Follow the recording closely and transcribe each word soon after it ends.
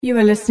You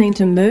are listening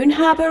to Moon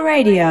Harbour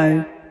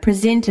Radio,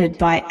 presented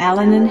by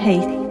Alan and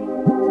Heath.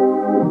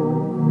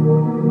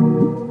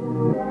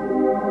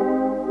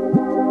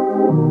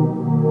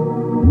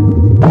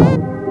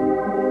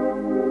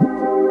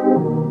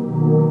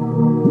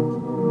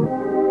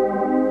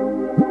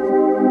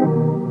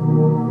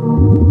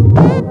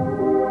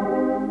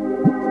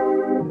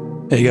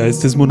 Hey guys,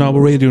 this is Moon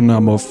Harbour Radio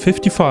number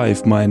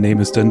 55. My name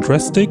is Dan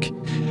Drastic,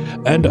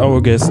 and our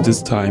guest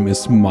this time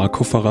is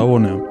Marco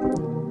Faraone.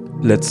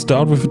 Let's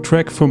start with a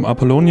track from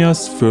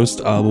Apollonia's first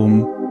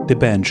album, The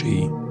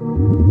Banshee.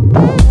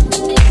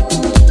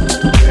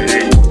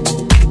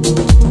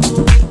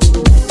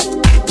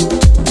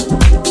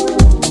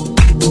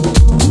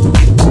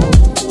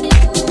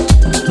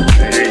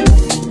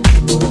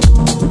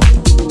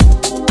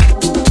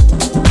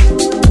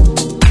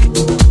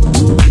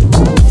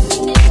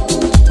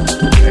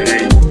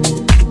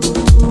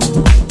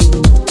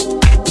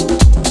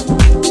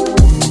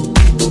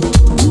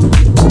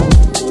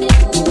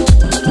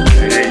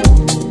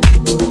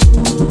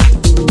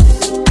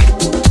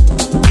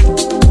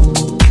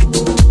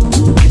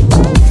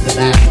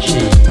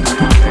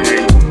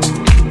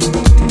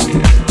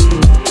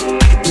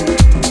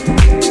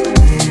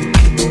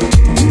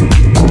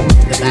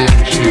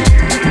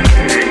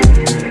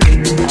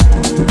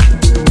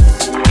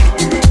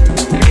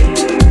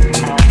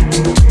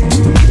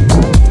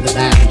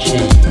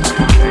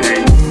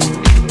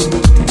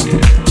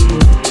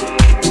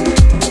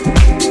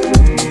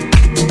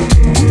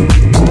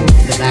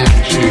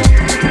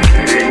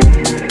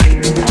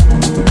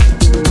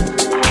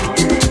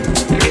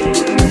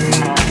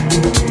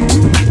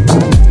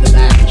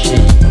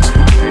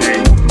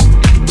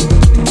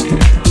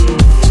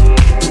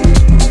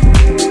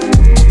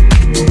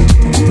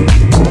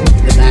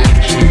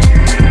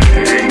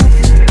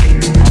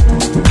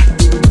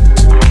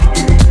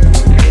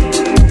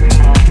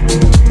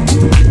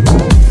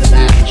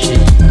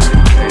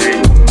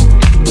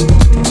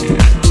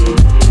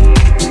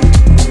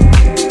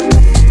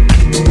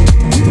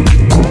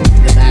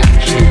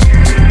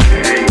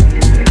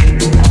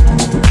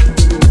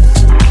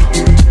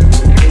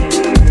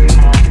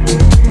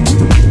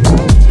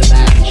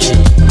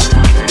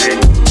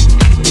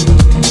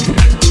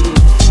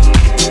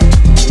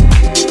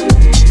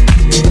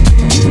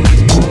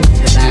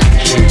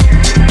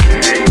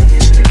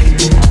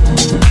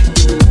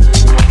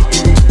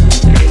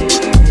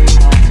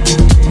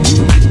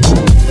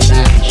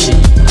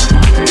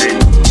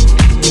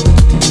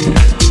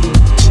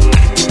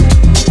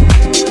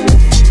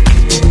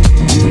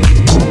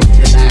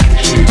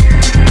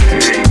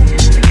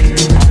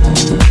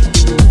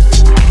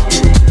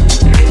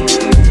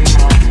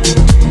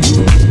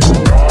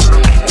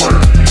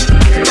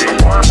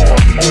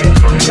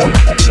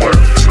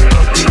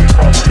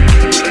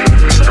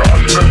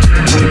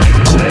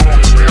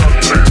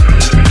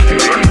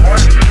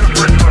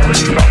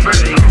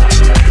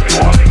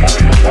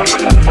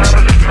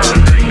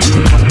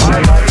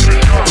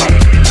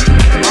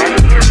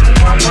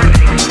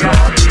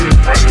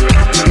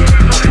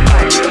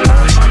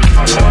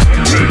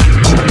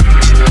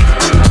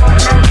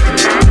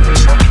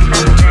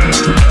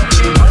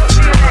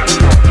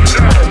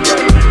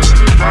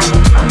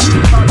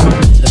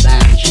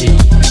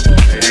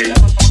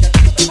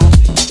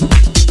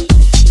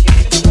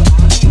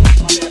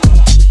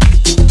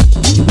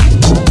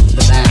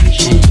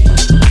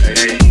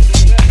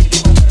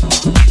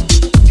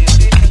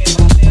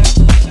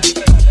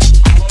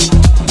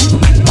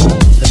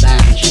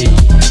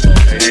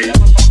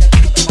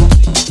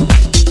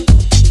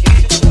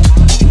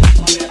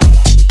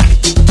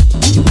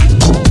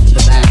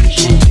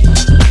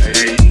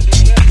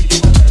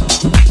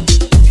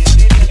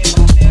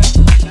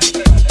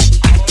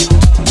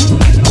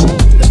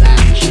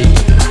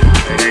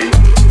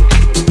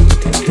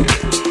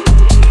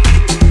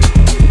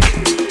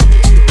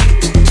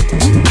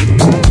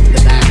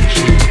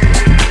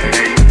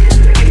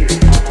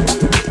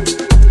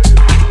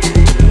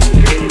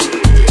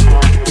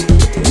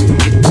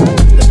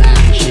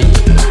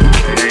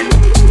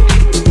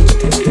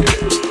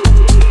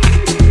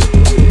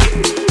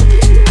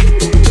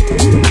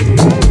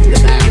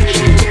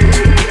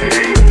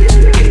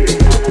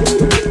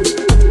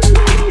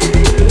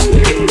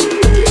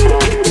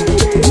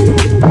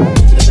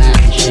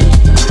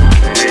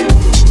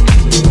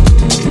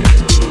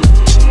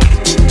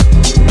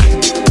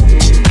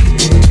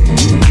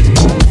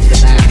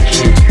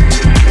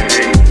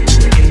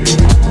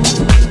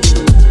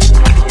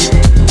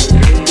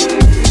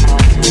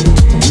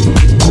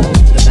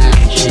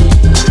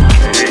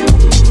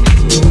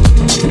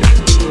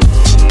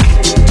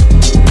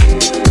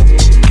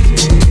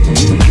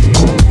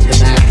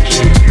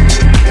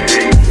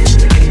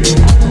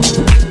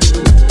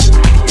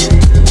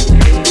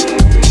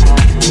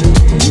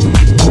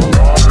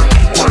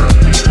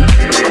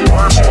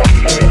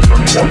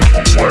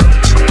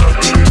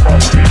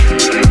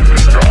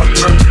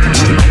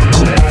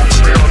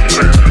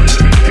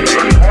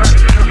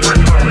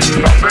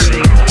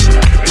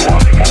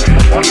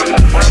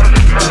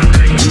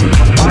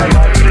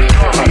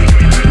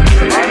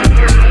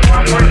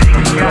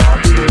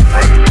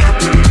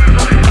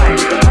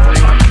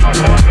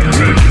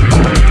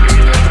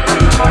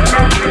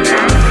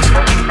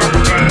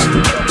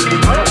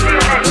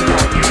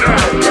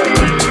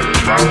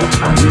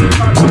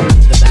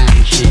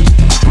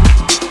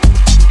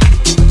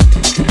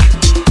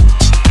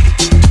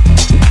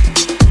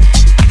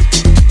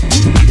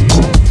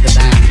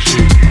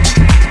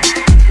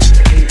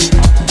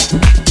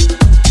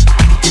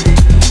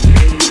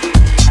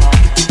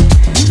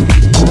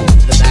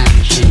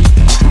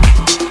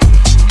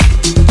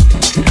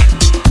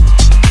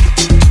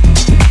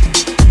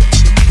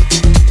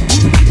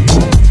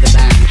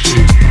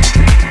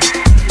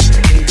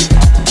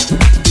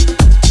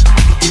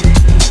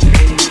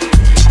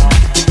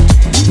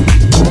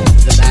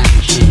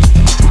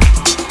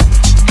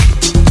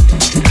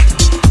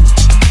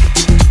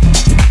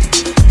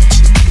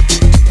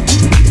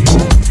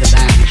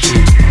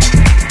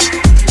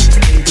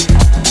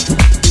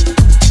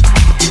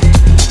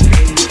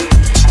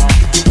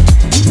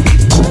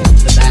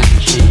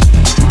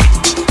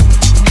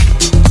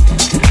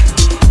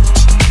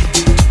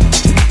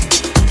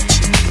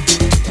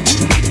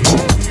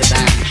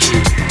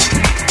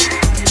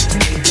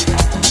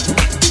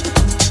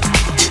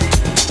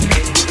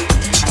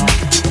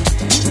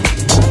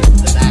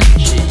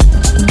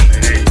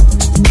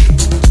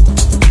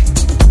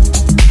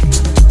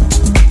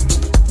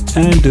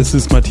 And this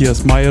is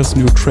Matthias Meyer's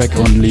new track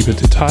on Liebe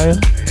Detail,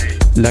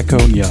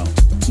 Laconia.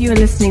 You are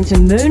listening to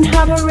Moon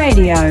Harbour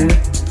Radio,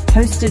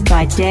 hosted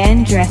by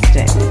Dan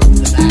Drastic.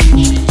 We'll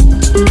be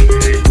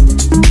right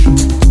back.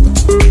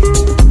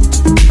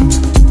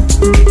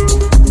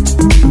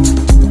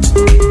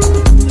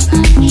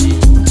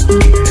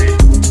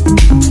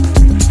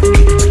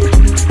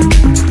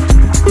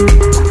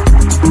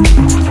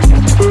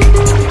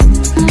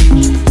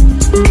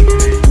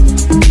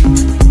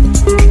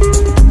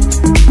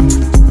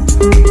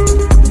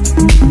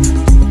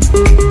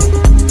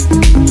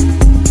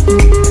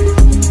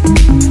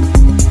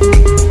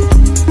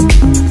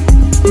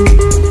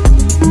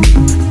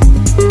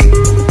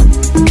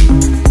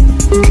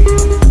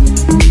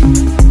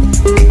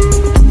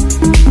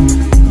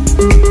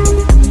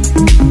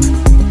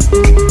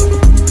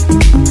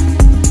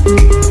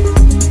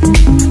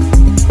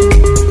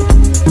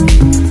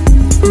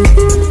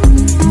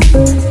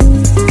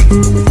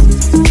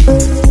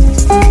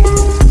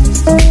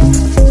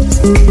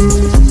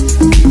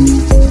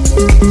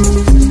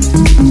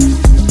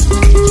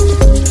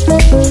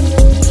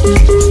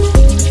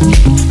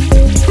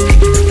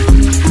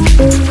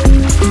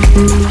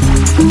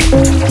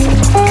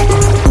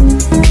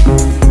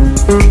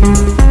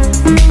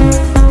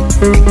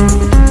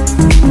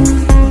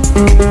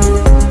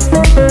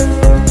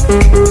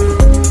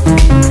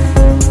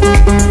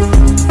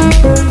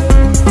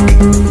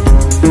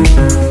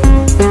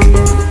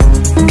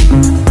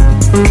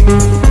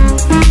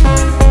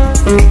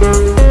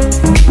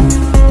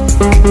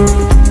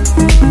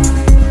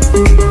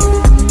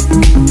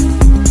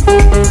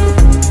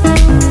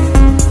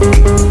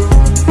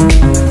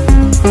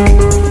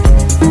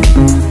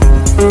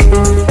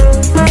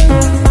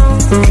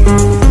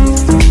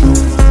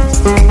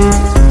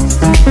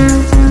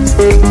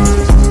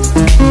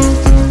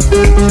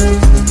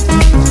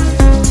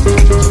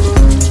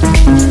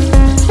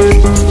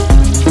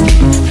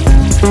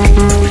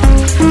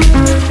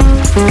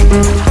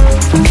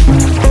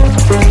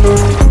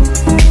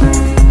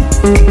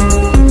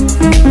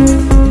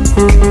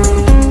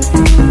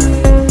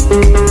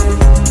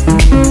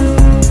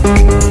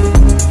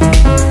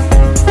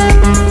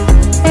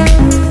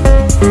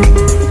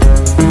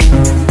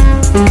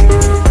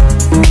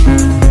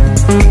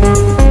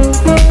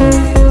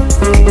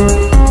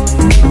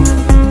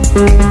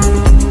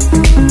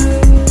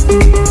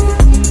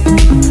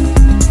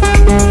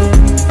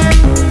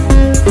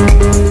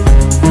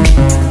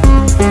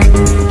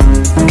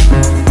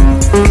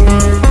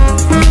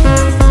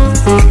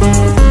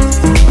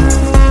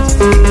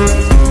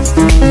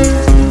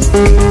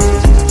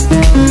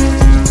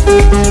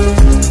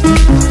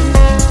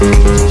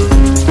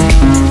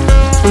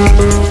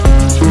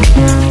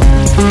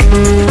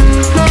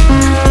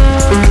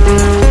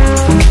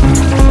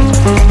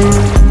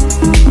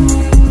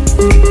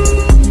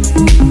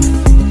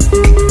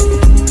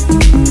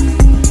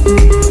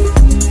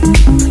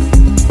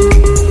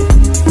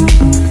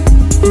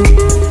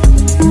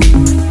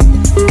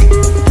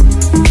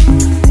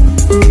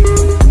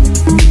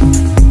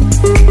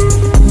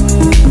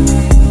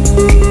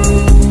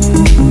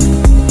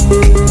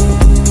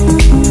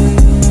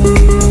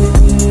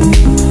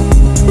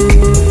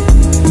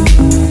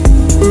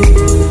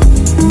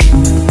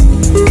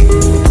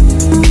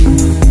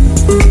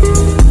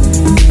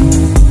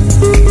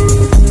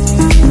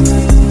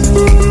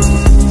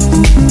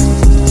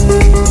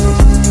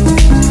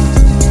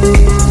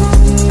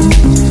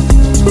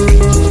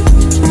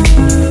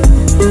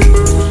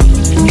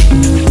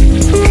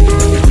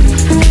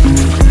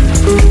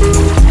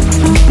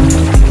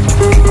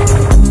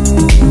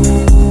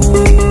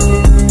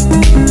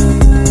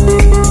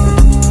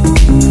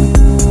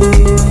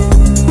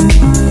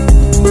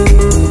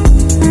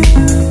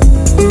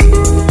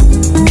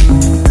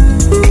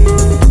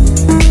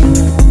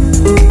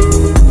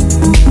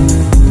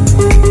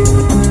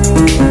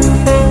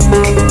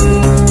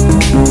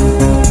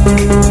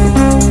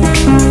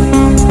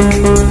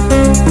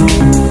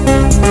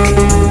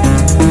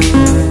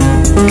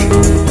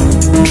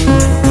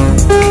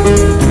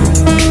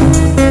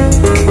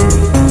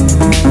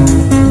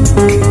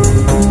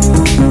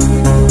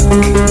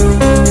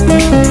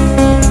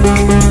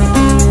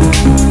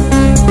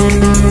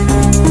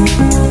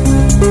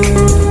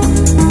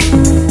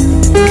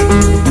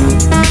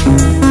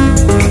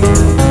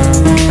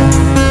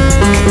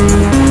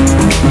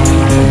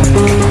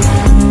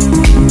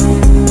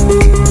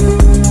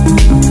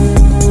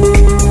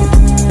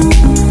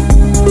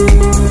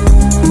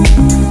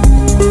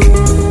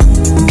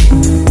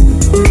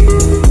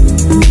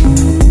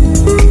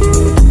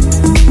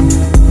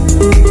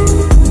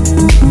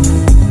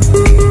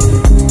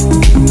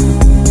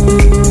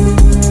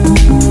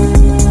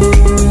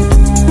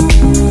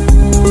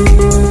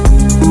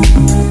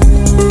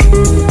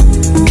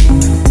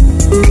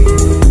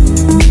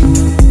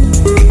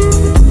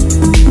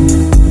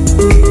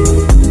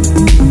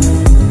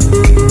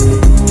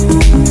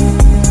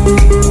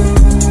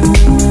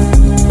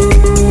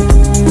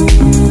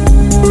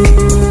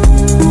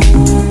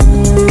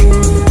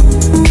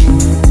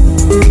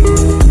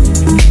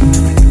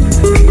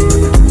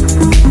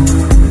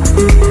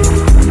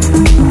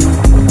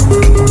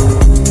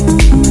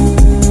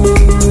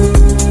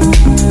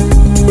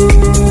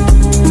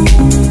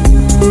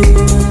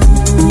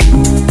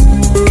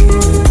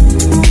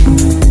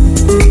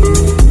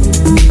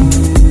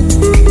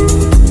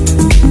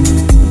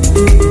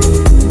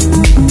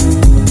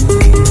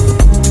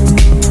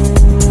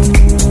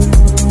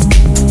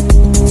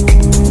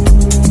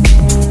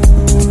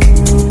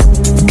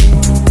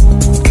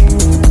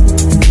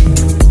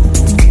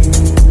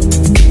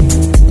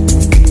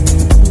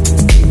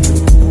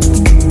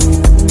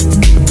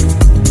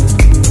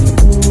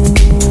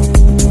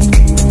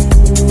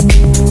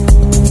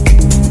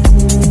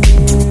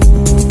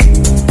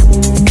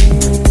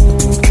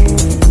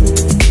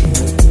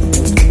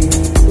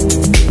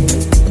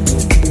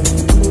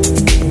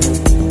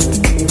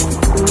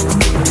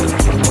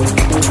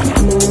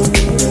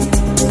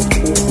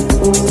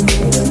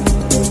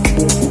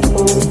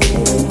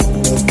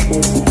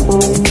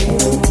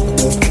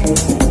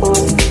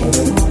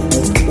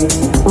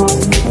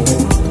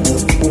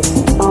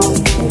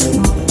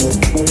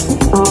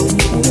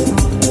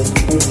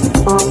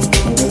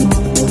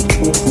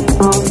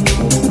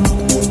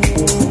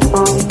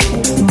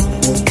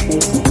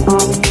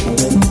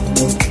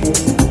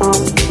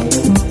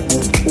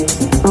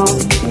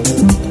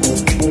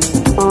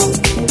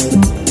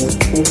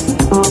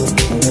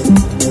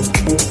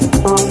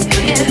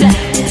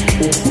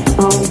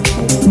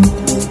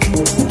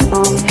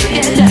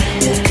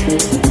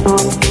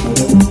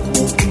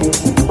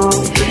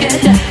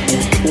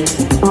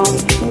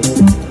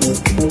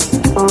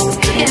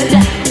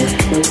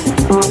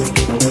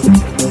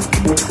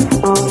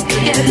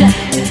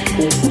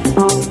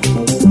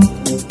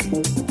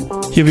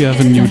 Here we have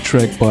a new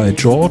track by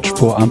George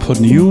for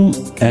Ampod New,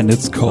 and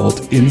it's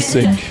called In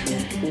Sync.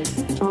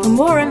 For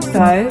more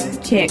info,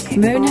 check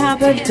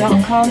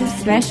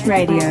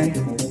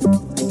moonharbour.com/radio.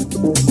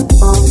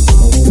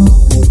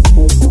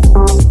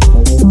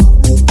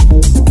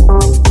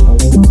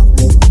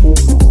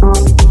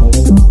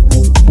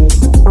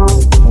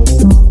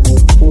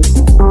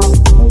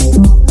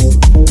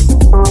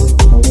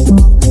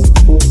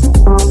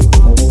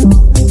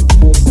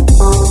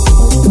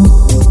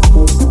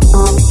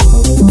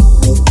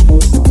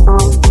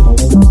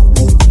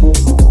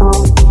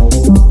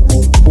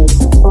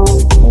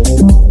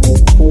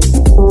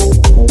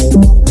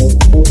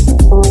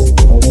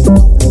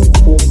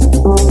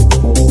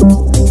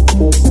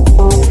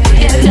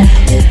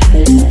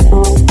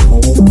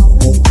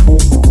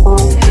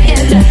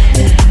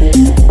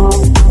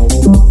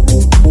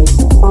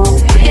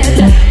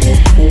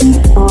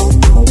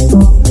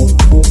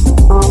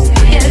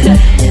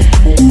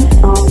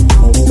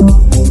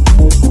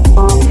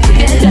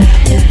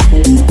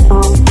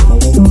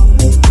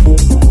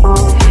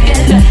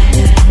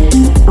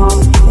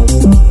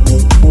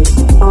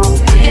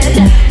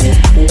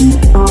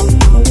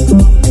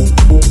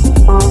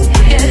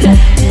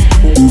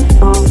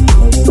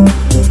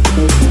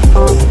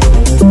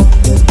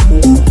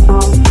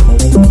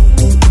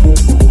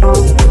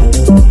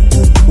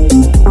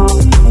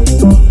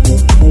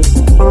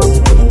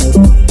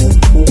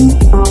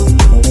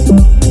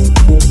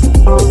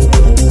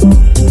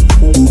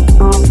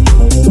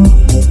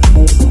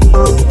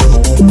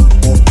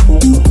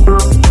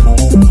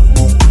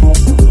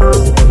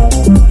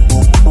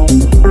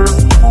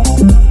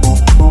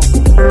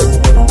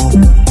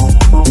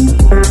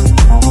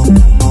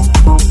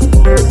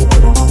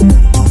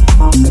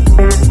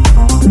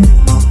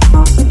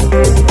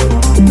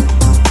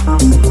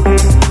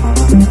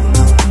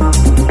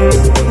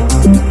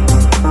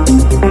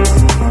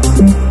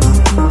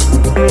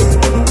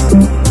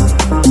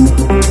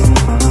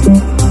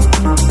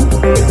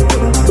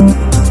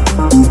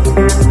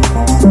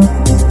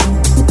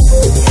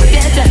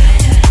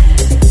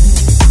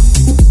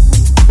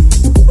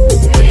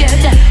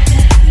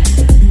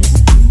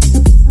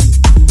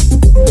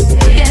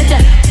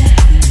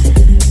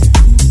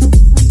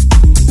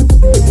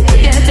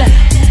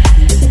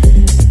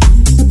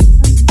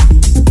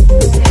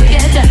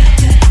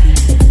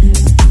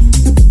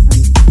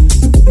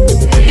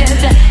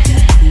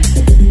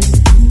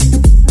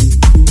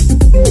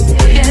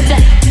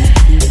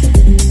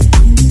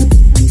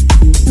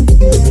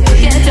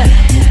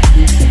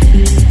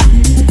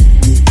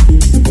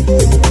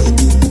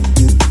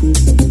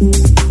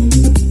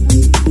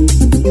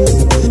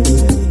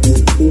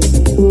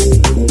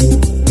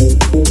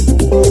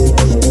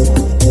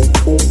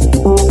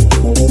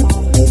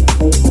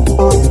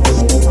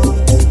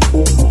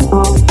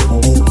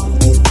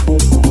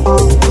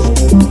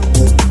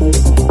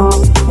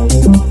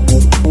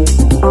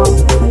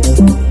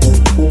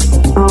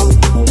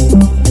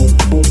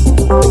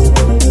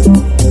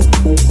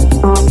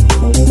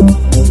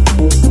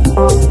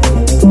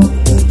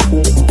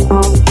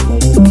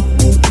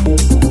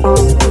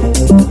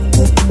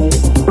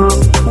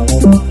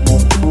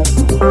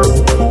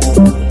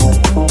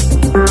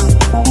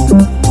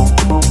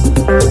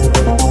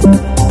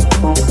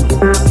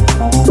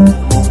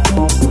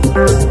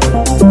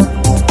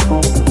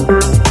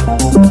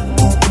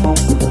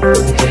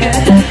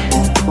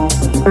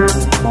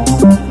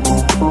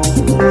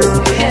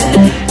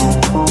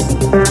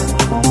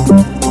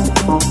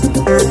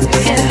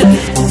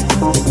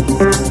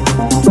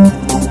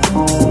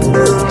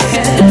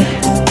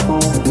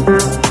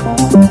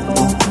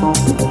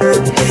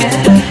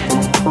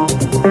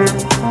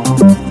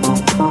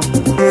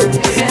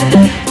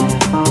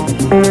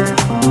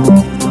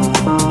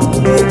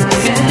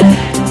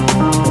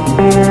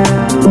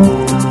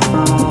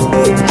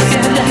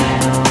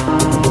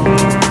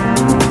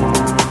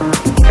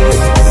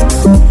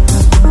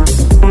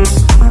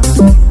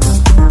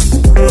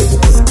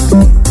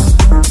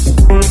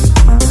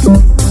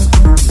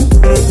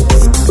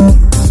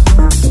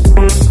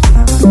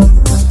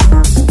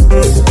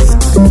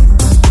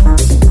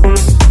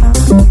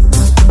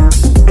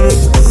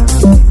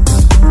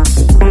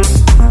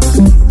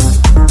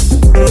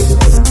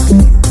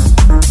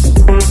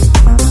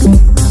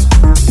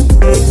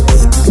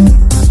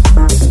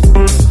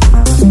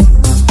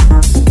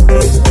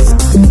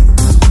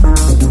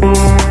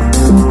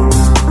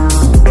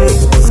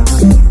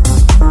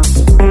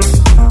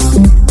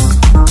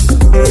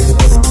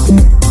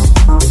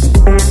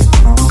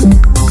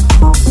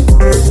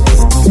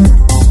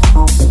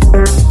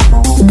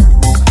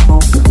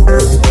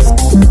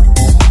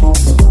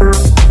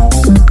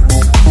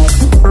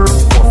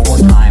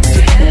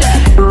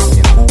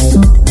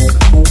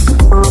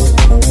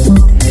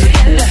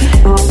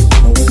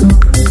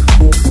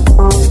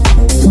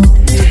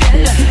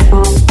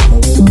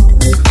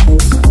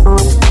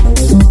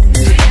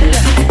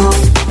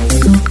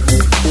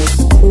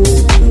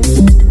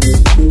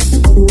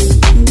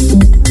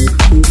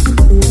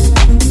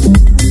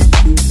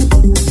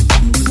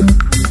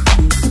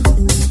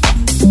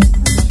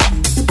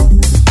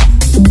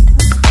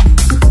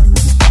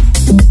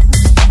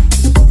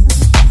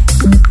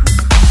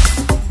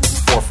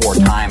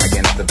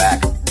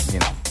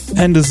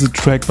 And this is a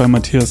track by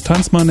Matthias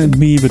Tanzmann and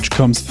me, which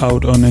comes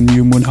out on a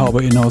new Moon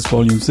Harbour In-House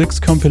Volume 6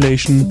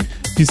 compilation,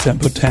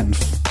 December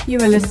 10th. You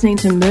are listening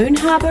to Moon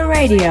Harbour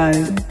Radio,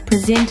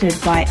 presented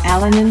by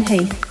Alan and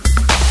Heath.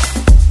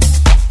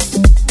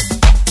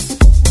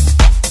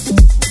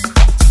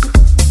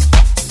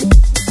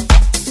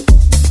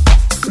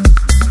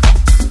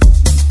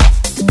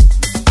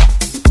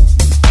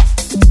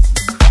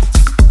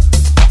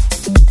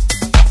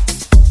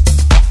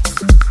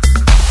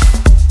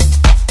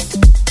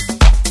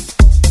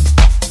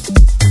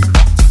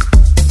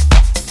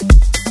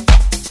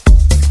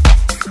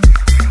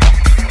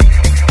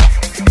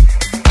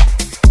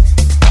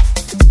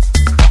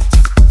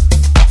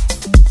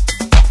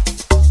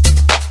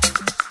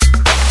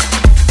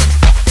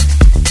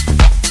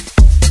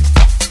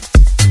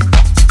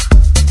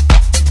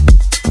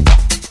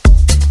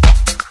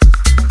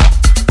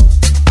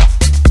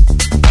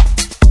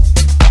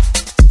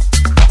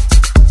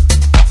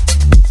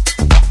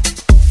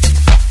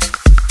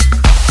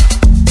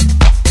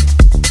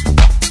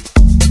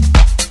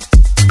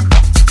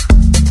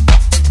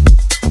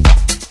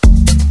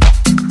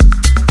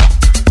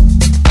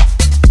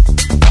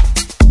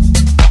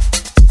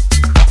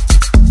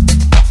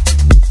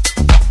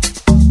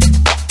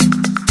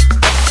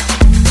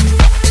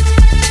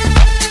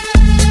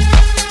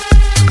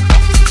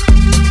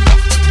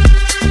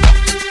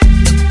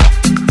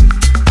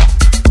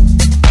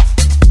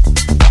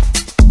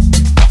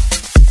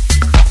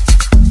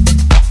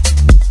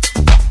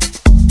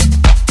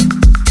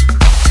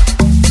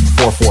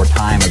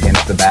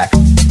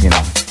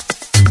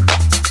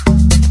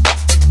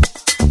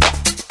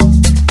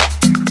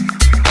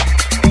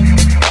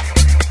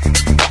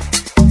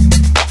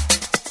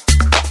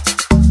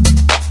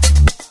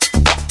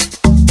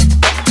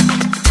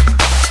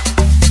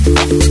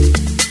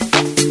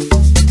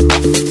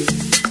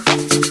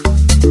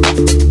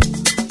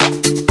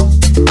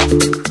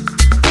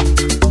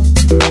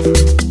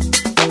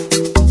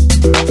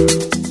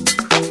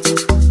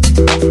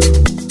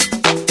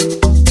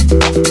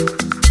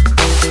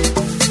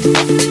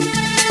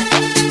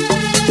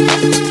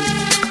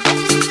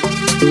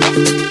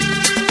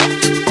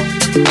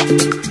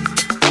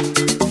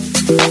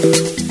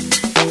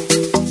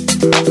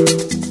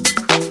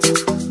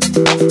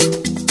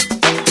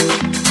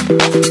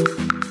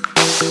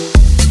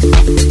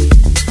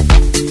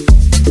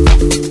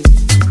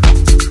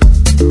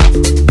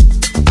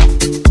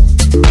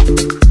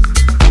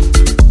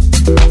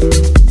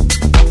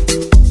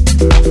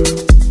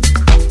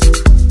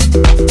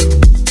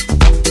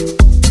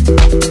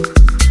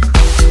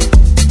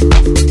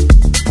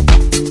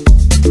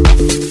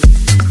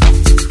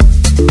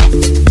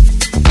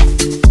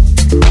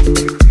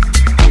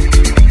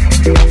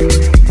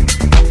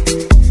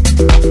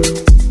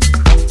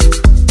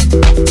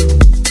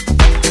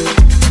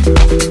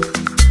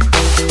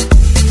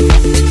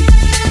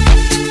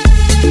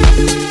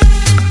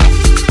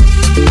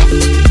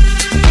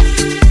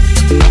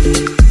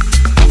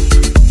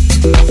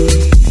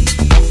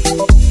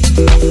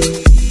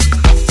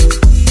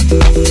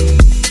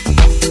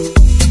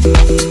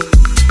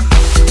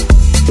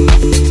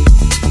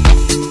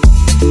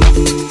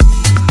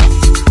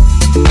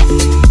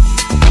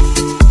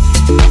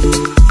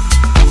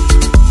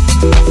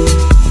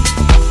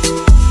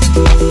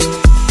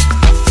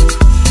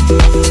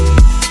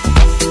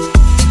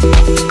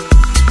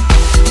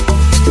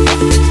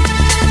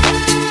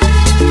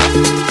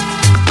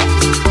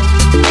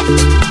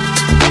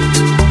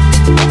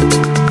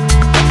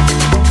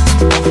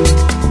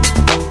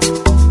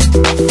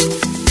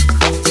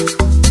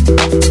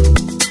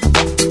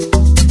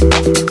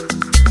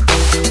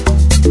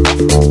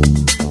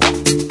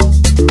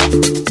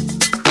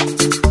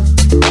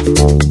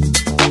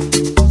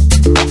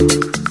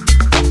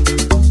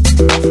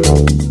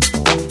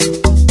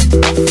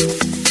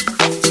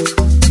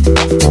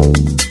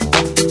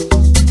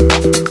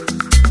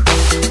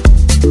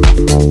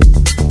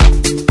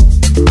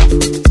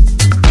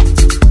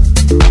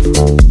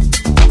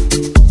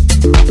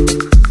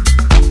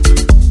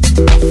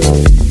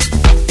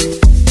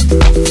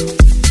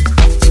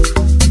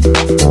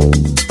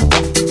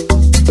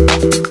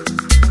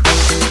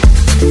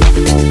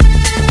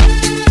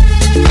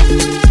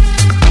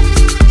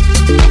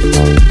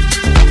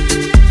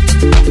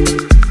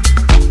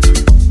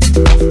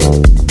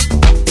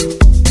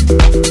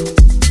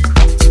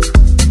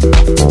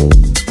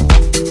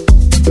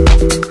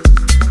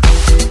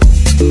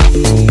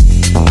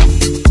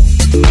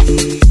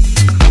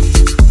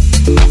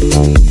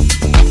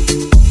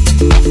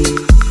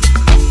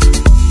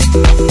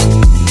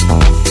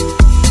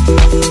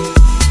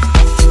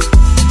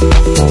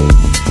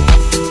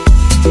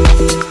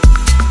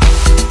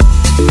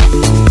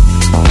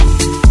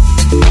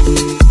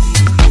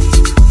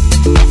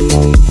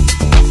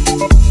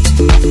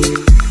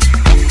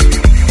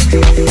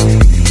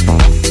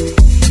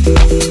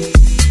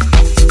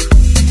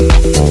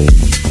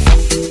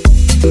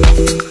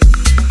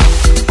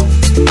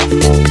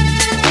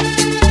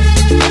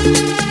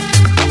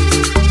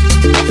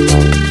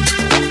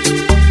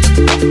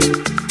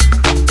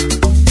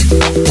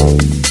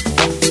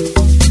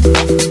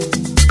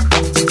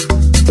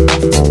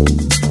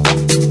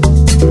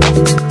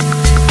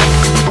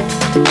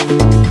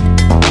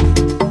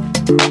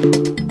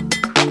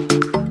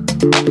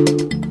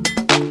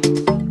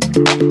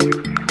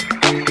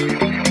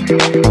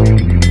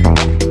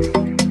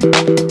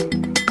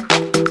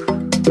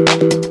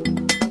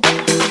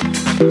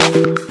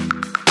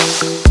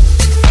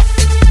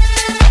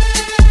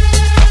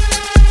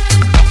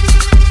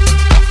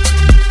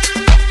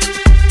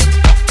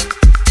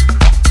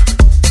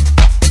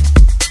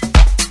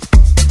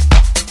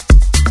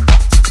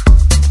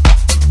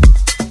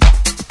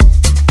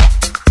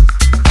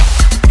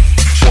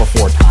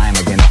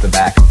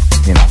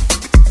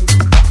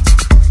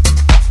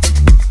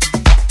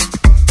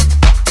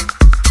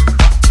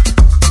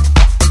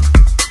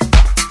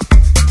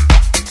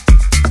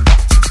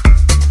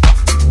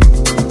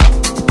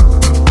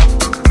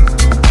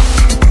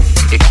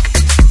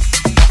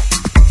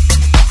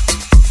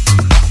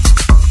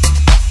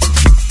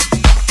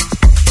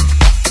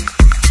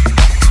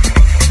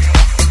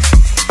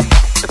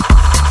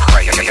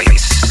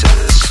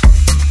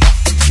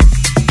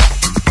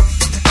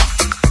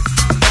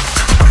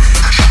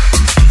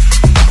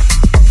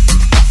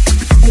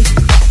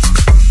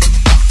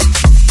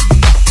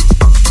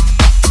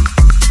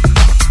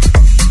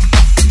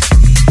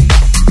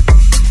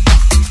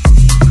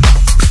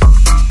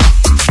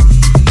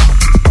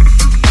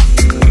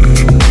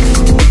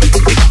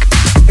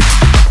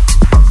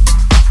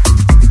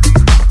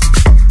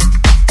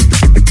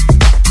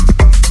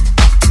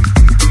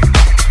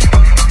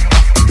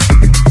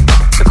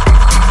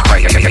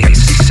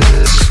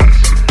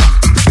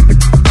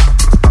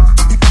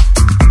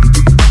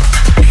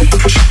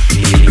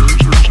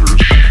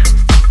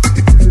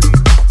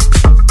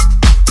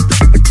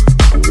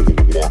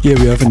 Here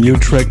we have a new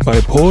track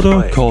by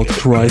Porter called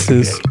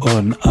Crisis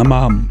on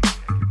Amam.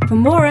 For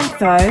more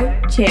info,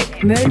 check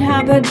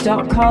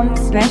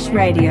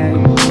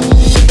moonharbour.com/radio.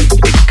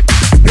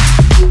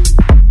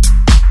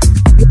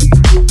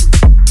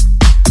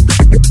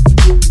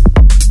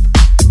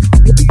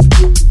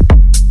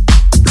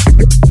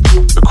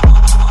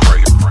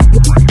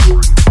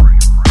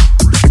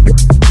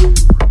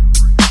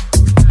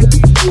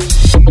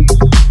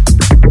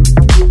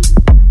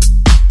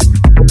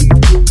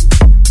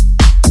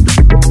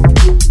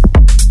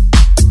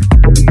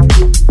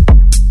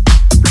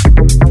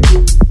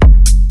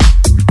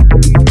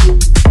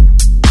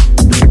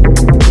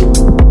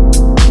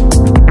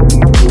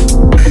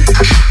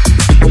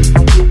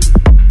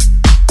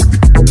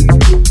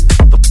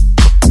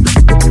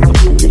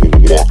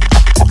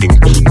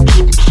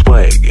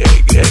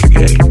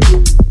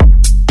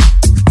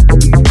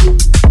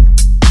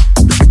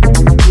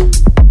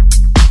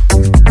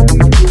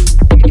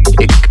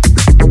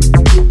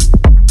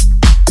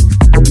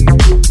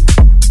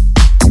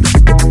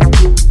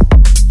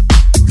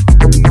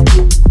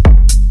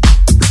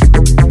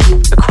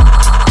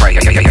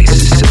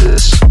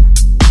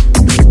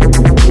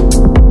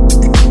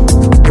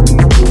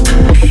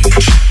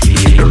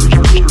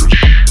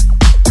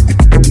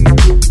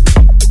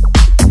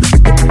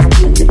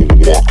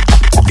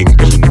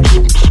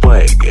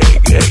 Swag.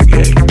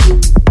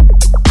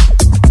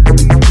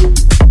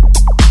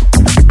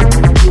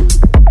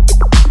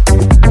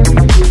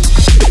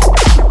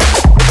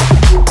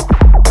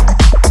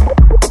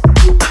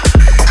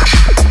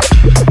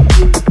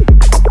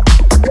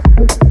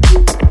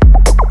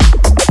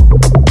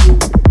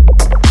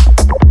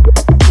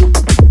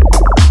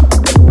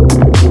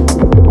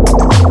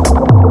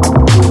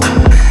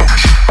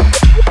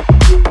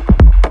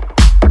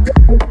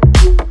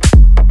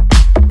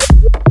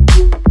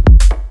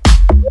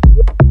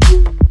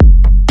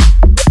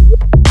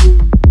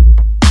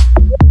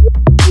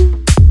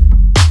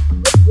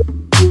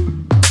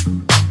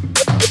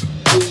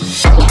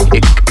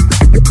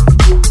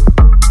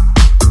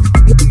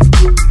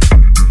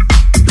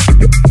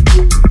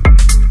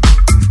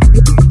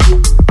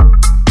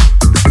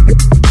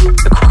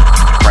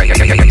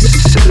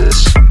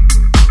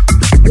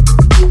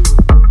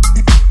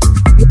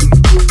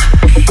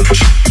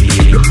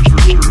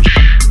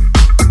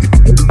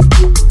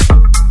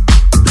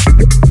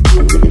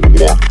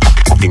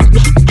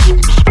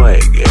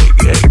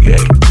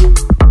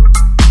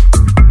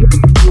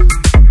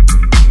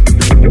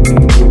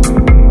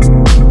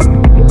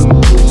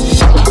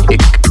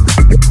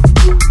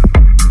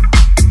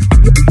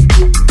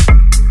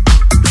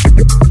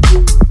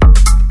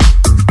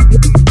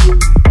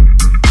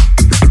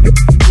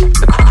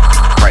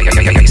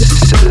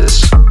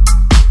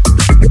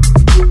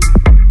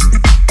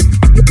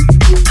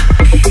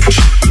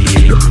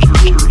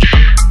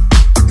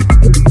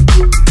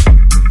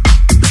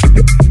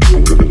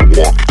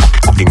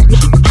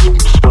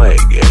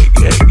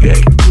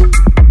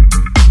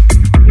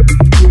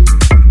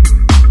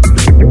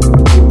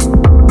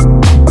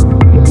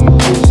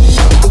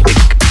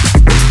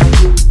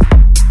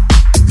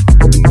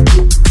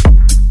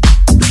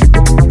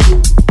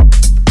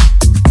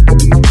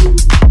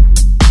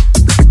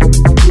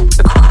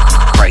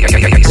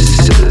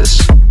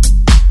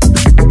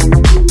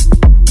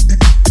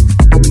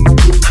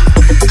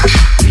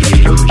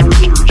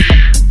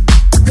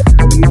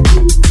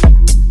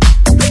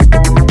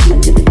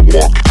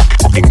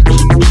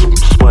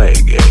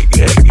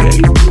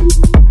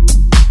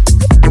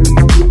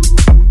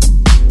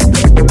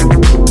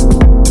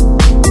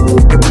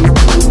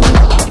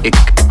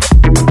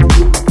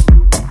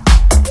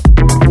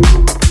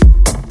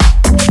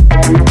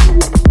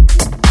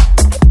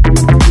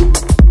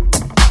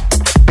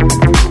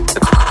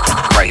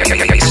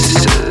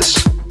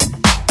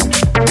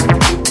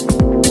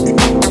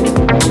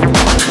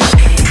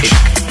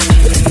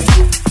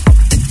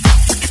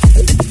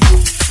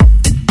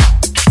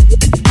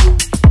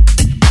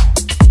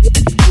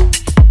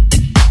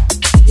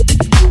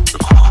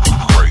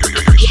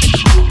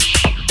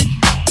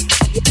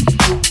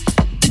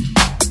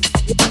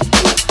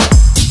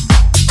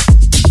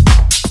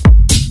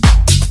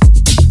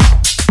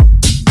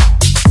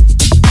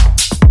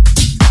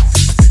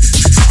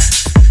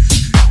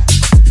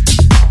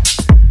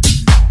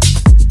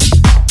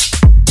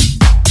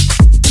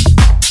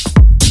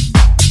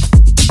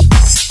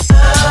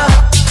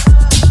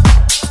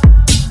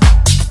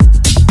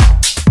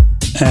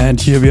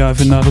 And here we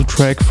have another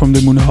track from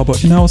the Moon Harbour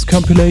In-House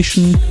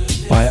compilation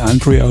by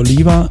Andrea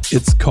Oliva.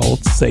 It's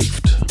called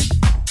Saved.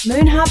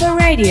 Moon Harbour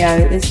Radio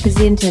is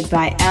presented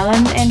by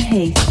Alan and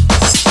Heath.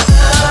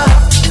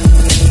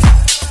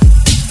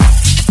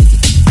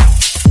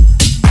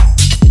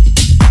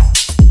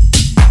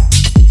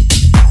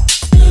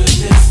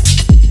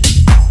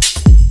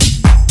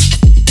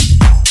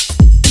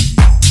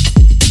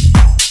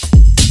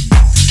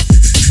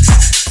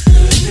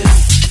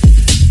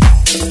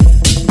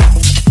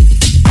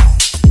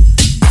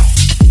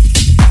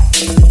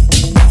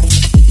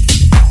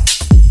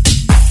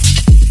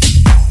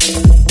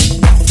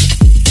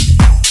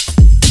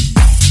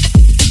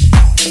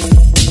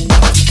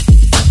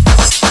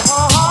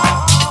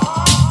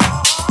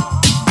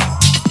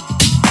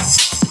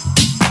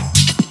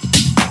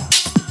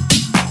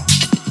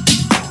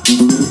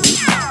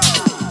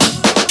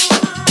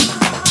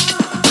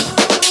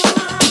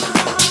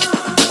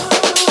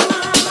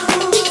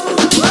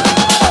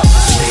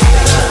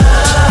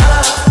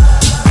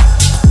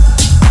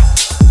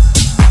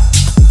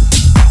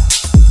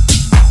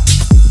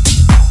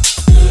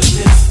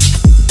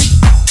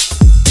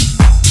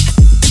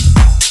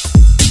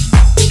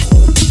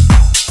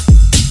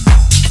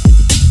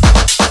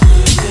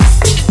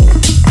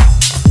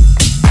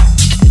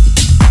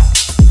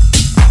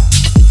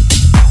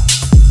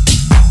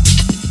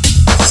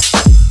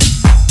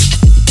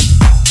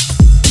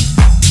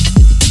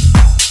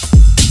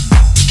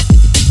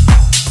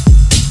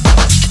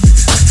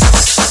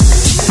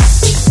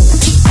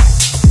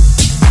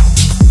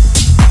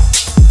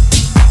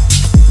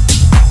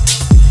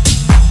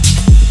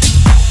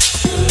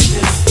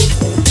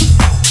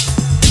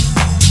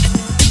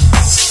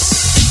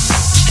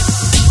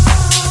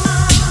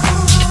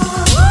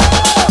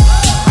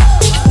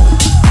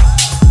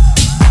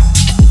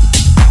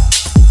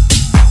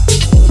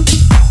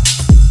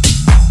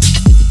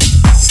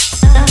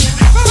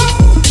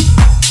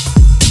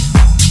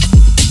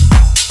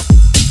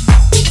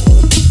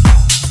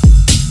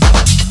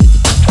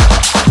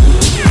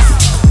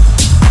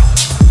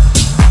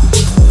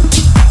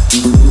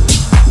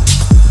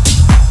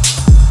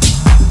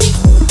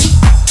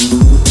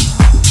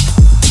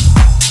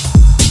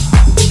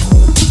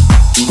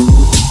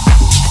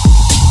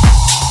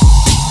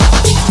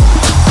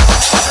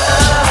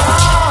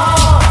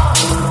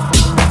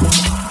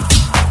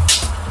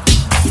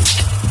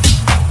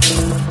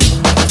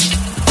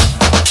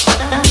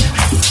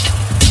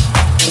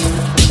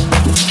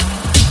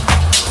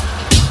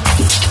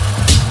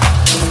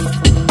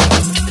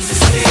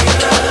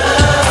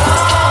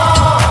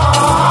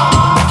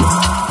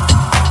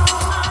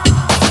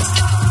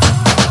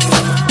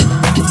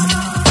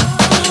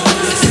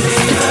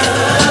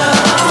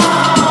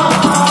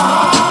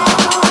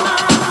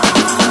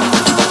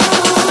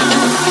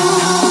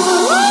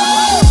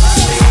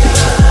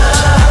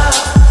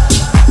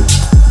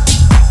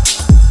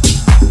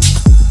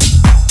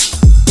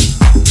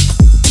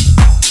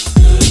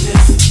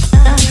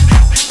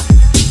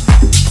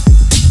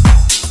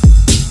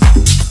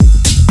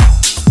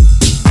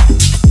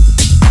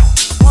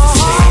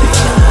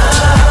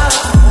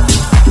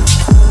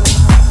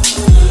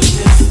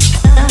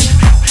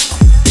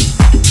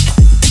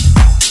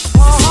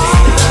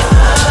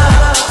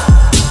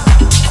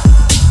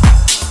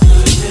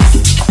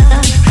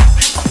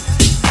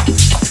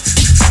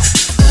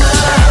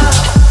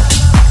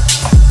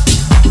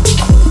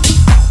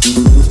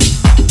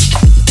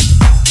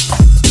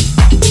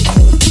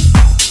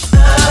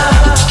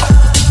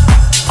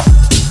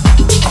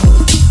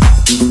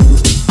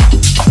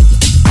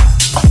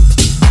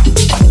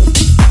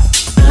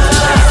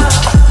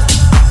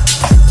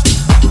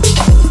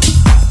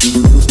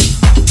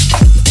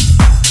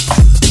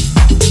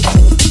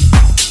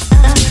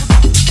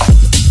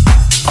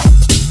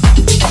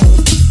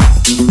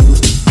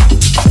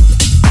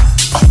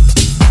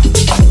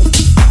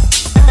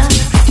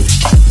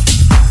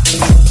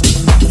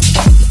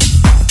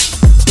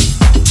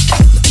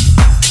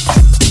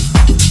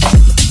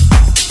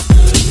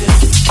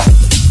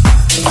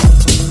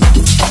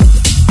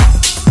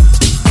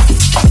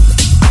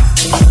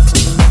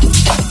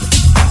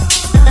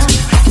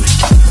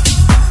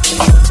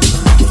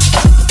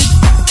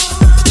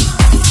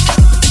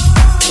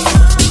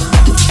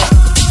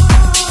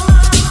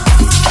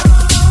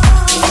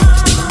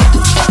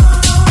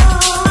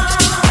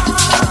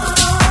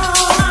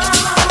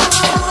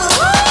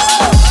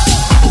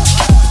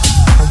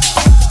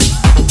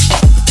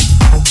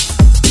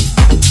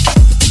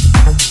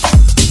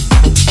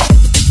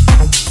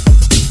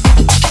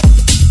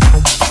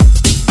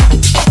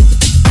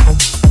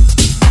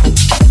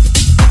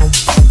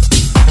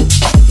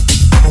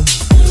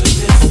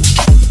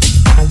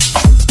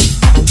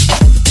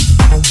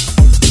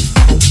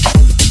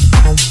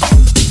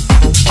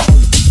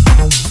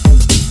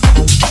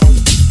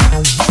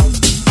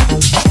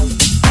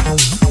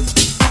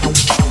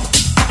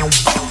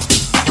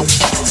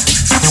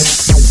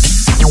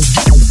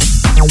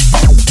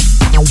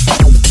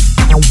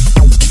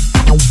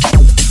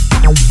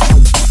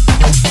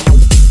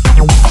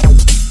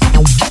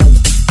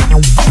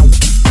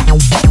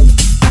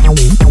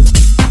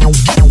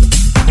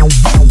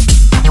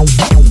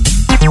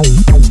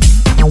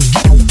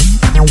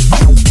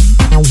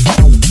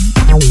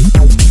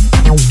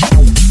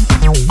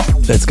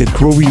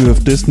 groovy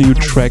with this new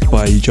track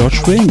by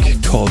Josh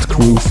Wink called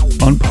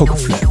Groove on Poker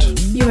Flat.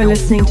 You are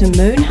listening to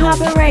Moon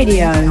Harbour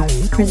Radio,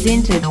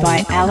 presented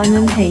by Alan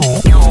and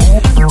Heath.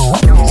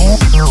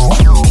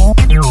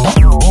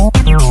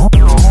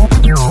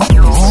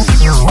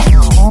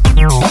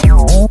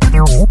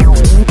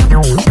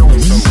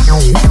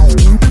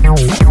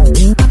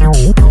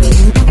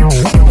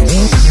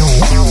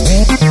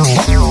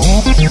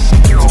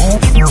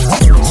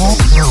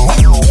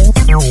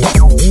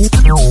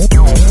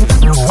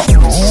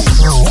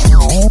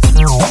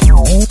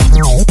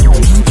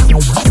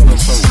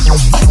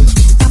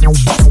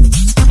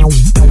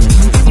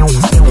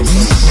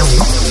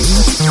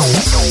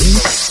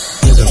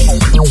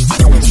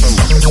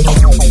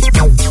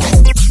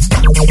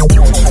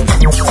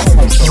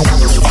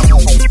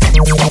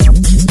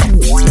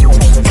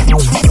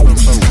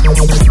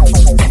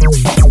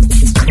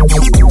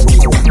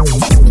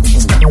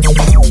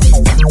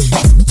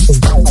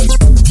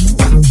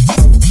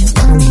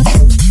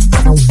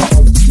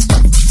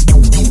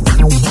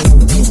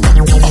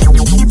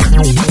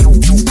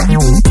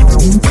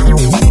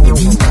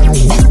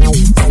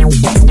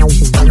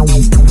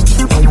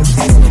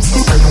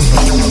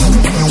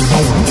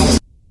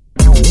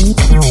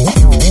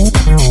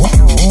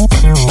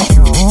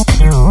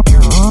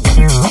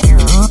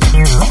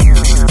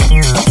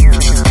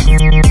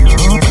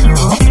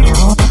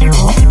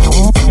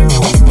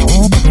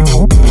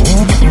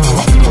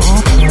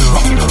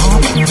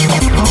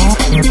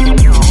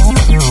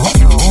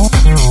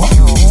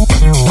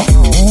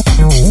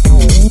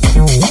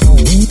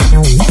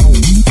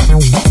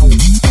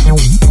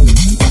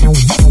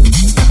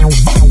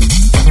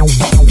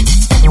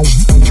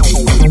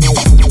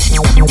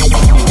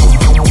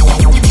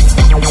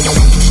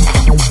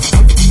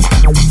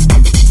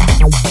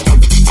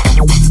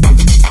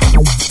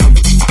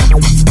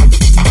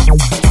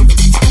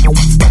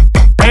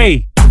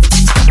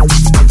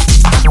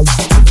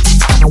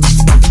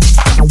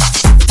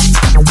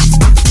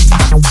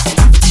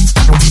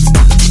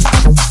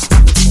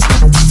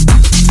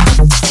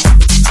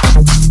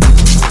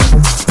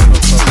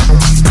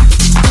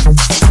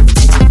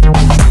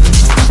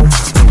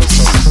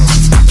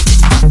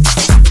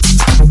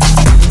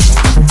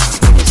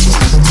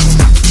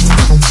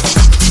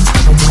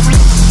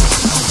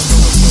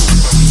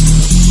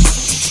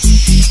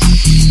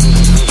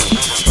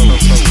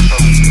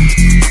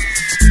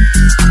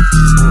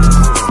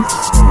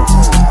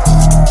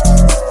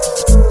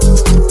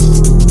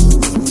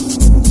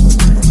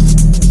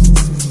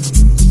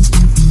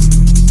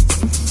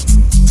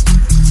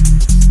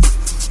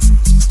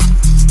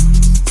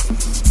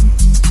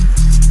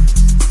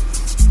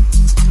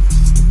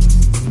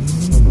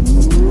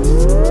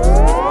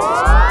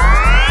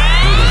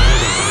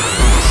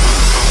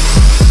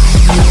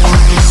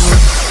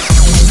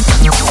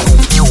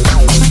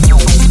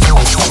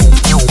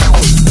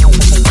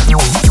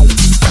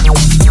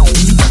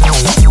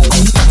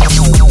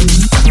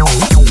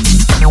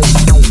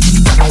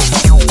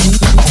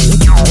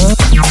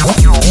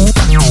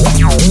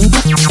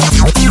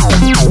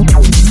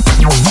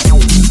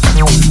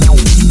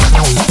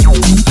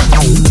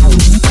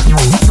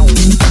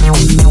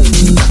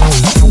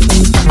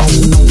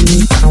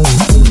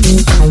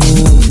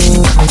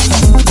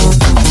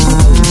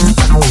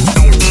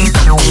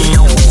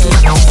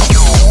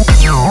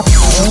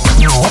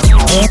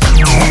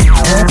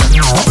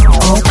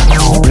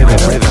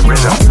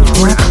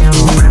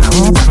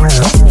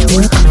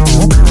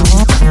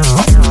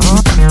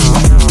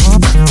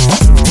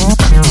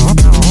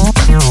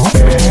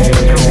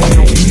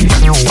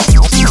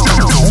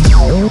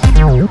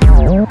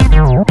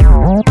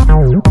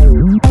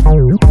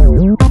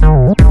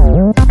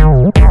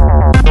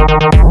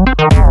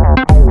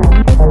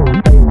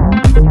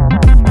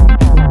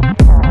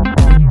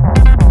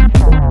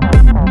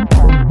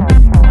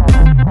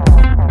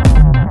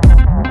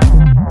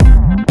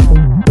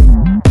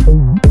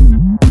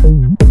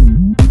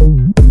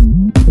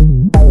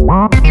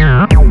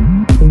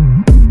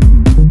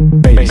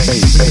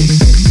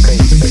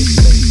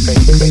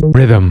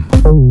 Rhythm.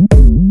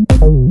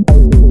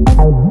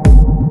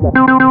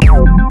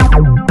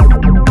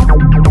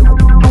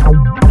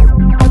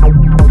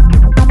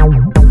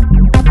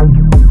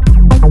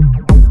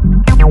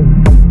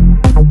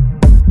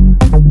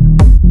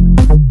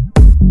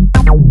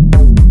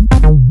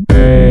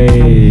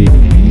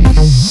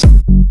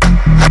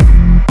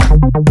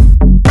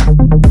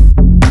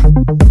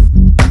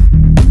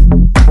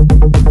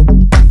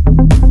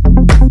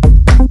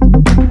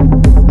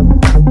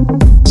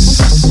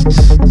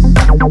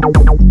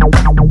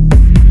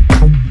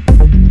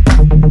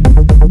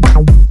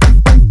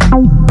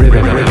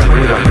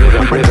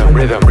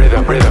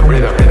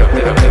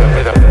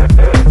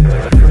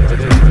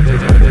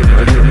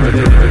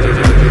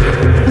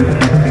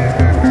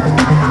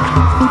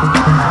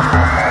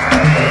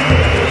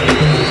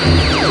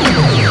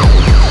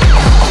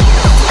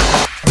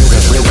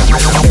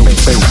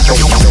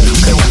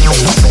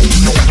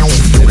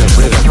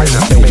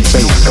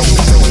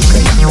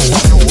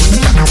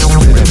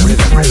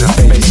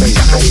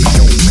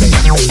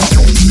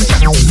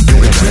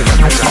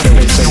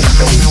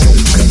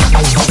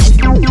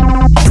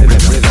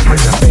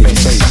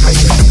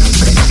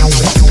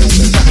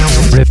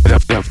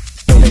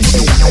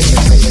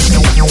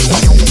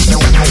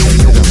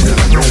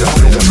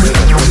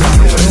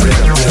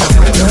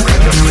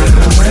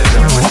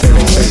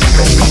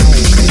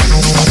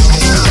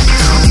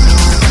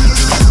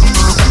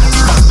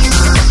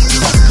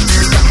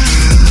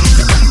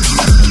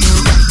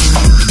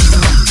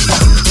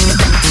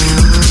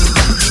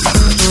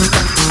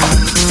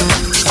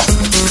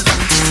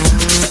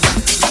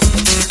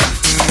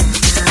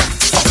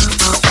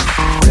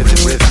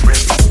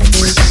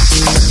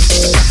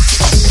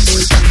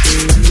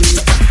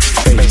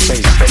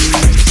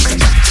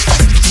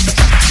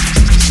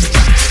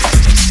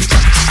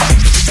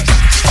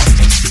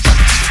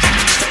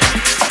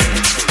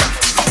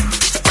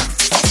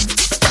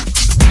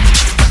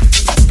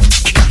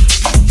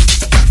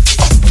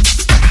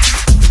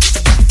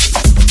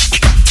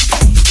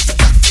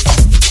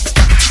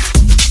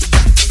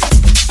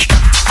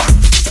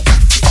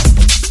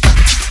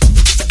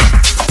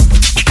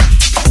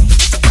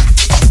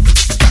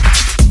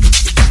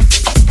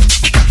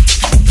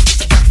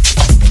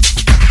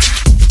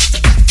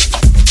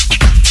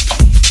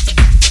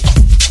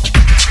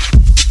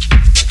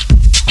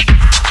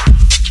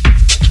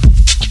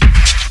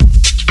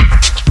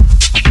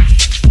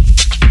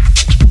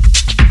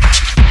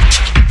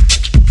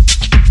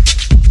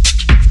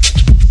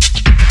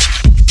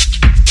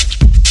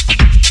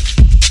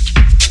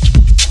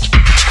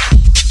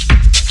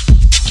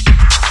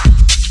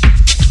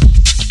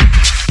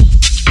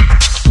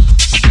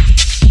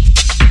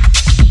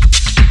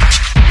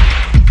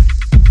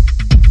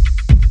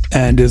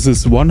 And this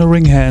is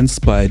Wandering Hands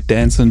by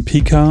Dance and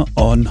Pika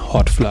on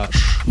Hot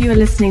Flush. You are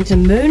listening to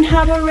Moon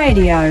Harbour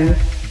Radio,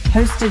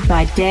 hosted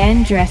by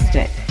Dan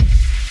Drastic.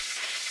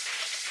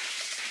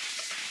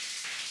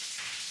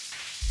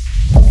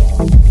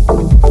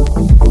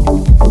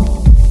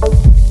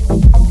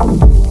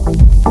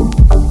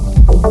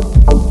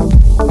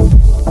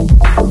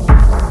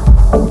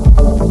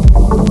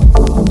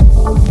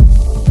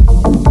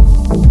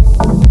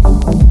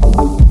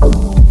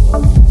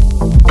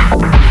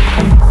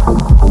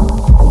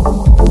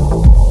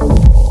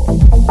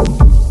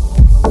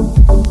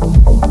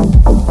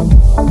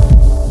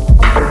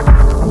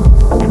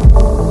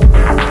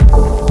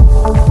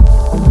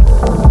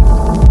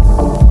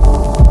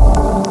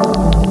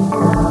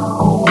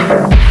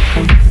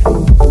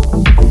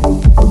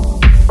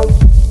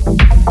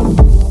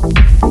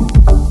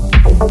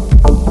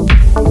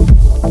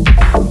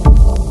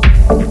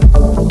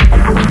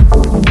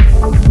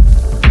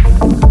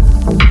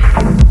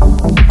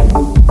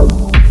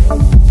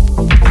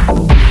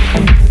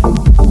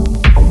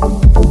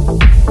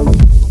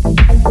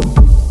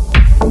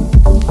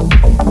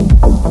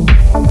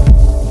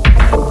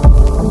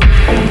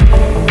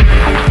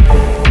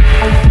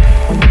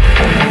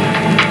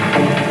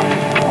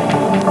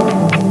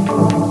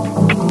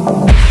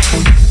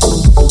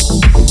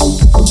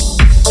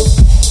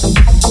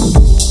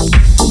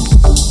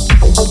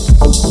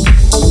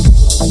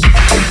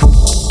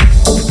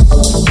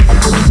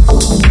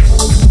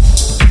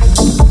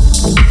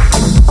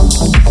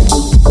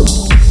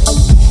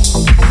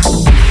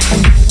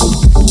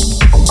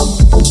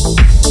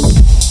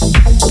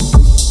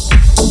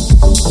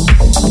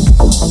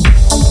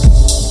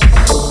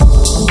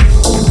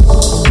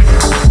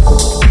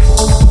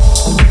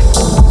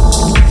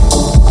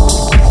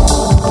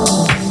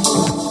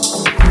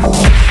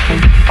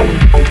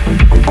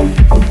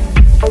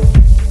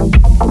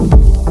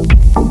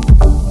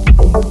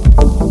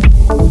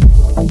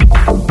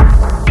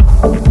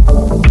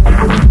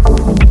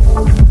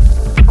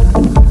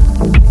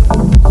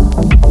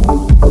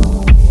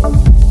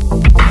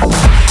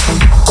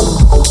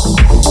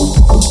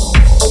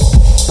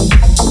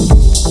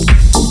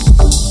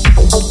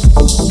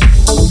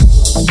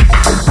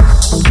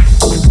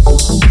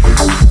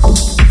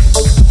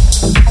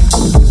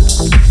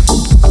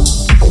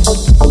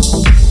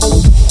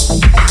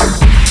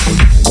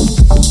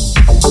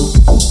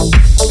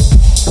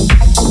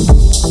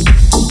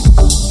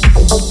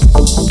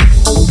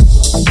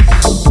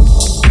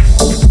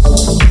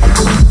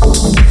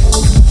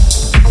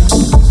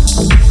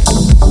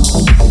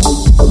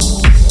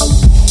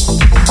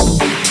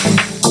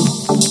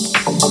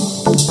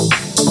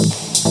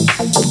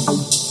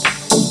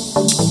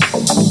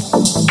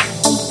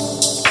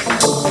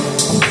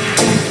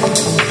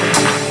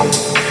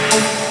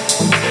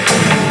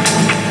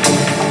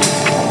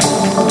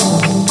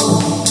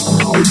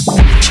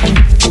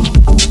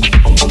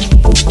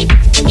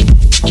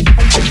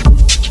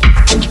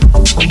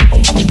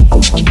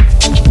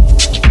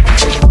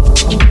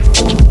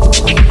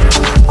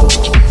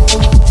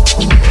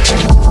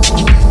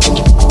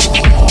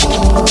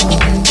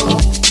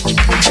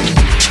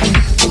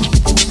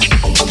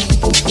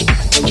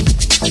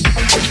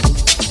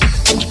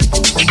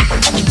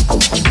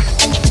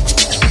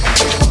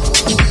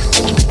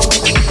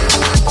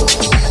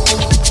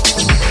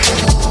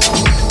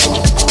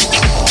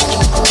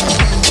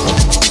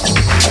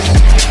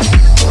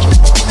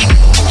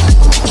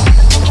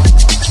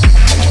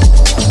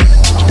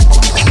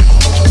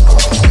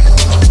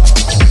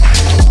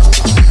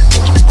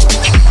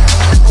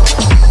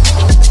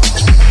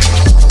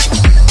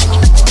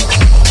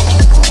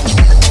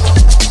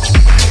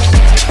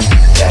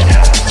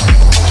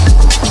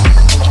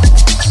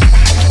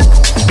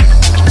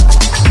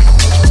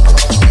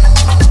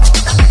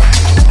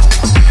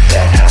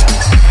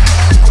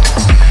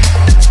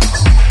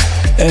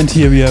 And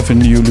here we have a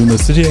new Lunar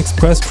City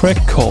Express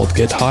track called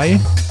Get High.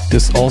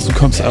 This also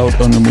comes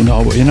out on the Moon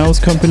Harbour In-House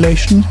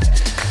compilation.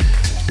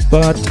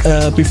 But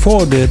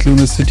before that,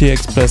 Lunar City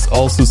Express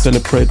also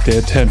celebrate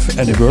their 10th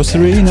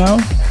anniversary now.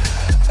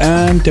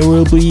 And there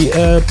will be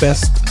a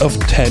best of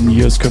 10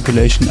 years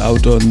compilation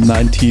out on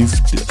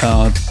 19th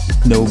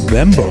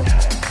November.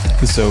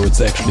 So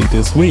it's actually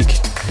this week.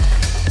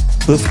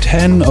 With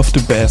 10 of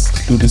the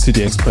best Lunar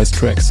City Express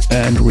tracks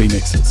and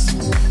remixes.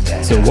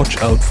 So watch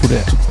out for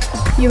that.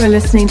 You are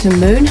listening to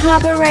Moon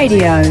Harbour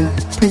Radio,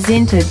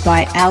 presented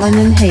by Alan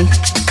and Heath.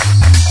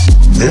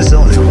 There's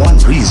only one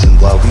reason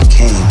why we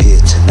came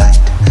here tonight,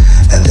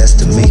 and that's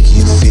to make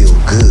you feel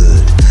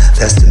good.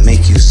 That's to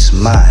make you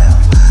smile.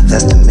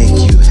 That's to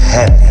make you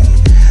happy.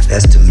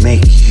 That's to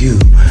make you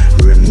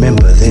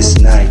remember this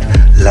night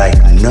like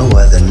no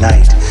other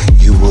night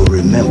you will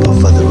remember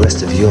for the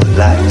rest of your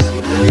life.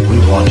 We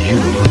want you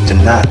to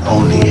not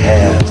only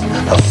have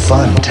a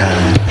fun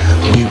time,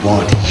 we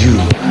want you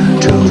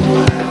to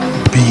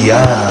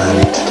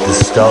beyond the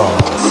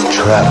stars,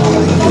 travel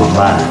in your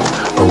mind,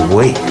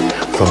 away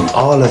from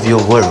all of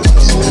your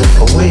worries,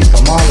 away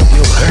from all of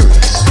your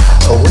hurts,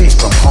 away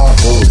from all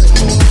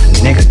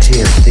those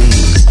negative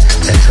things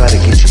and try to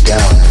get you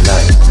down in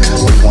life.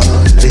 We want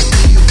to lift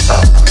you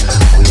up.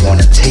 We want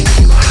to take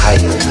you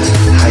higher,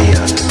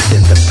 higher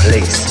than the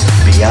place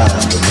beyond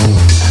the moon,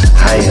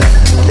 higher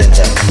than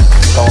that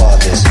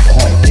farthest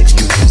point that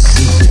you can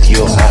see with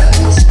your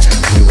eyes.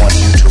 We want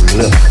you to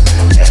look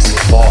as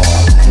far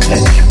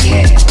as you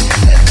can,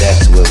 and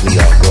that's where we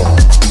are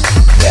going,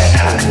 that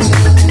high.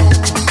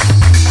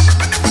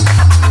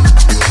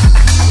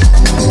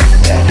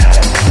 That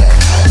high.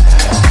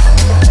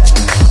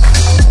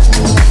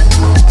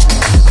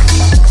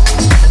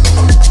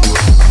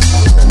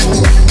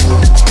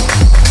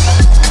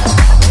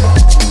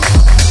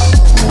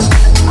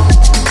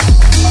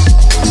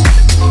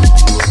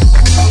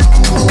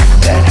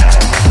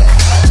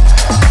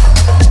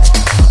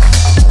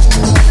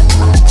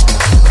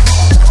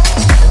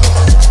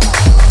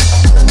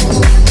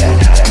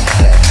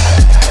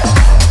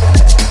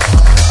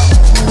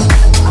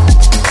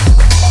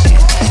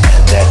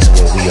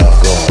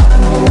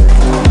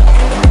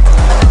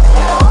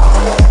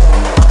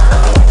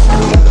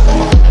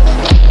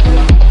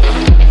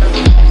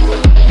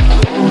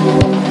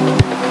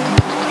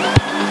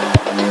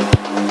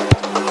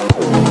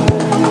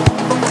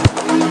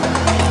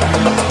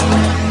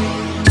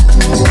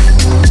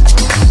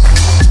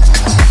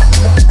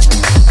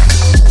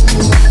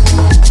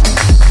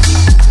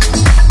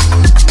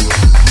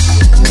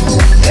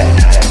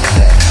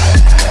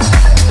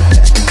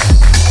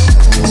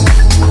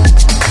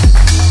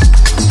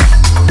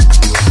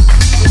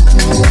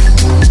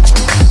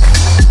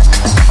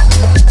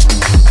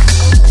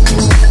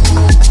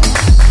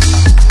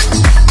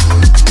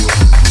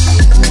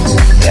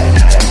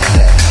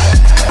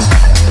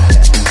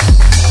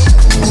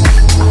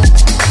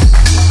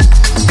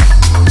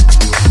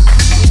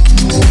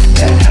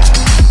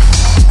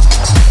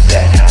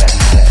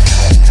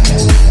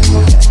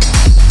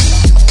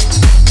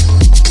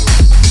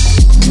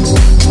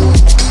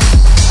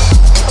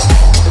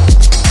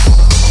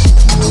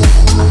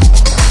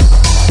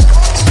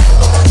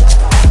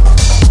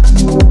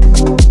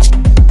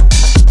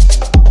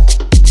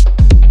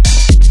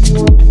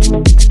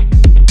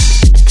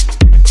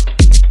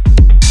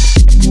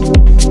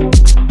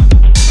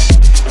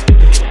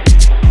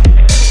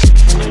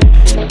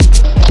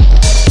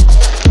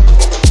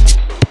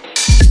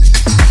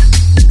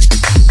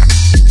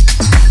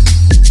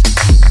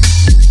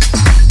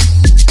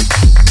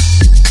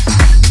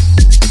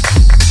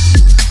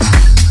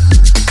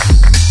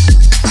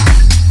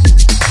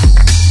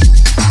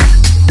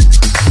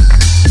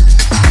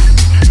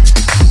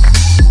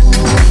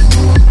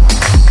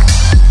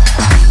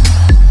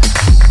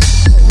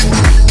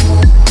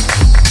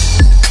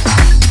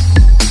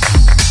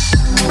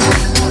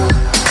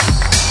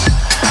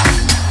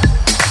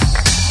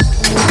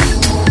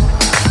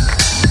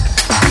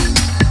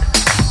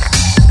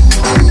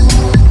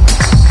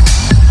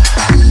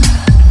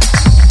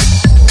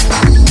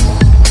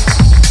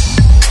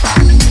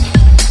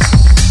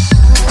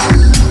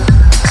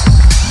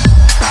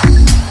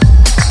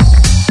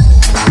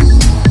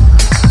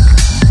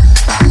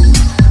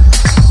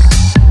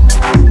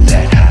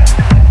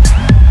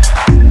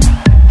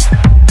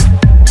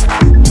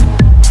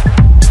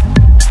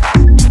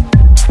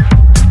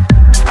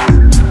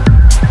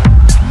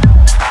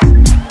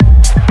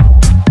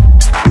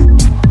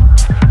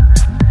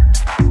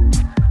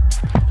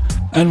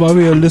 And while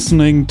we are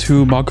listening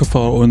to Marco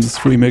Faraone's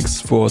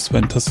remix for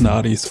Sven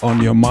Tasnadi's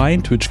On Your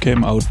Mind, which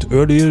came out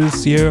earlier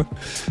this year,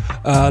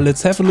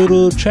 let's have a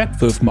little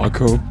chat with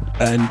Marco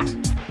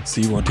and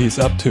see what he's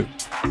up to.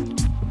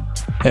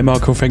 Hey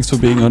Marco, thanks for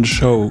being on the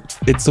show.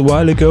 It's a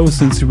while ago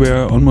since you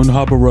were on Moon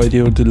Harbor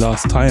Radio the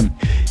last time.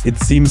 It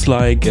seems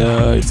like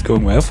it's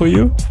going well for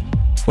you.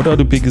 What are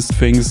the biggest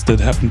things that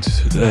happened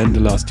in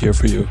the last year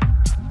for you?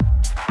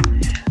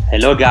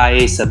 Hello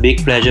guys, a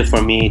big pleasure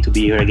for me to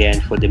be here again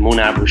for the Moon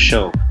Harbor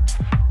show.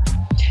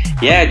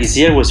 Yeah, this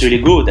year was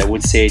really good. I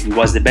would say it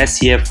was the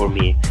best year for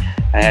me.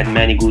 I had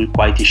many good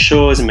quality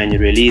shows, many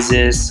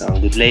releases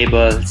on good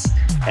labels,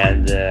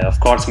 and of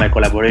course my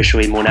collaboration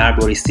with Moon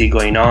Harbor is still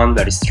going on,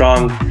 very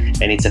strong,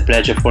 and it's a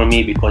pleasure for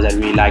me because I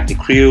really like the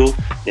crew,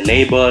 the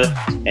label,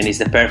 and it's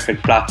the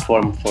perfect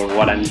platform for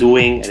what I'm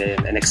doing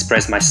and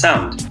express my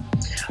sound.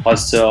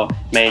 Also,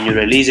 many new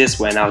releases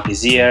went out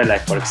this year,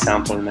 like for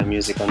example my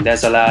music on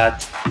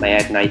Desolate, my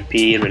Etna EP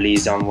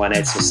released on One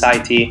Head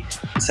Society.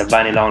 It's a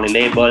vinyl-only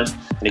label,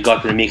 and it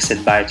got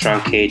remixed by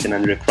Truncate and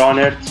Andre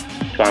Cronert,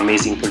 two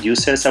amazing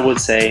producers I would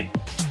say.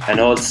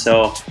 And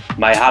also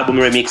my album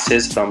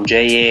remixes from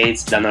J.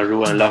 Aids, Dana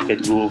Rue and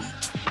Lockett Groove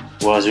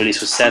was really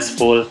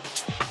successful.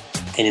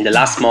 And in the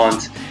last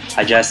month,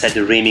 I just had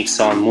the remix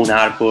on Moon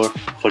Harbor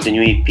for the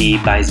new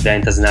EP by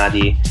Sven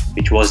Tasnadi,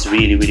 which was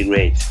really, really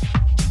great.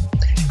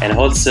 And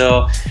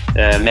also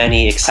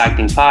many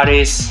exciting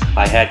parties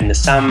I had in the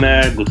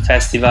summer, good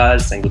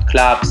festivals and good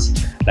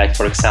clubs. Like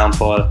for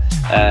example,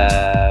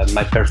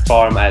 I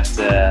performed at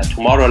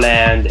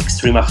Tomorrowland,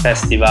 Extrema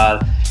Festival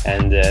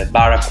and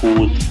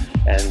Barracuda.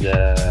 And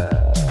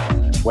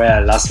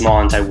last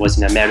month I was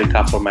in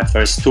America for my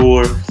first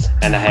tour,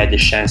 and I had the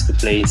chance to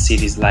play in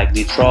cities like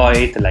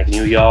Detroit, like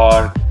New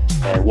York,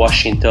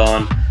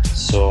 Washington.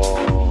 So,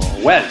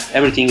 well,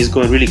 everything is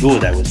going really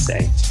good, I would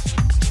say.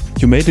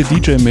 You made a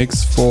DJ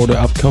mix for the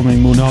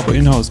upcoming Moon Harbor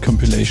In-House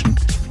compilation.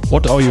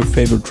 What are your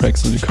favorite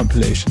tracks on the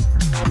compilation?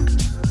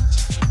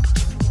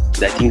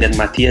 I think that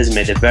Matthias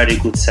made a very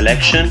good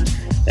selection.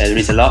 There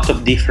is a lot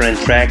of different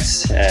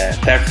tracks,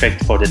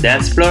 perfect for the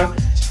dance floor.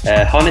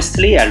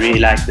 Honestly, I really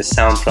like the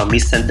sound from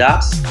Mist and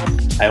Dubs.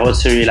 I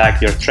also really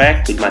like your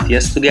track with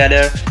Matthias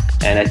together,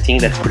 and I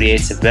think that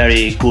creates a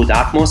very good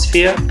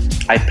atmosphere.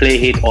 I play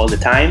it all the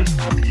time.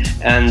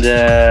 And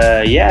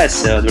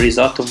yes, there is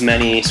a lot of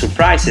many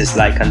surprises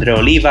like Andrea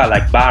Oliva,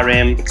 like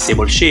Barem,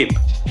 Sable Sheep.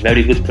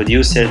 Very good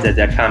producers that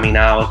are coming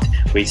out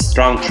with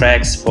strong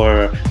tracks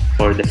for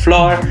the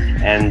floor.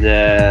 And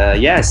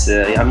yes,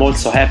 I'm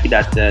also happy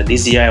that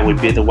this year I will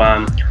be the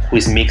one who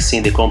is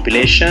mixing the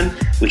compilation,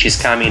 which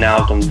is coming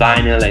out on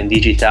vinyl and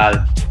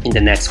digital in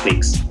the next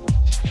weeks.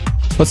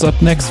 What's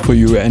up next for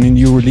you? Any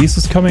new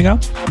releases coming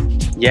up?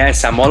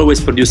 Yes, I'm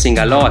always producing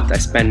a lot. I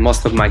spend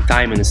most of my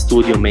time in the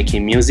studio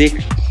making music.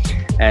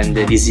 And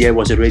this year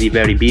was already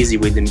very busy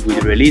with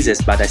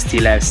releases, but I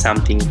still have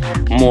something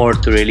more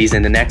to release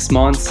in the next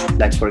months,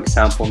 like for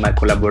example my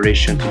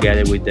collaboration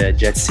together with the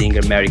jazz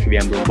singer Mary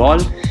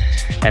Kivian-Brumbol.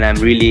 And I'm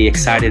really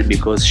excited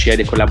because she had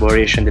a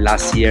collaboration the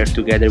last year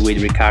together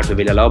with Ricardo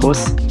Villalobos,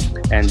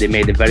 and they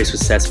made a very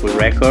successful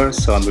record,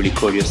 so I'm really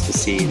curious to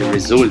see the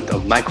result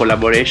of my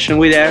collaboration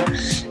with her.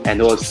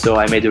 And also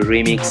I made a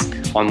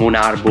remix on Moon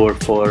Harbor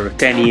for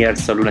 10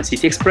 years of Luna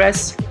City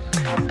Express.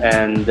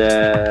 And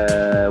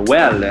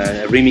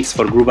a remix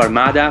for Groove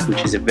Armada,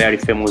 which is a very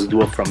famous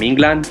duo from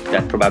England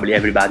that probably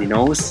everybody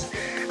knows.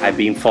 I've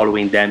been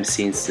following them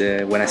since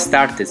when I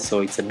started,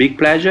 so it's a big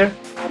pleasure.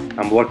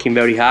 I'm working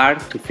very hard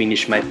to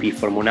finish my EP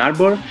for Moon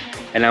Harbor,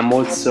 and I'm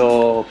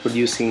also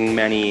producing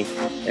many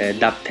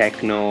dub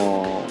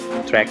techno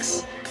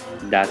tracks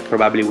that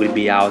probably will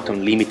be out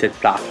on limited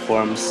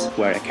platforms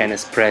where I can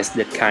express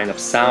that kind of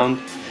sound,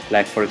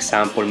 like for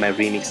example my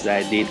remix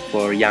that I did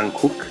for Young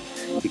Cook,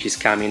 which is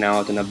coming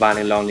out on a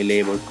vinyl only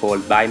label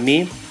called By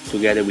Me,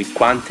 together with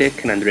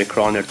Quantic and Andre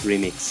Cronert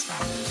remix.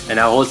 And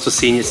I've also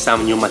seen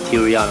some new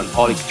material on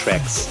Holic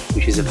Tracks,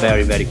 which is a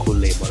very, very cool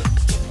label.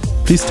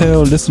 Please tell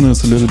our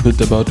listeners a little bit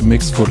about the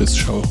mix for this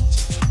show.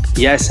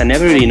 Yes, I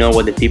never really know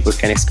what the people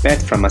can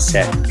expect from a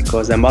set,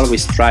 because I'm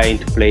always trying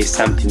to play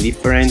something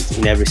different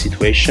in every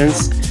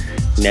situations,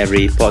 in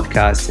every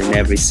podcast, in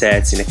every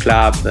sets, in a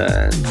club.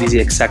 This is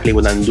exactly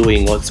what I'm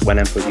doing also when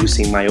I'm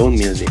producing my own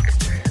music.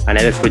 I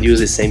never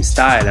produce the same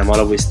style. I'm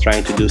always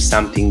trying to do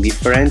something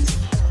different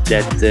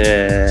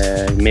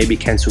that maybe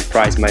can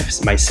surprise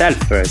myself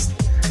first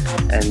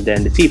and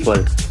then the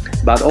people.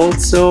 But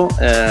also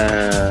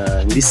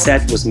this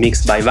set was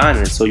mixed by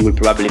vinyl, so you will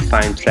probably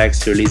find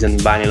tracks released on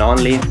vinyl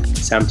only,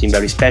 something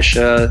very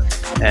special.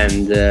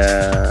 And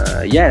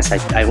yes,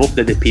 I hope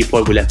that the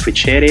people will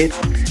appreciate it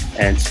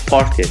and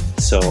support it.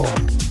 So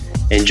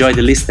enjoy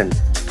the listen.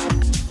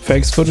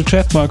 Thanks for the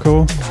chat,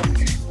 Marco.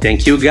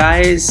 Thank you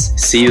guys.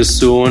 See you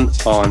soon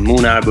on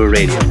Moon Harbor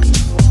Radio.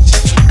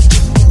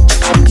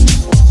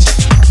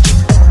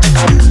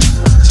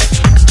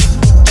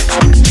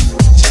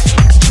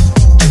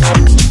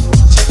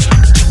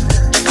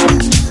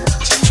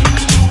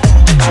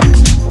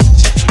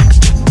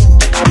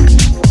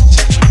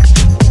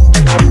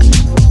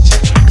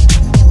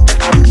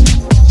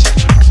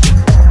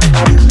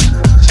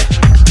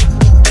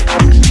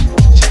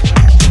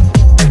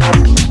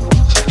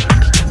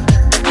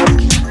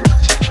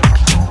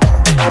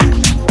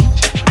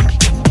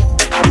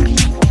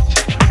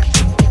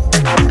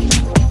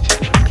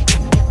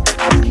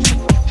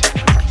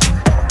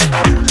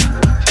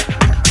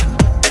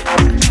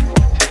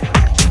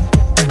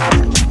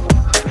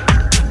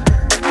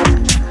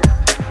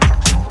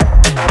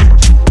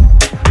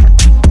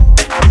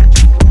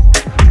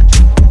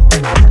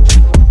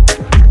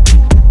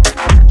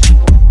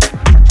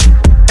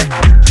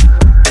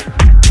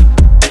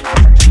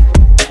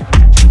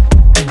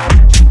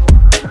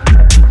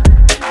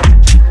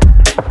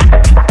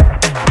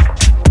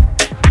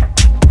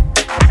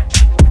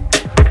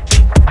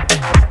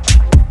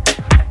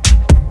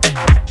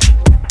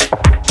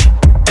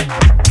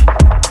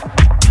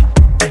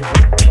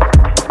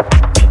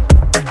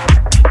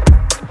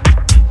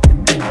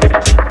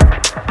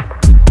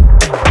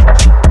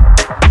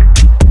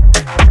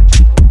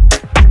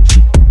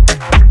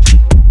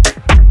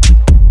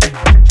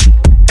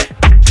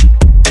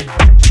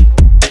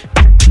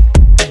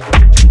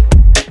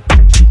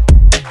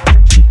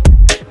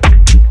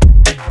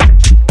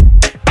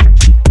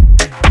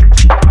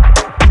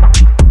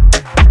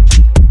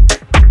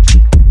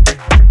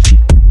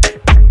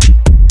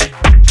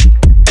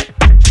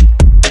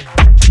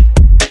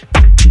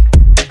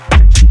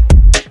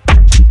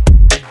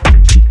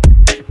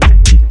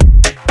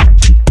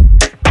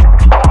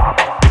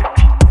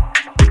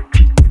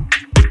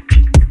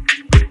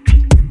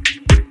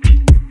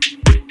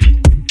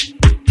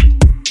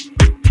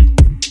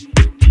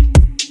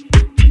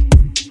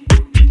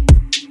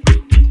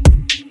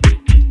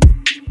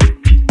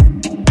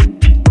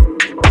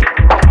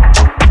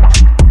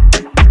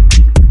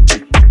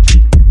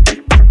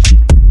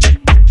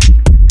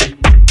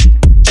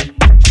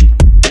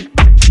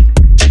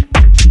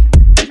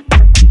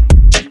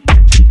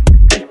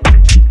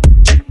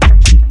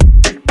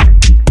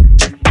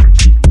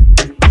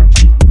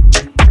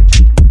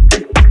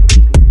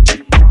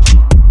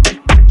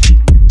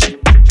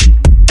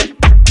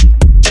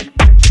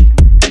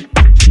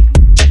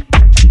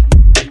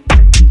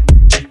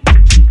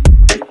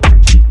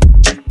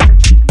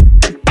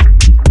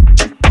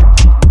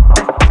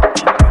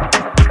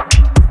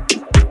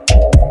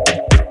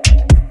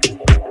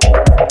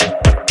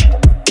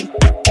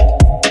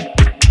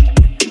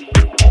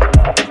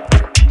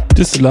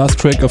 This is the last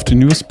track of the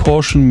news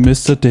portion,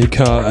 Mr.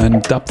 Deka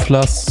and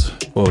Dubfluss,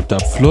 or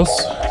Dubfluss,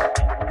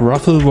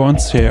 Ruffle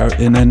One's Hair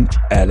in an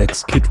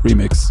Alex Kidd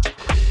remix.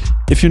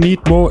 If you need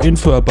more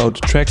info about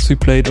the tracks we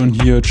played on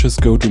here, just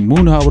go to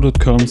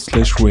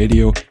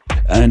moonharbor.com/radio,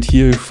 and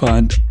here you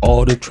find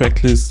all the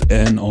track lists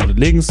and all the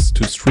links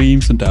to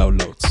streams and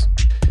downloads.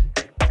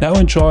 Now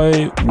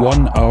enjoy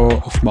 1 hour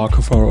of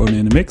Marco Faraone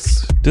in the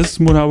mix. This is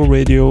Moon Harbor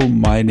Radio.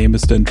 My name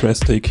is Dan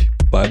Drastic.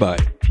 Bye bye.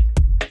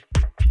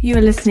 You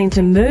are listening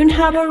to Moon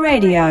Harbor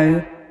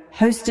Radio,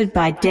 hosted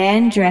by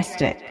Dan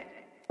Drastic.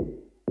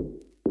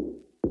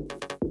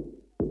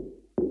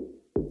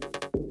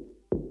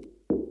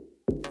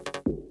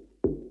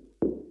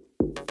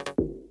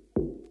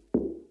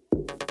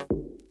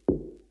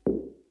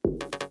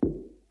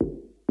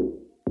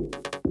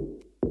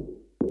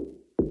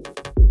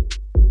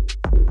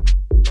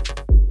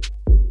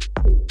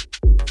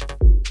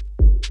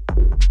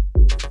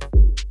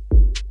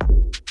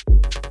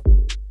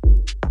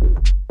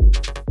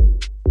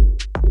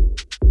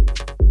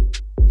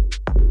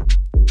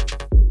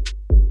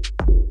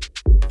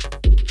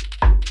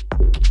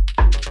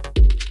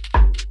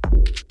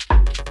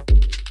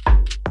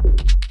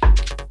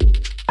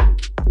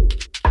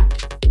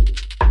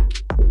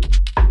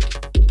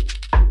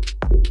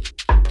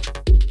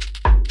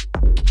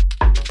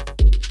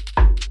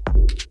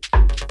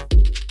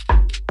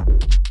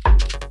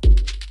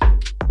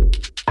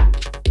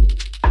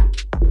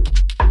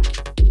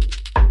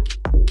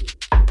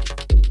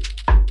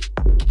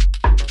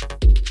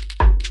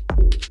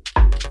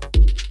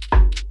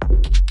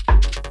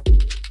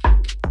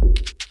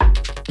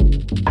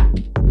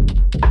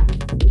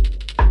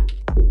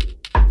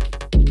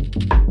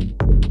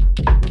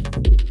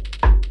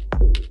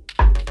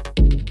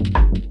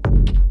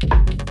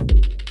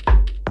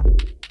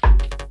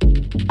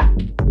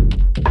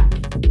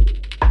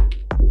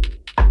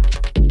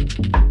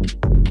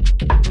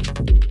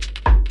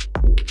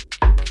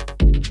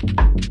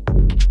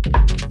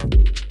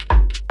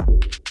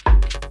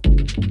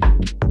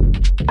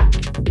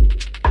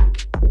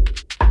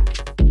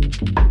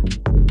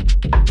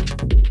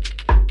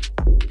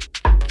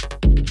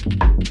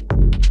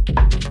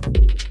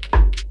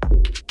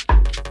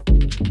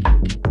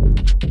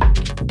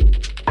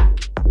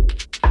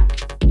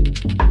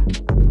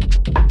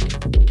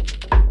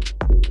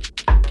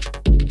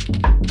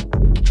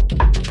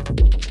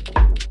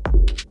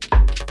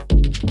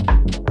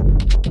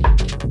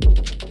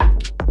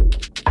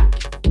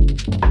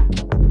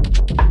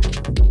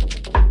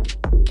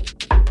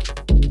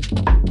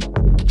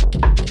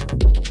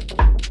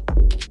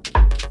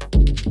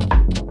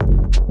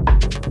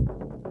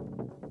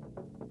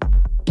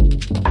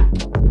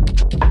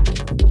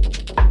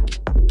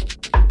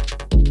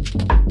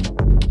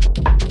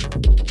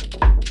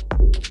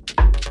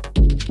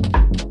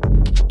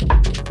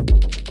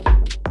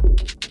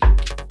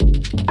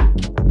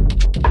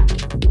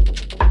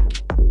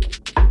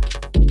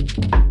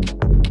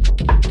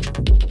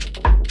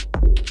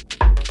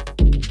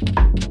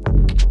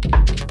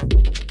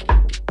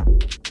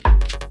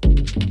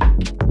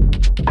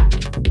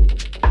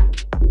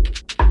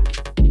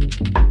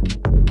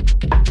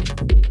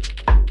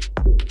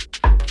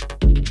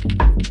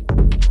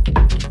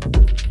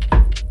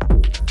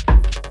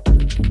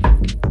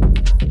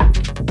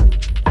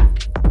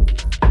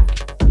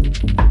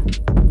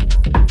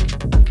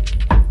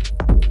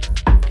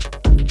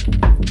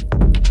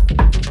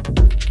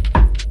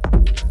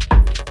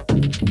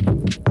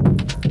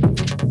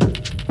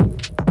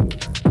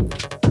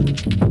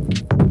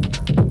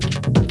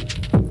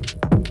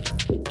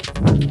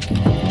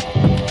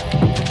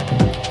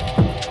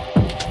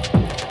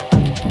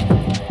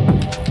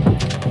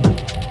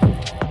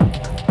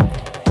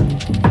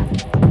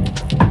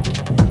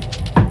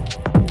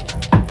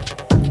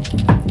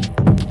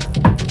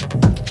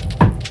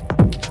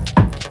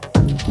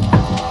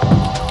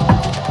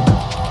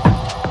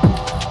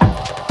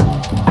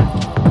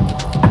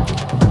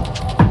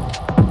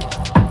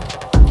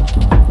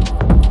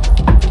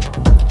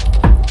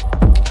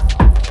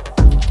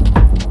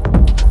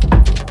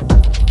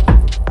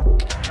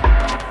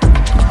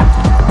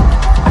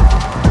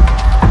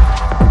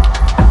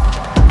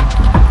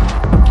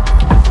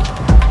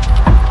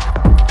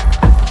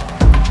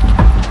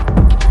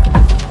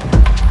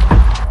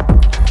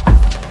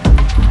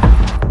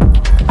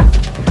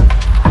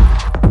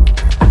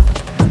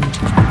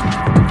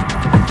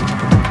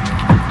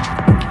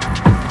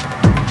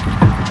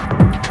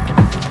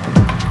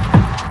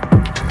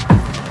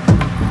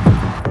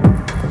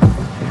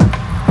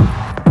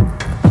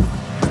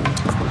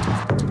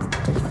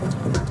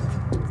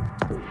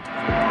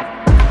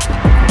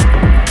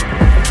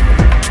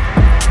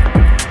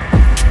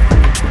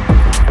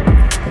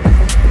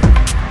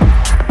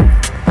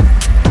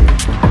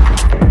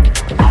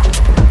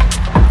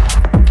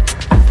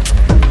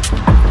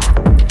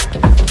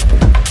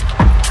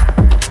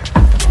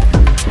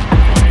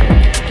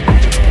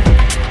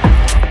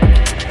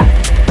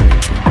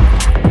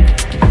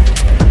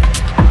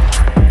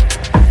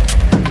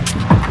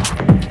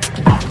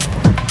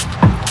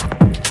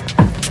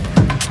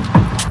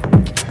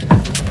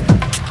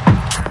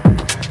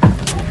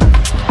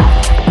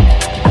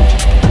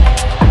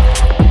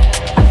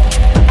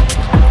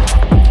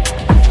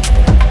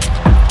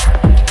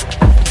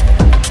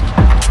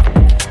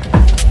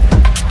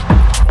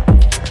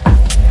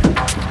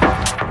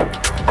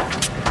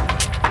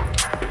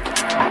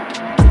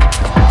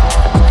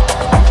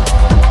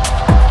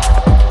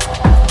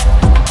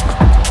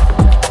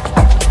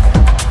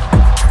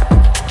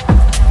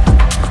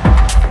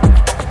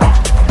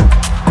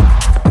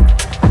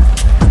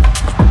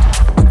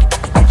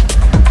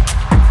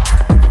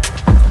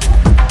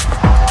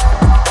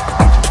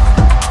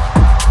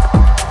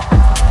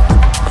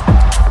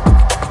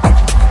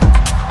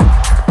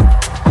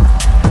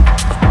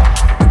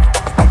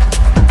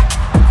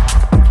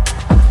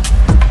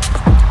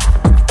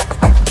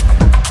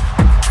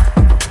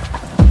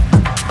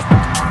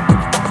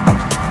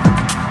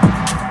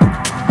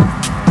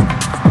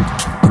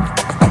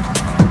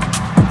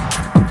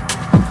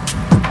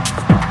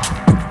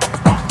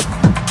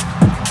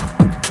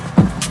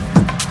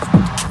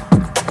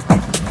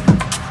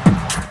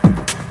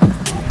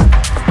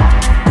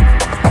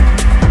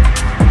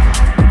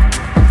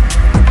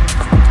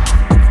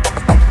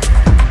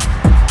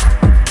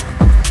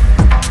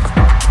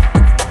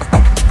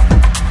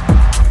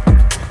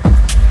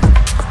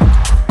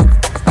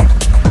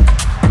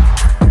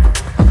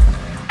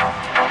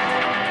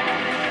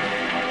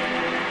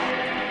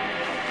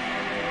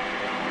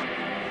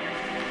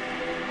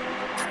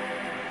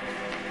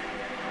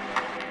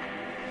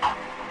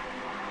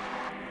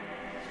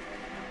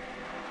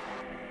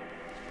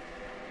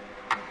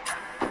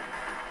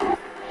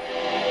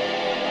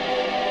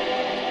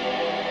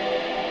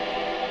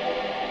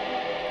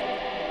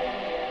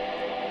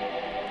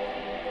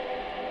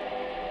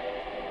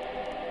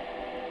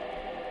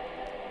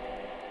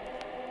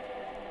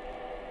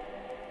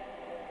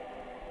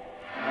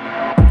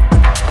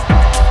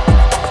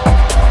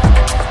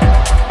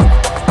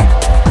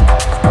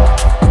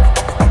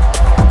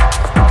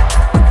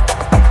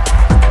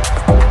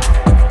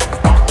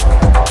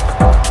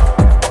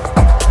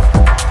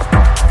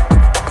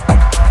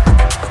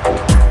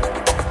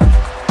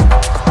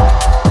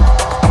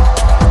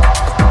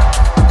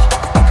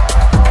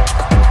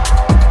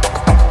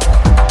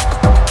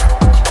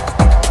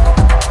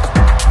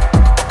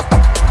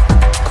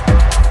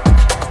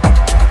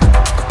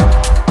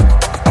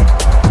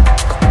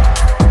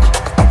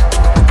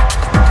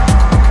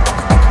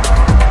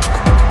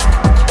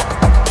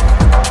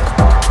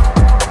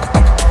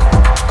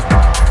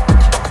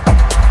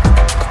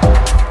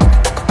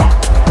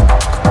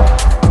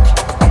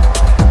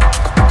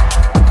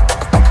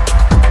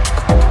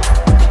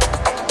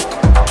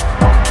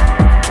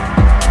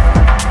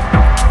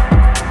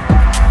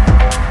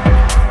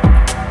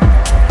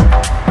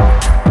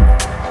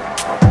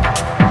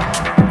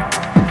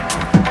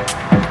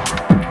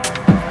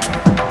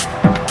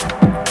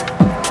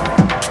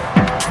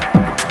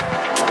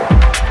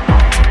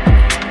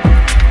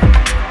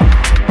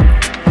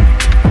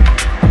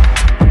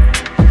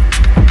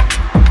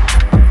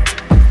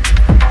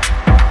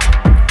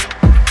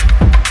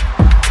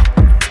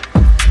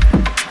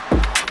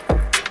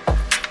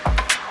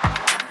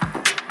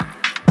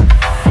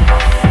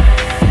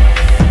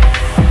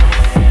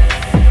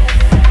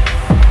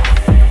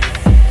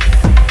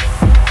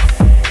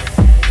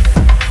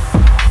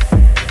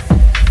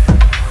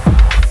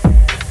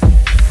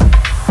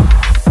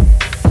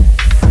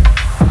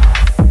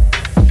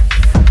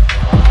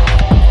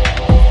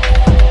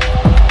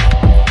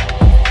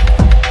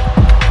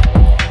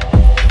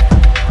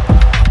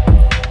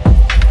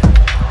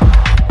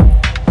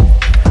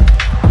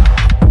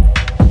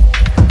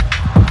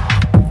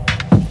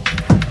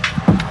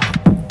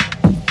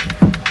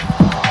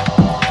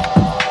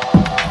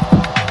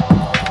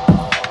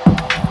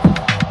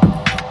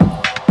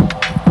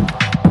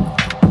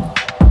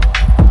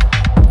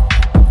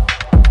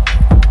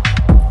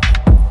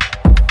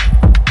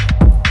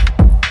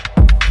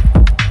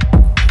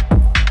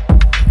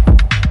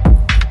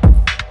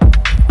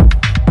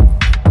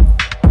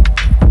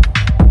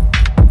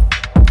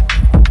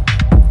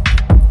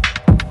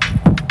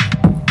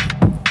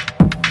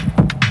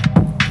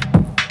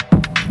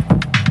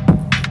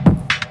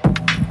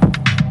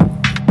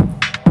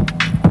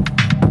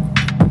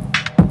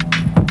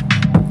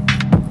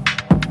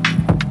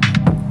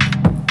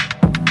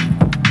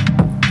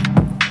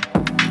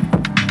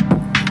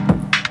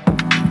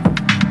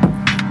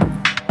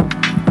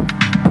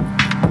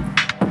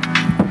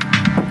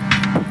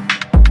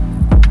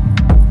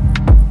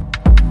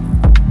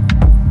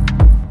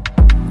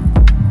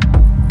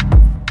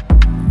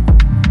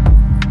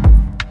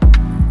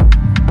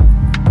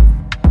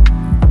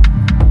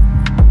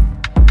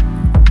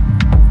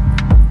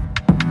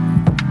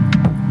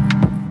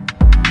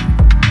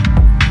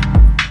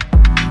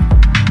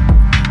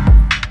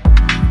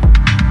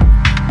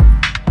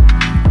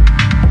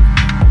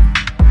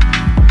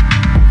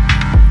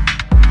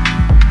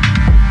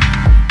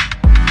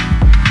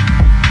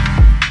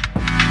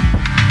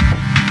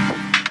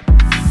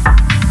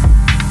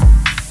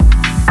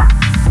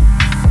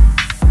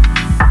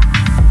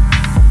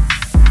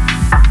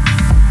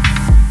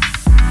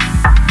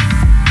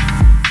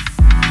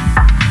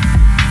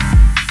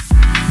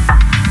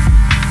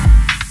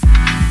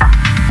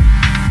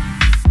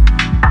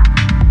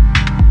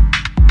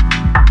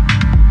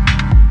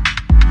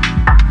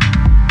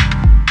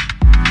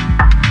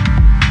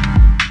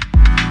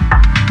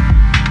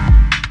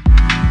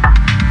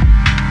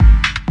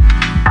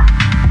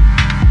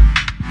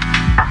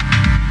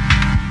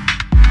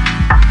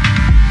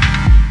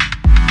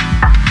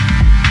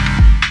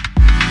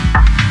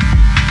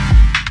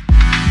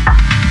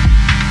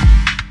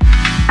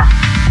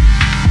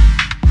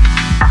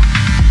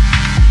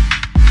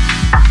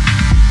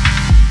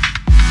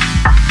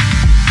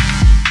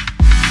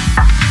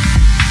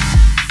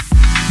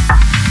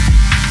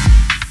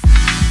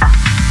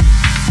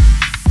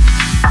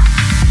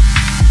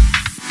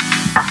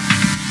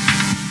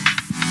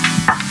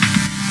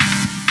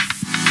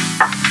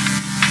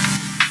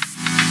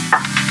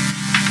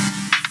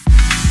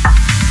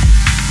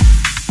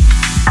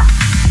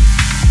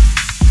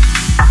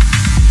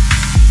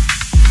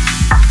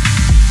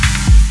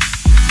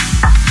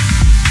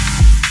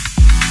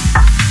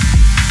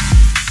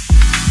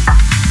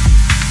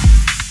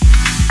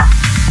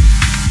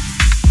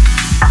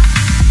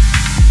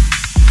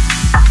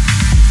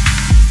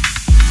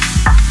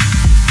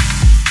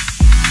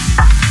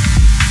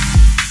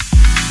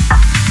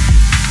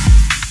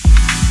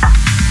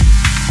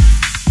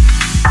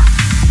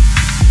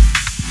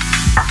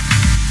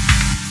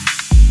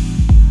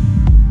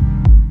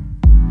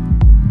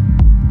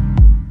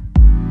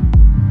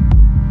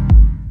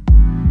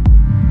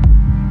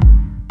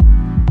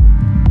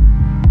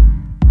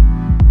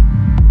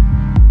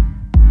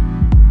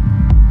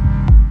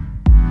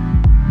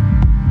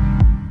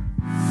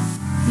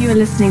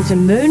 listening to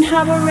Moon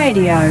Harbour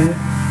Radio,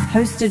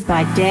 hosted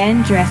by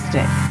Dan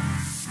Drastic.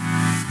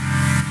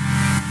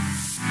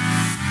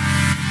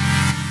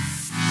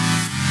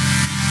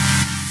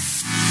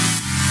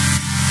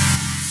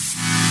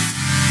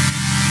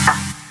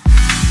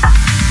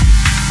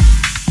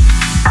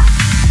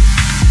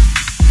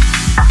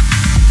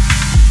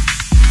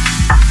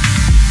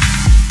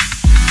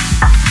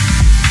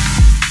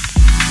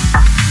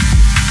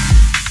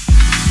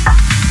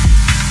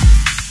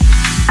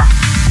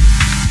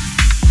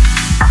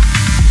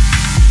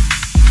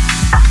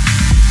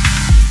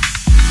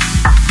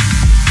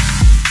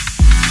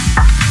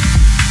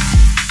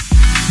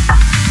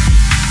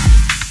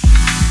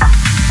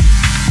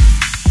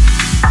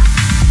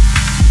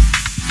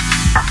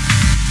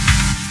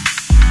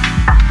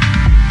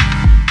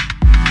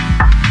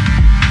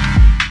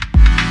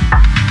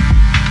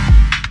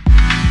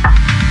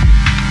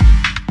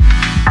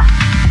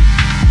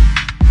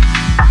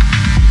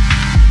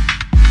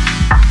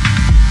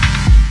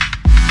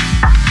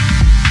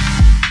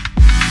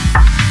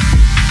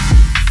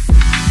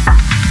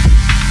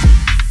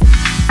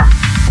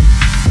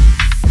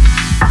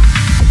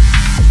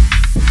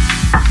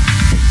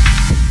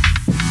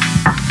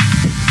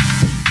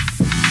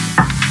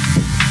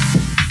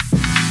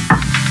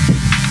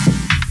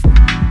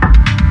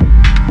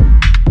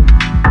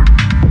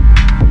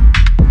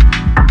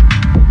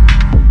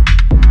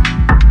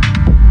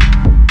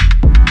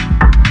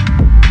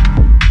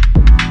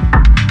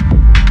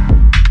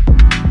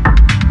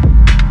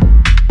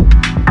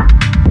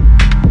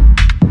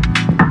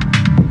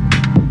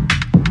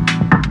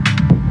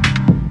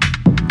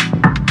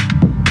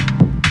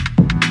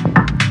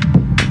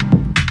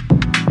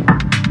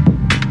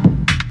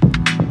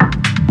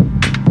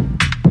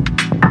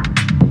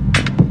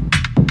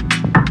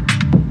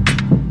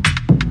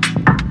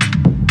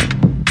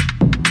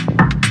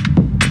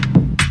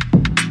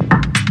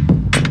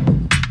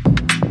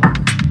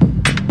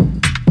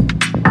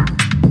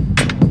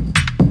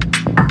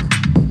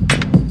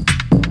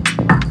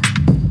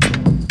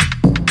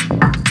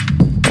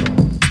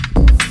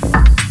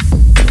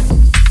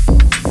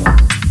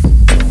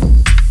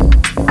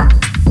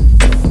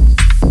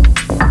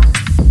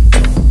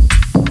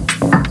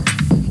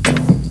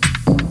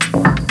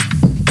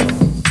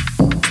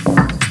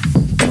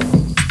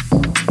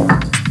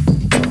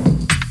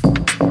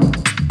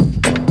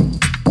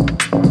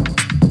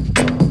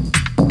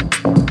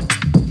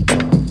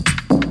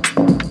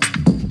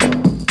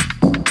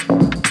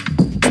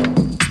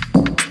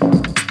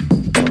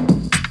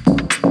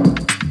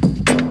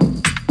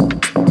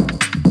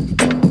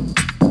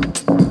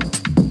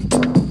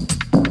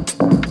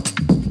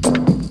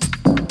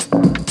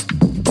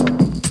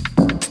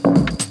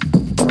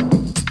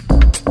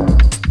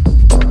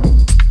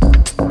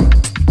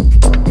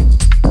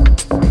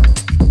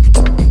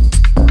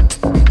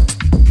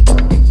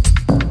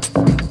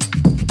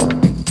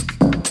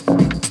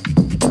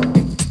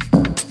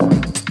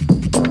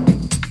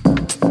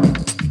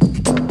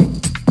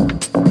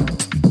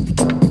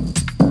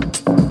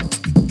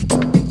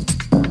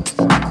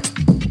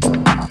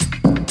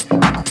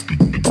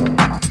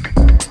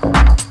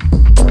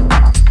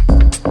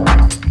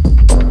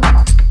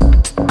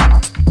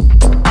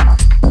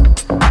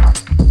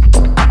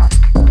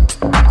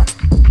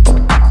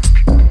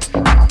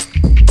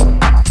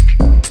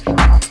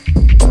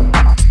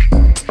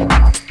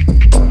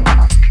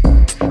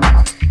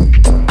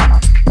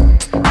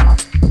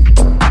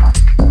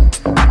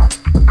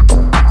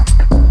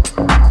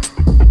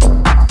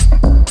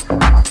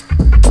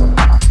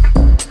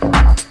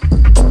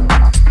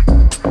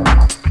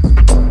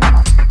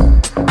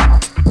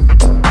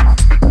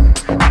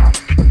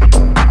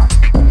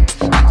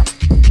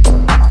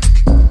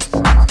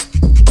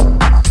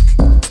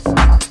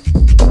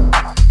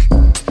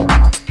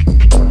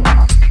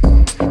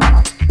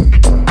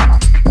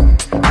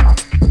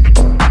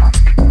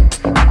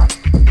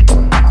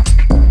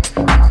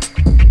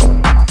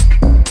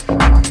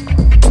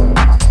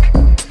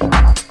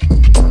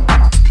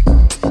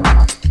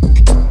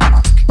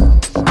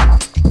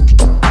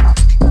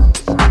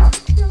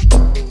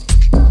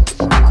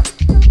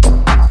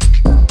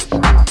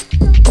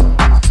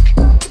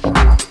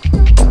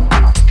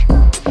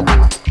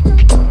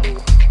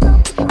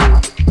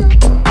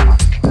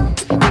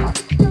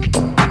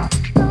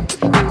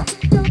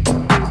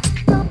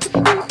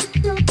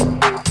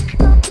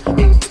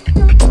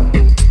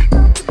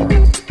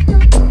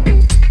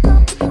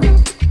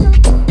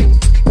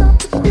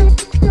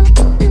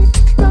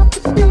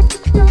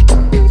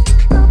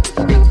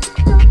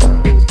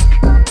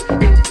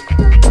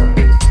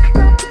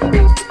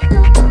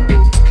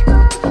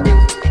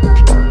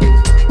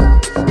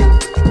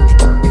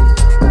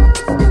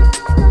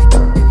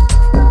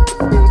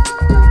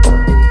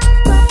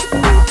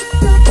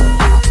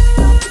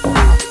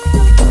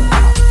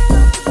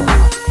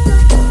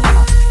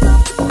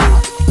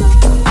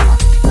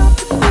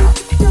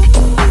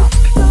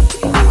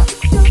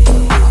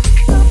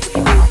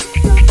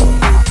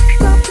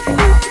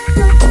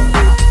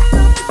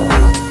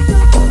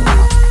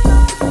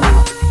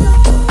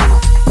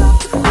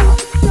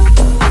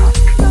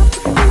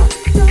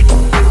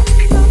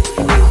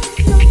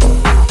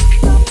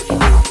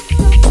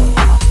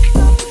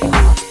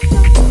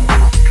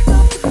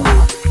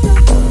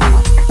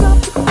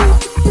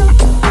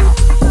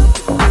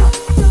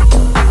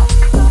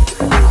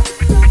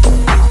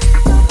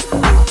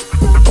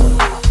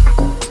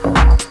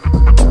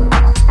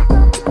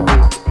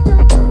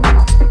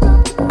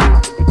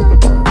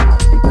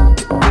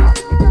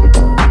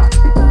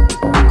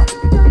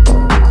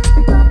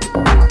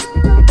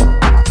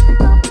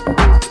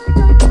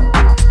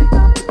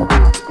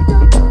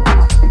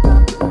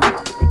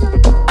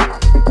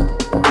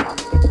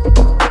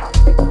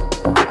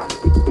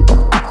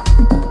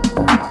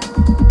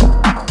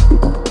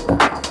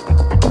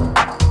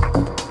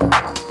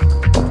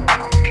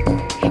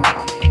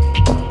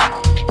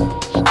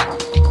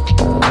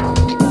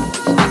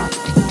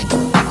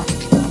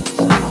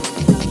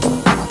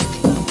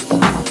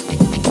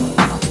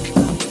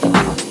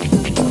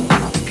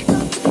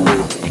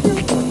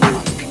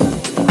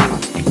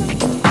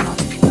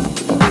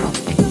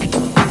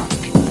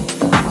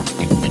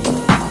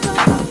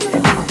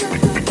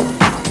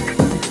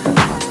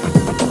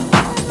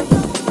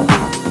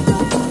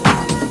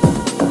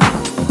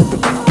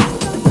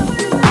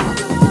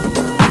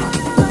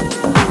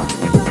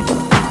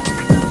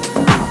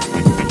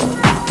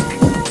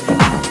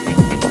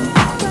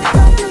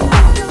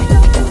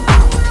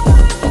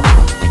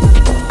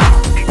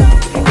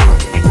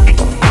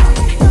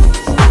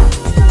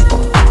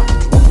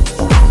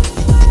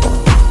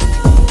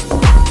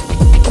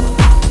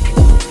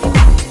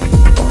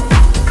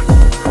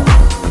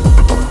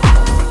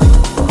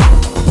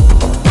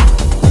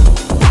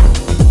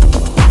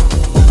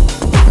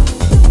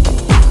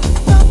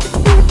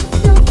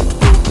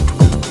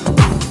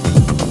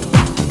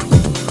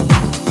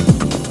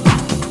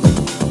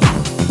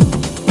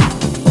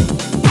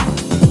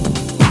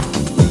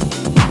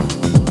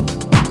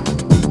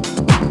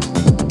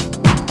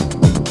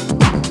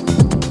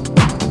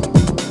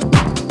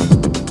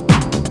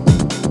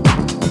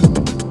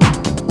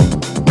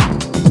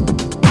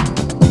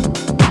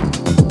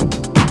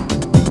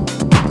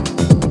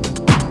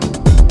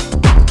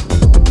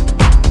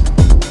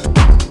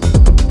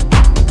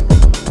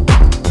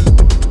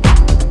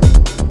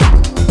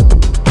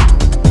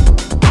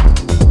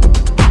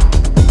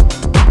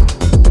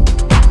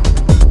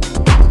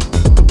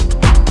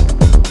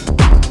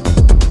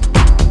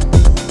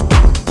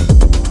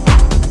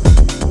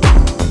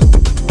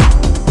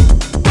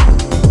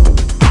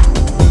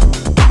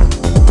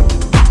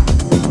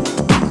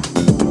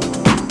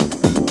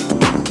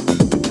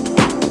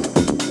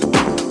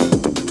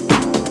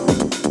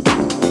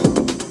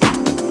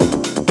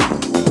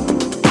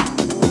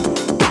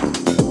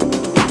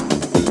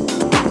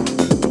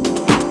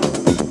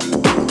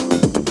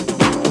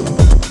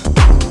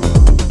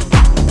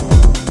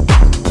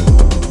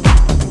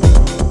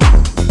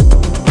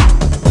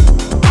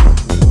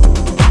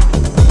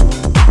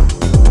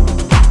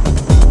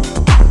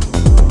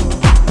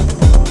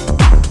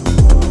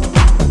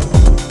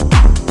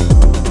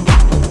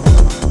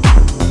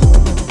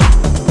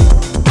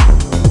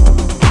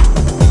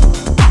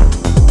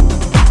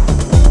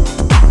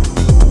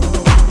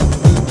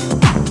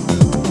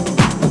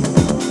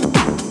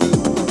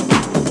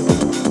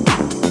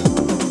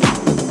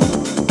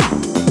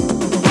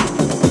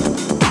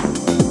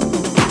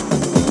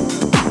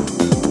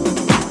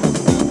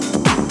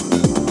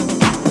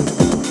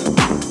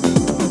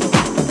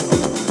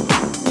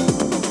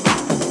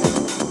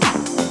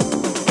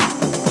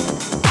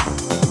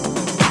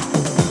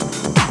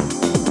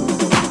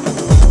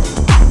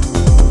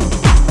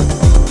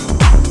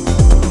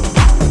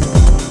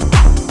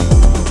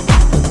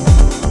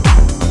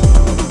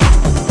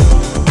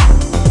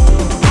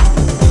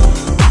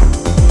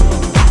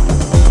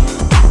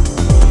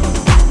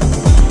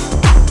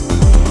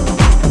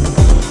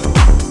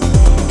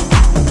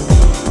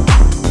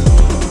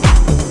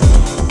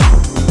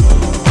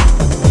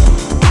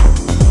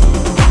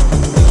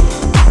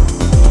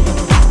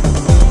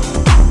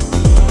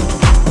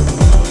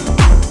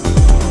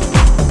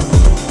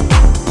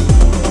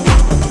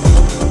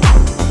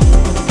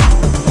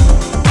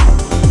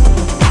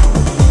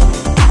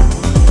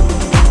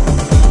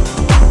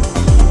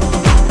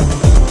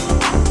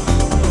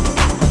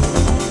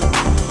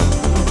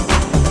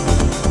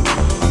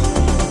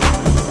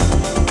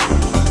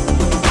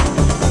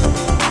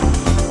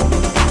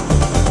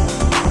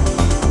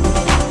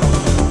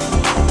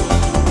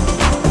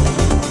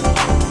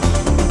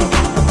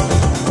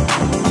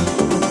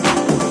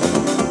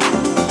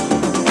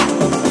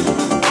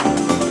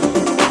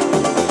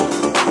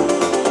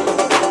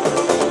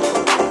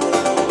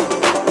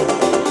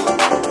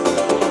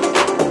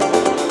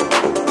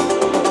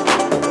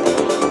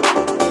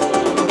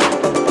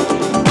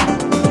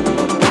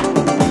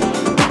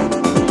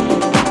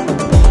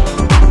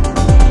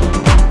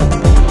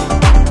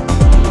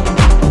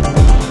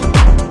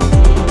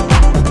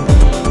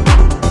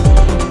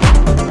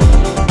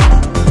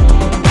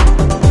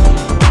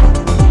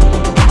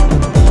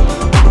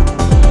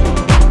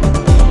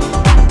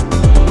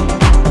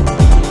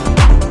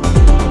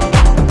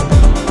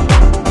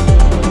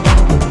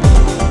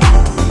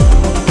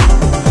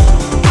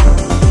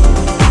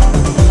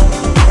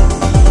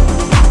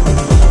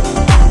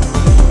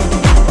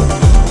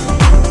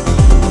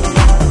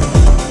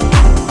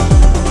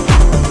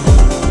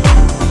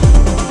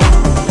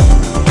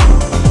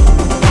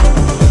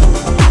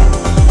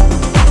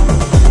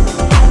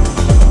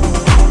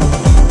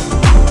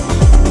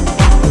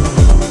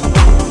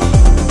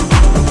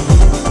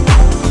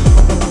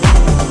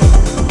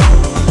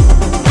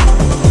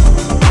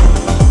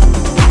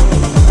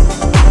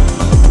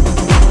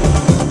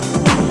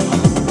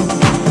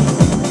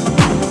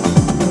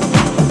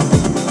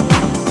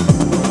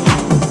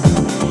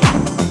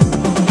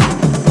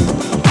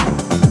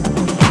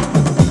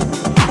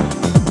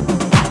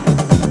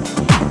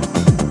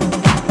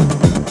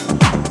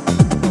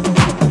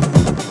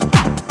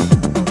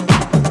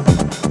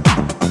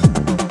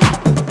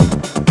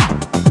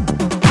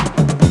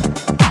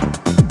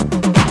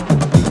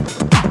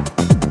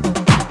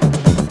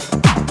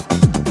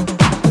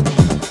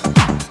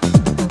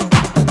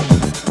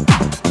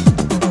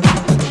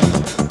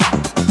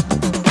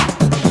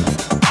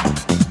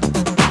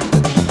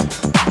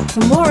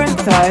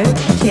 info,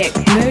 check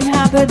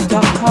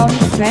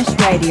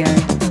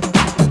moonharbour.com/radio.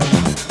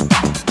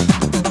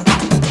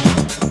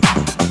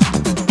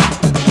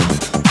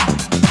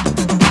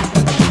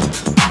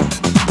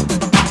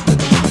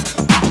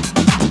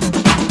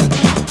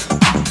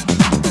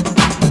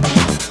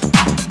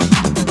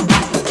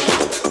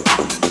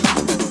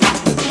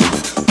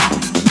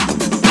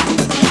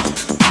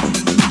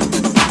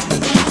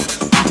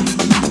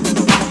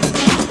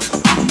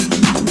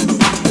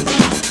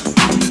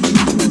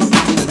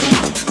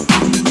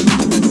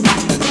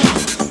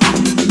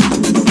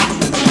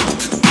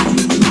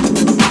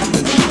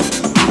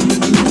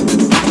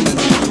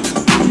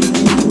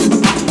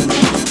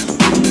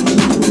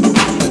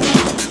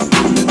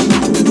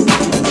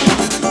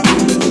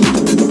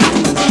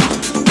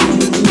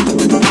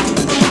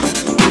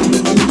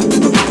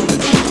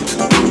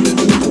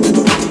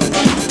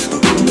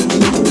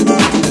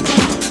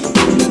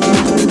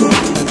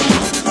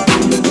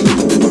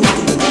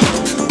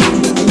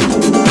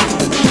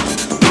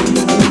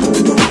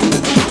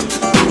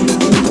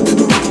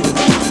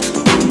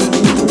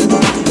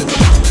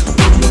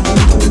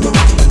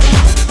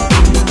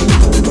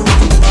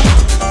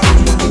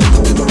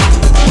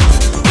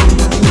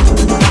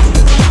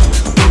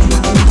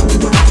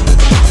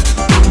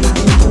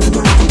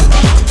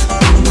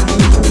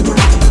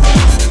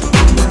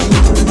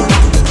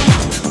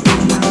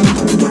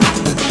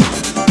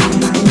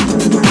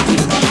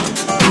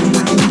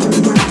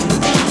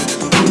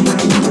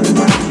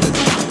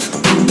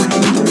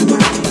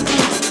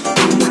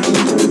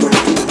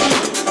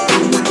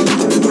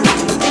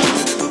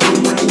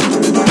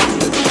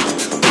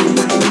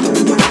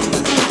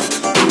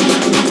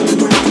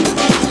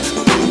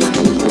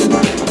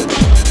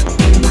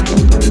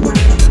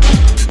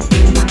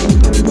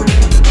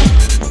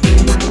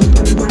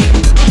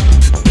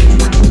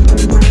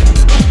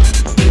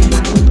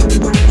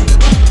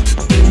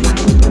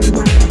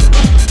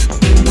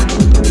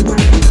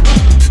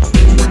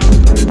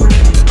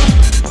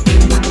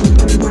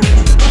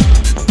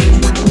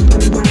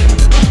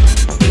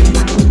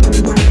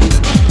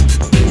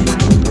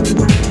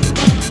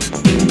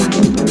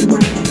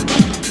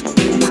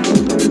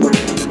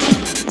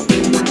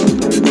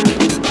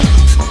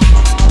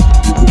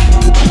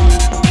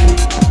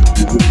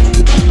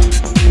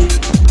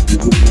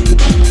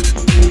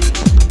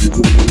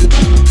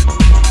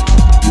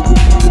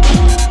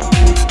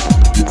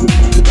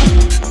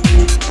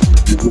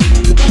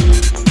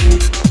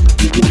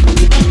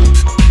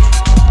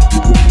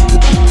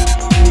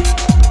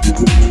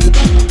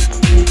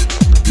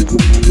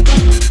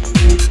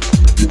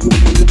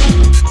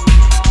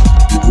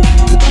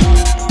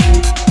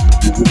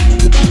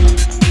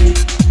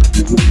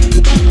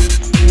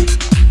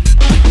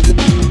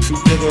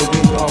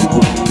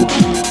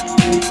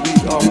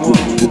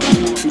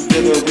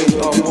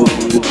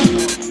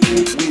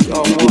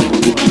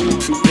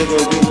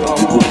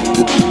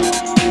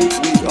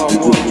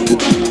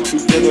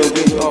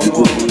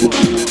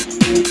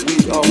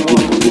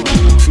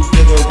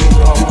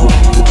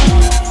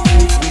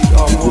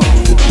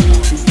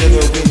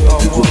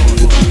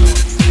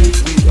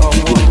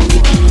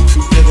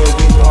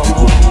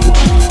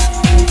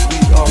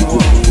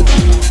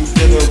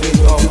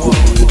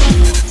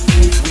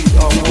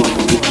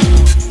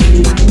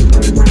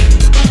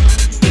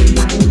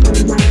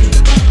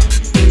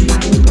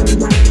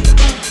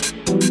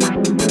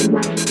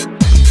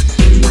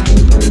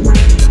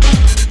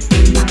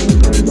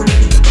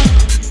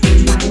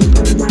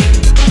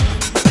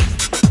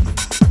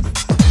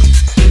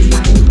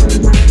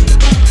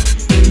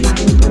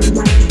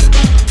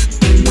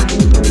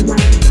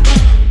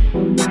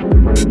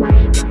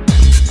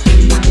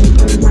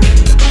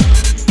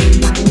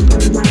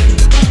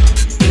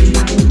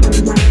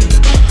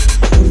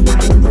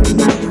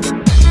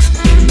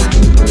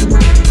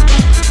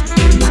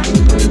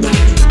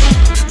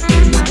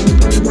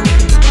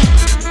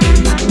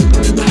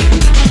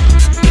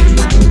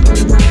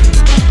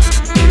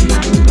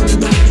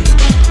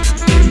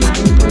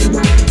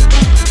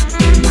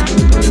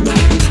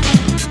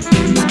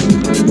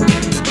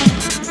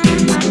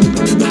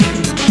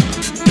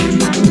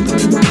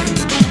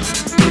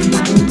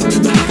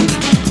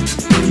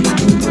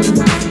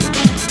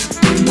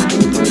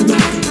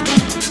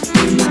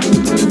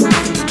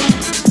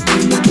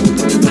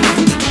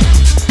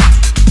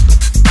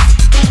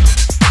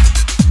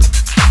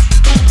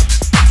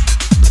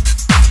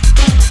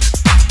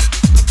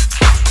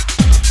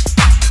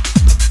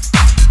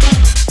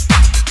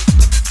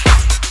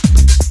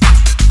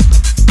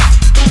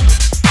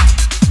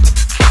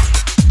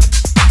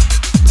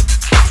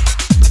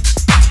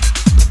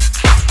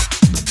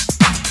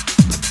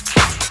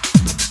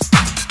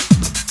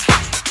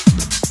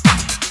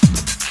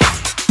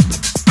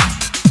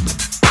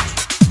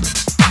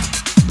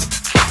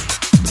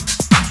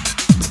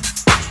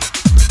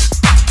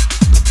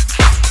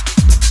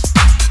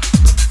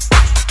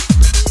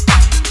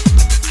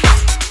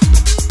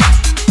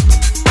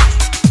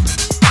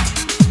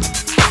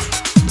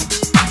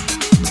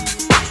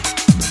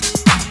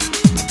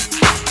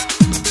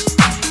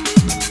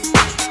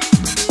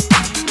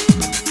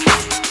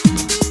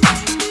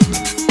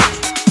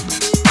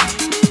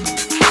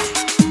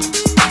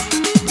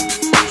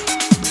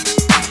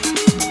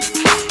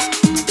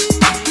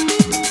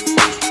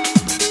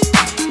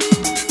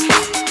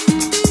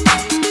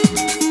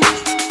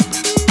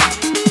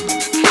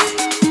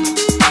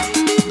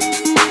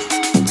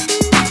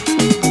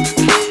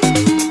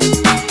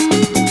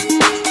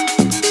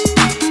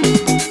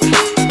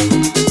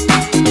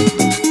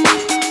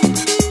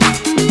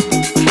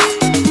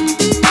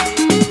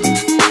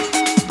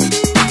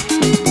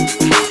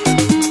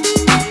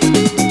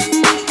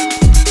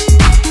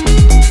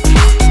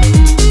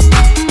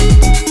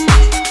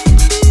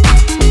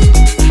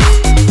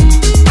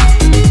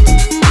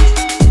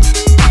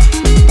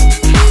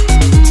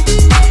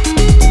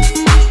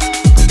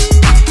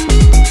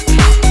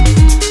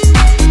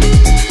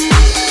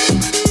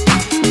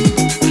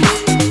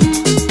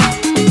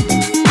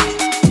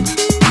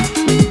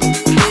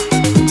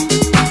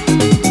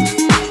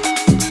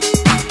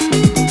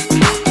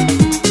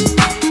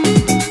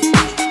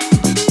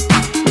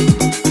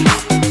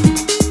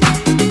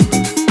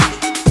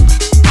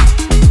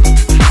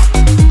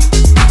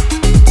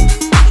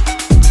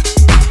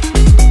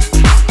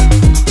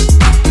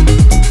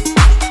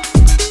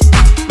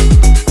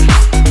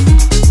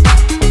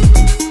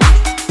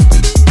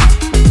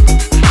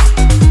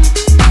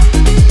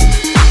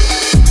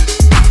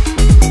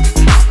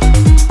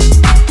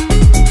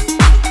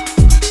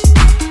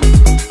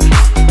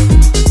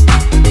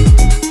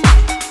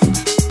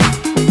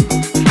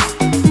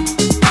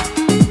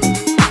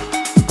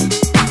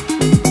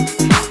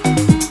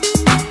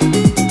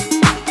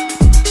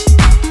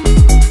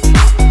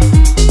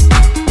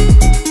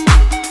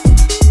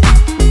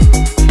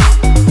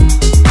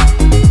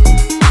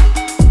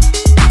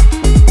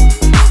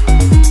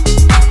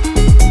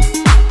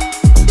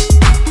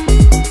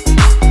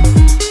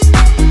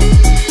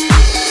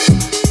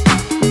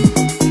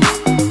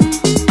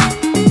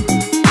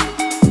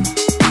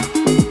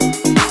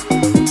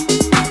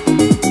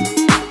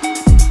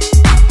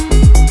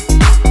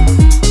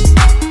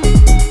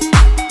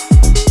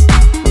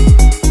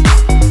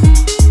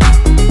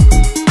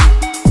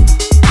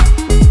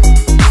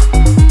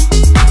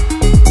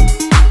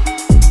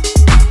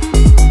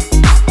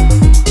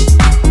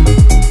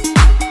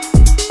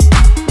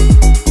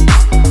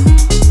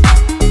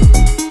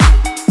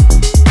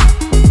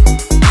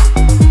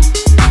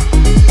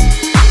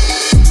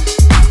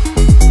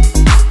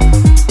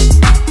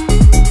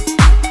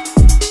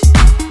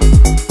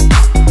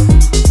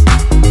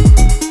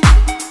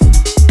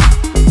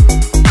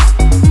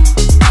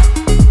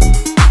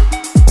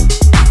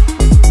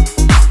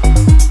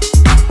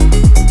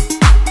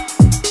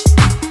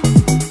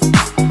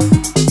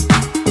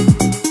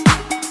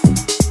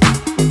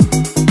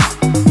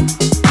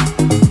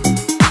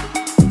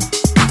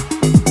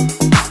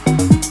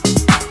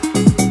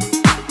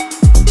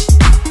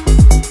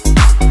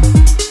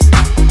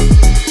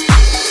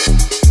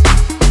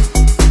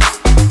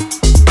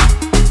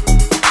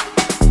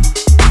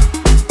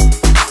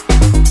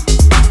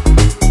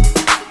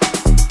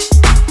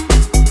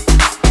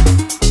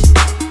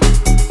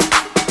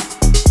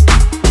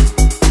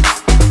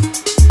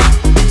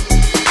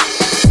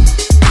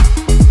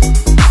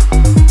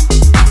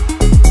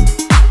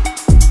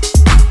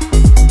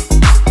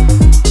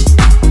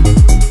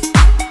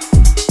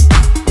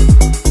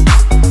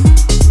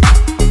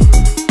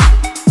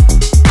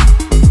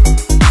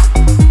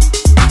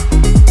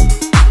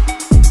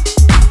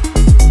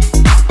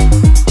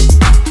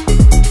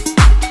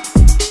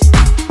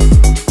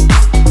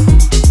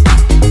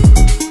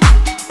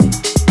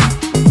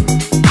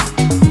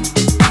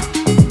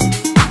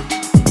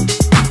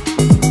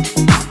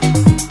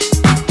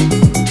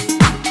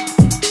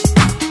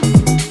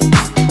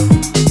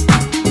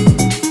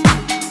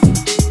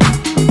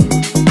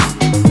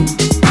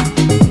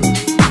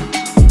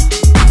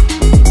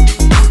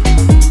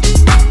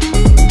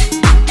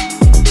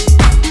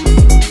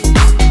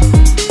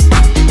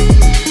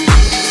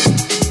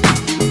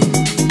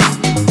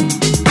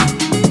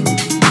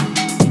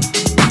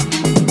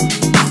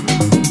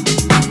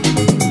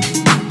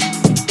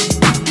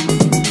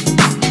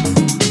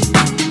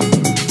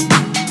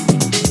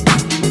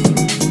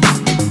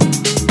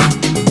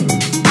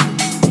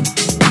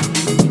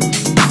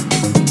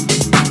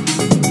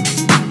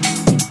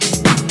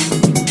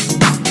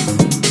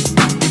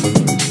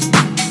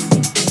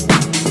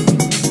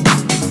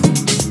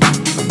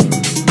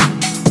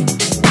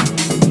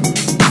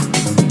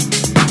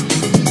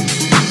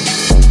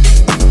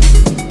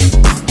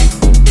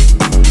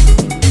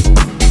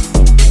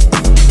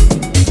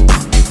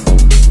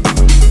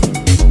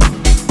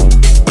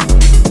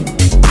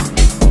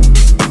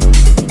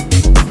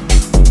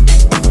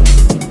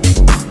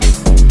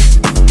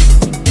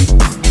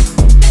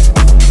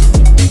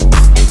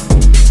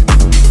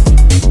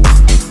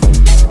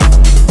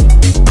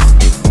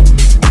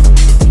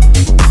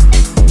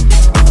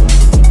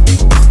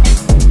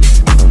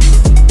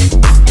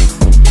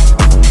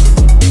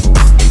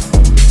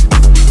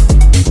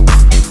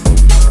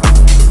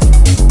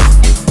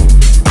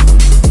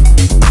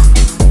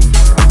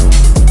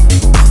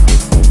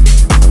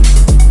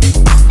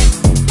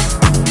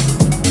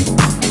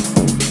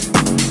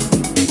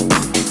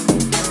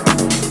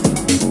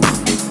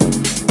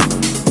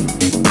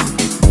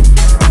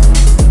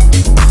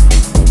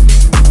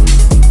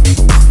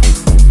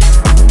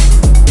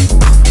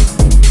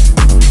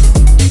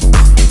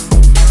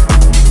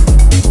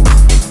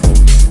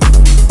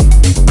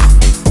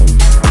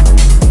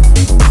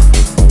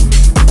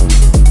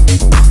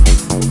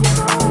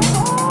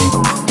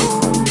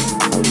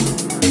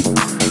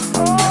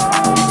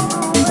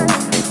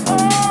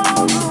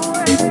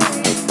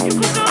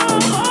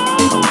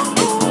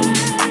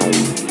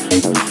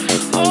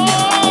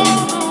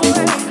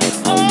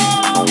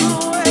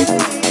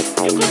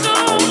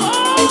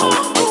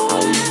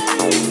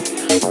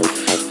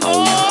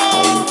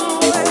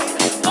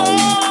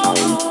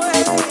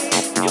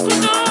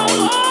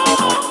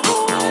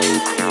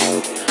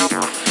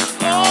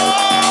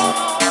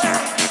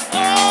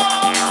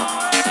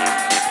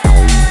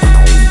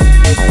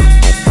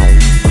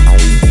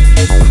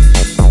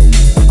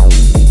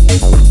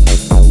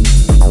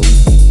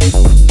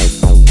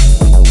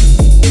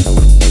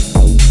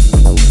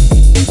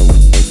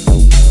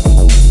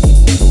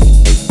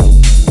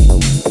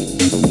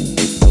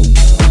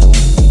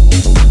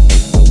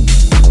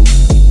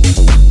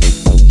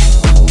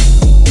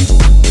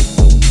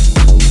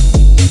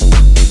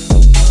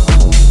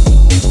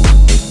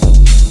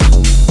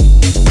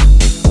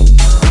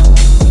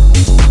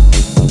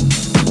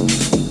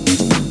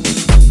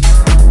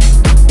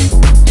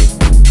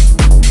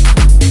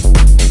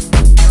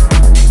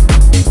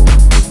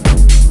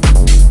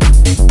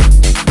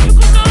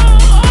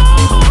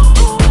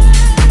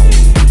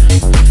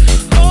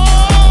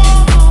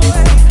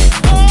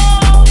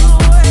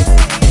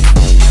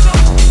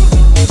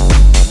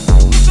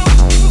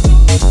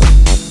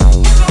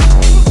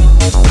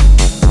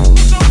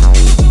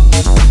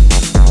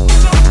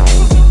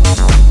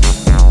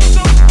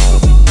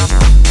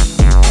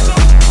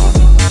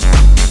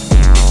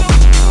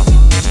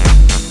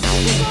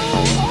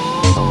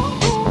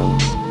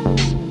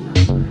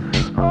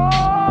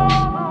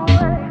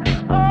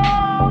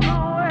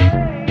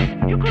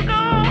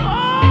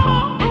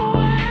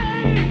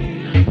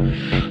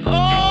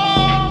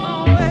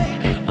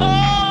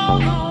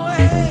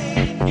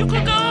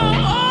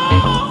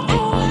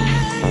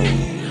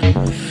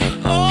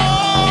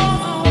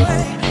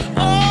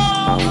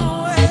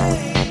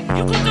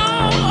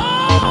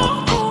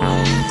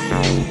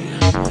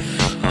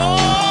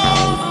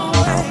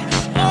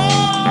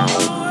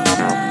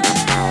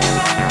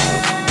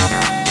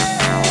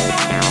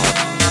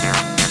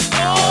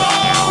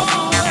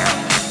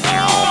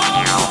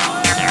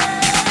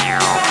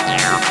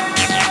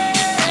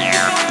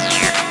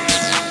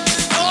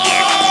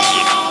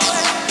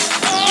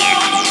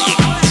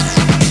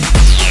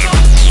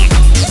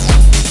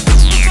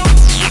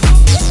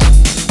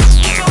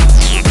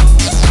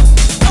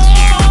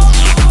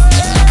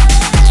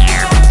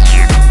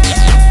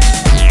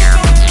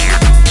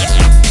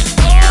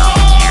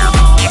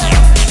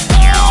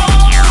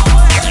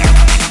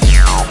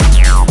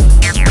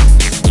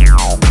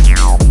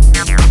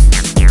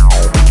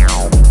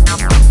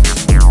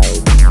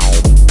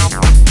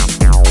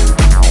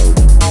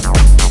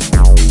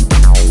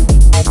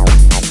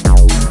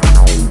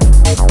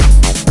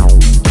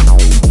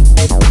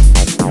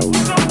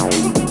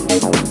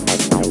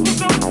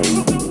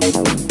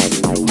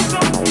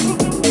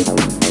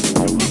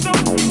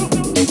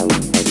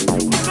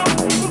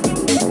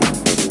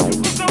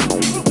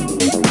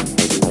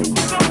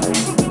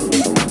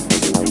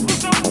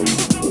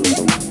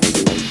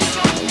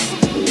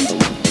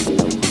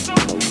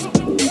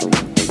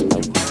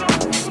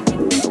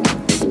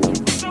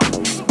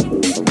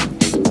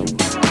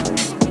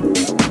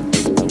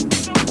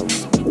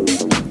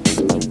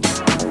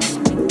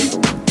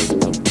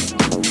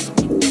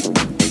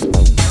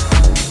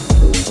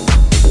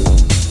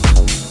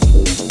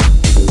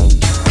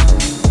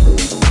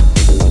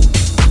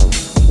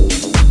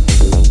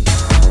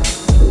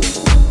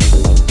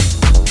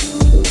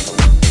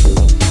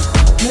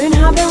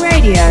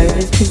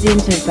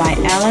 presented by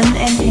Alan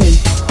and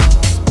Heath.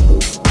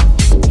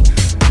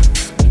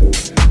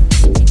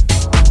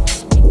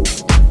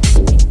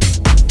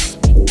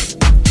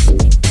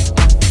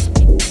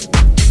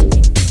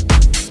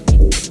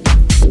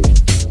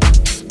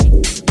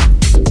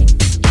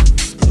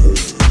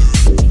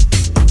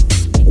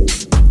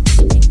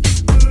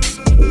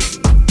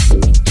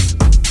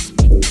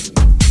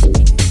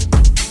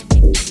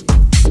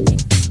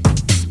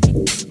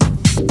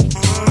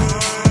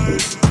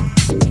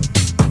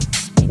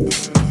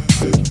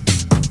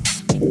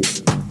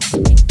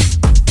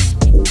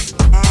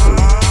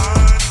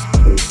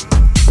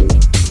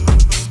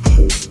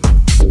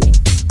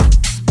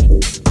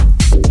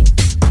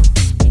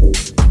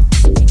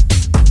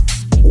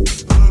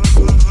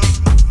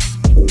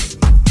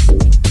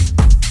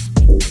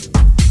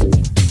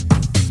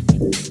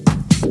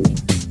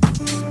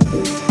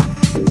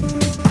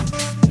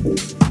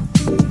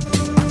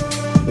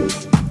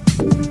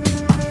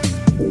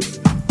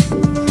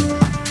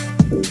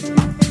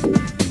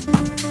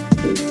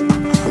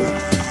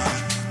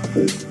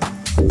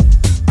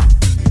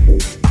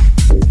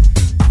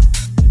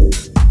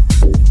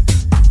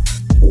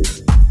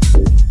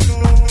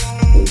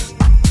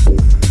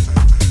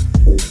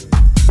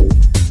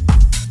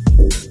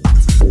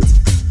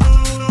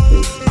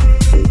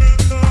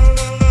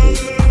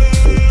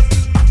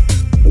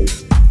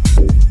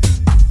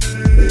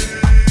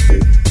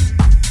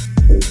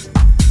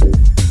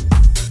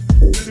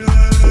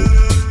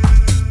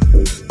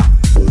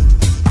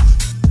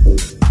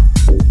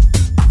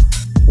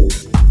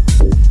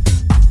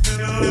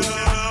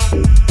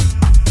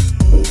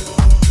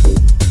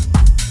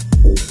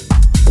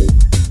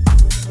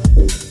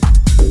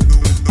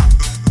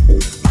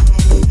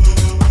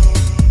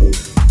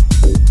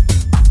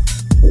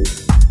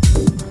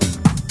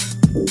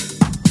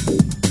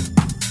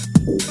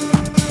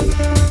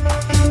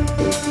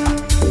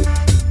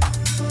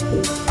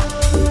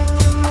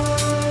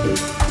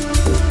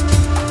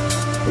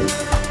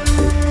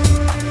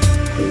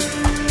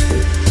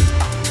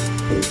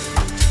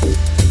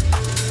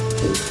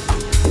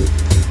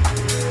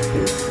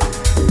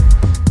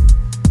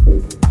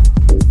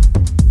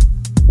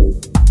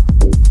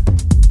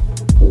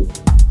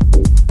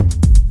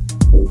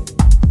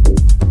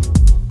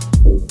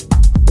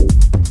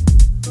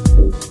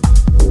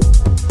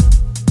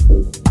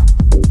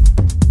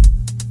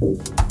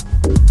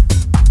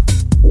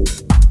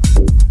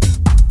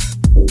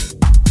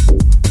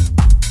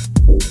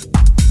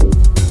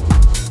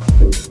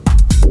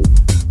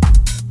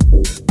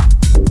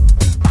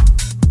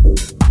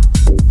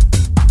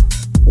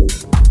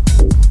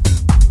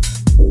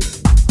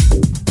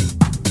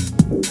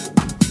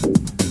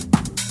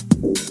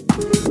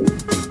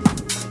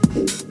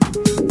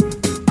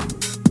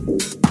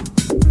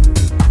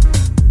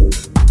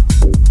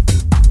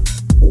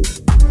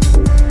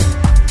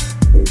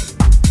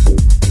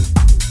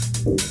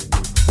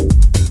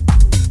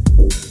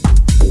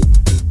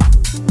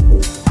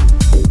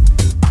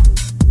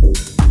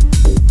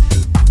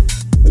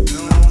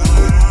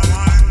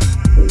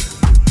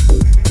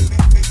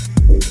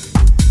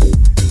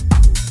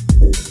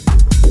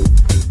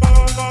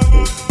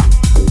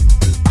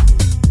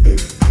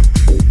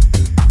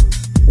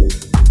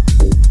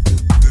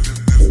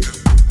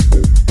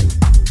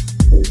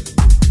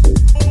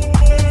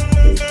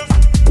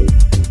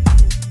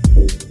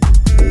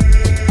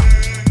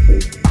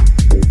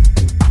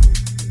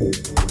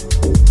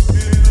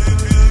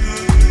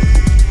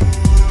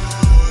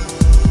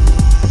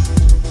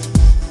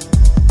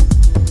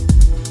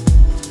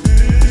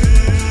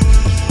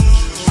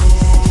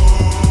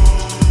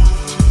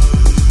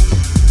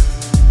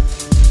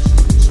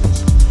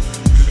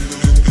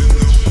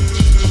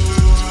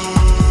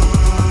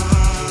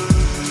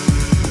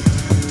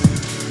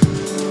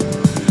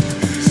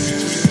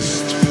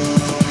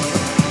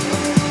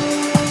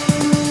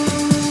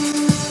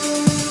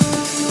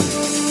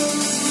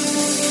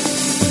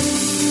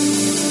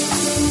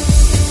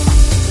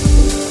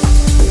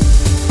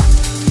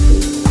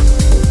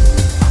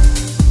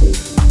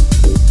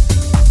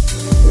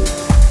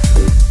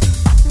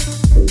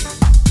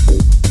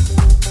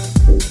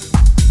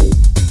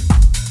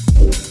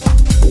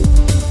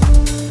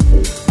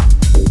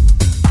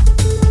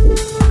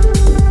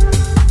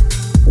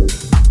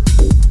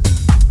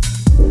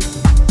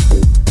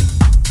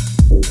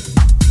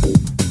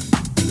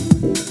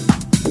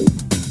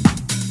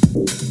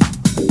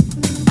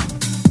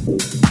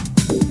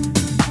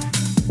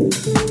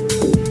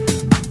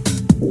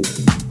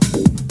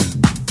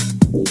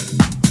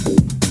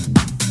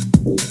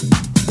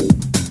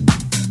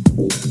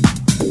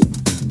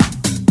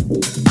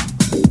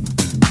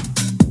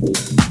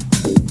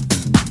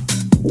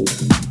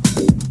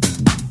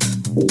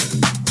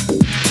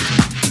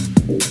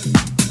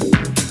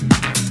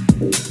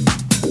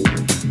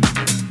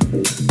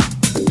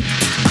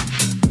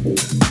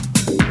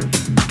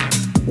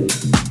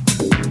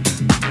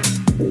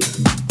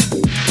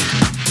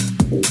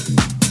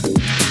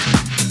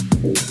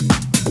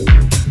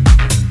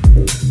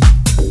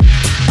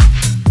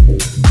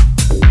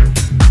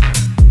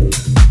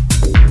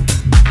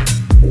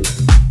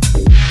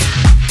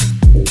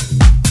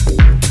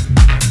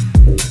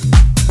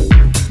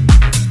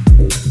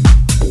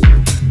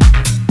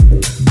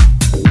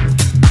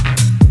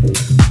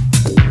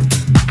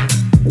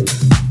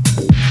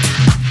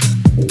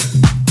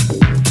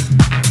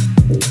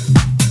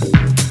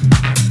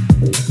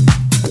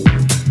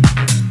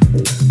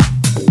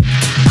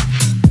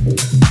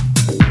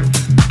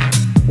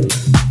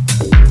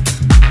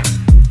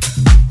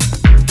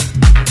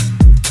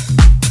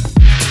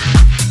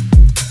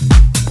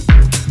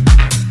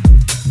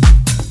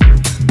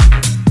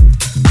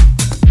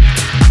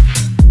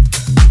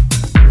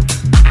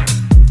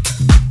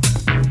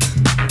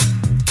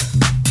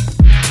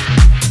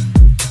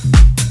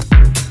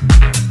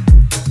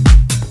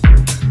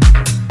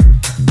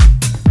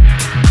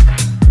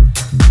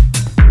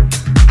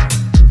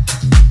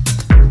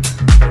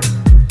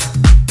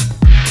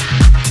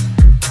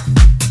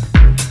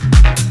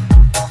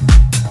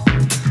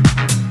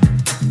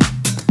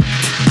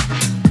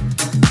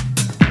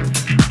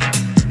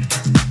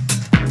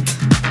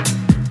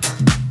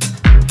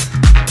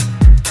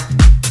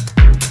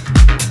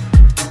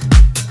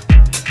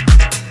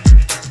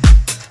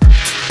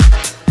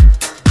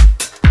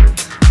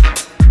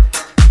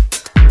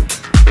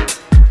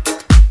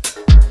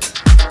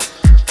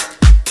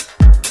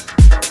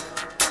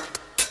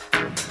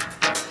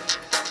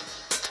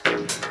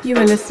 You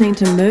are listening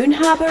to Moon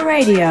Harbour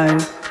Radio,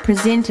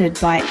 presented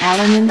by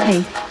Alan and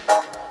Heath.